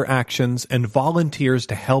support their actions and volunteers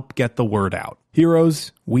to help get the word out.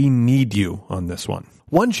 Heroes, we need you on this one.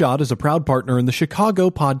 One Shot is a proud partner in the Chicago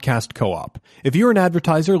Podcast Co-op. If you're an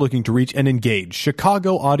advertiser looking to reach an engaged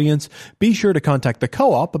Chicago audience, be sure to contact the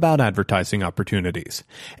Co-op about advertising opportunities.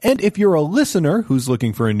 And if you're a listener who's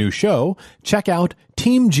looking for a new show, check out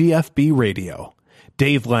Team GFB Radio.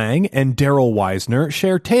 Dave Lang and Daryl Weisner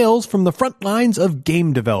share tales from the front lines of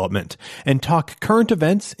game development and talk current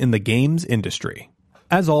events in the games industry.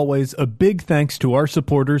 As always, a big thanks to our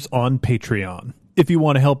supporters on Patreon. If you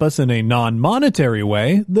want to help us in a non-monetary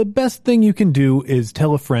way, the best thing you can do is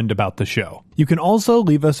tell a friend about the show. You can also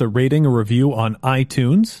leave us a rating or review on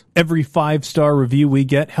iTunes. Every 5-star review we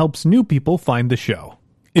get helps new people find the show.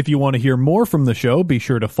 If you want to hear more from the show, be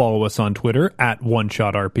sure to follow us on Twitter at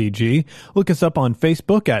OneShotRPG. Look us up on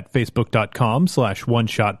Facebook at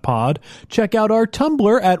facebook.com/OneShotPod. Check out our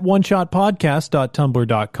Tumblr at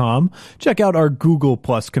OneShotPodcast.tumblr.com. Check out our Google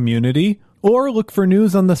Plus community. Or look for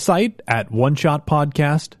news on the site at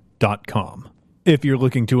oneshotpodcast.com. If you're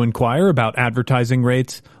looking to inquire about advertising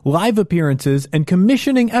rates, live appearances, and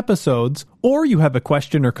commissioning episodes, or you have a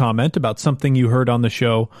question or comment about something you heard on the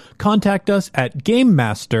show, contact us at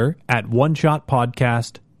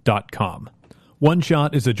gamemaster@oneshotpodcast.com. One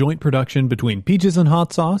Shot is a joint production between Peaches and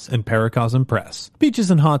Hot Sauce and Paracosm Press. Peaches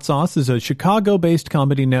and Hot Sauce is a Chicago-based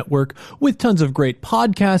comedy network with tons of great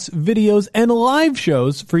podcasts, videos, and live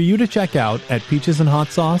shows for you to check out at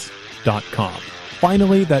peachesandhotsauce.com.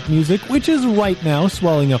 Finally, that music, which is right now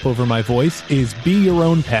swelling up over my voice, is Be Your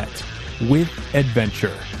Own Pet with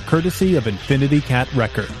Adventure, courtesy of Infinity Cat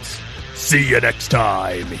Records. See you next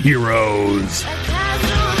time, heroes!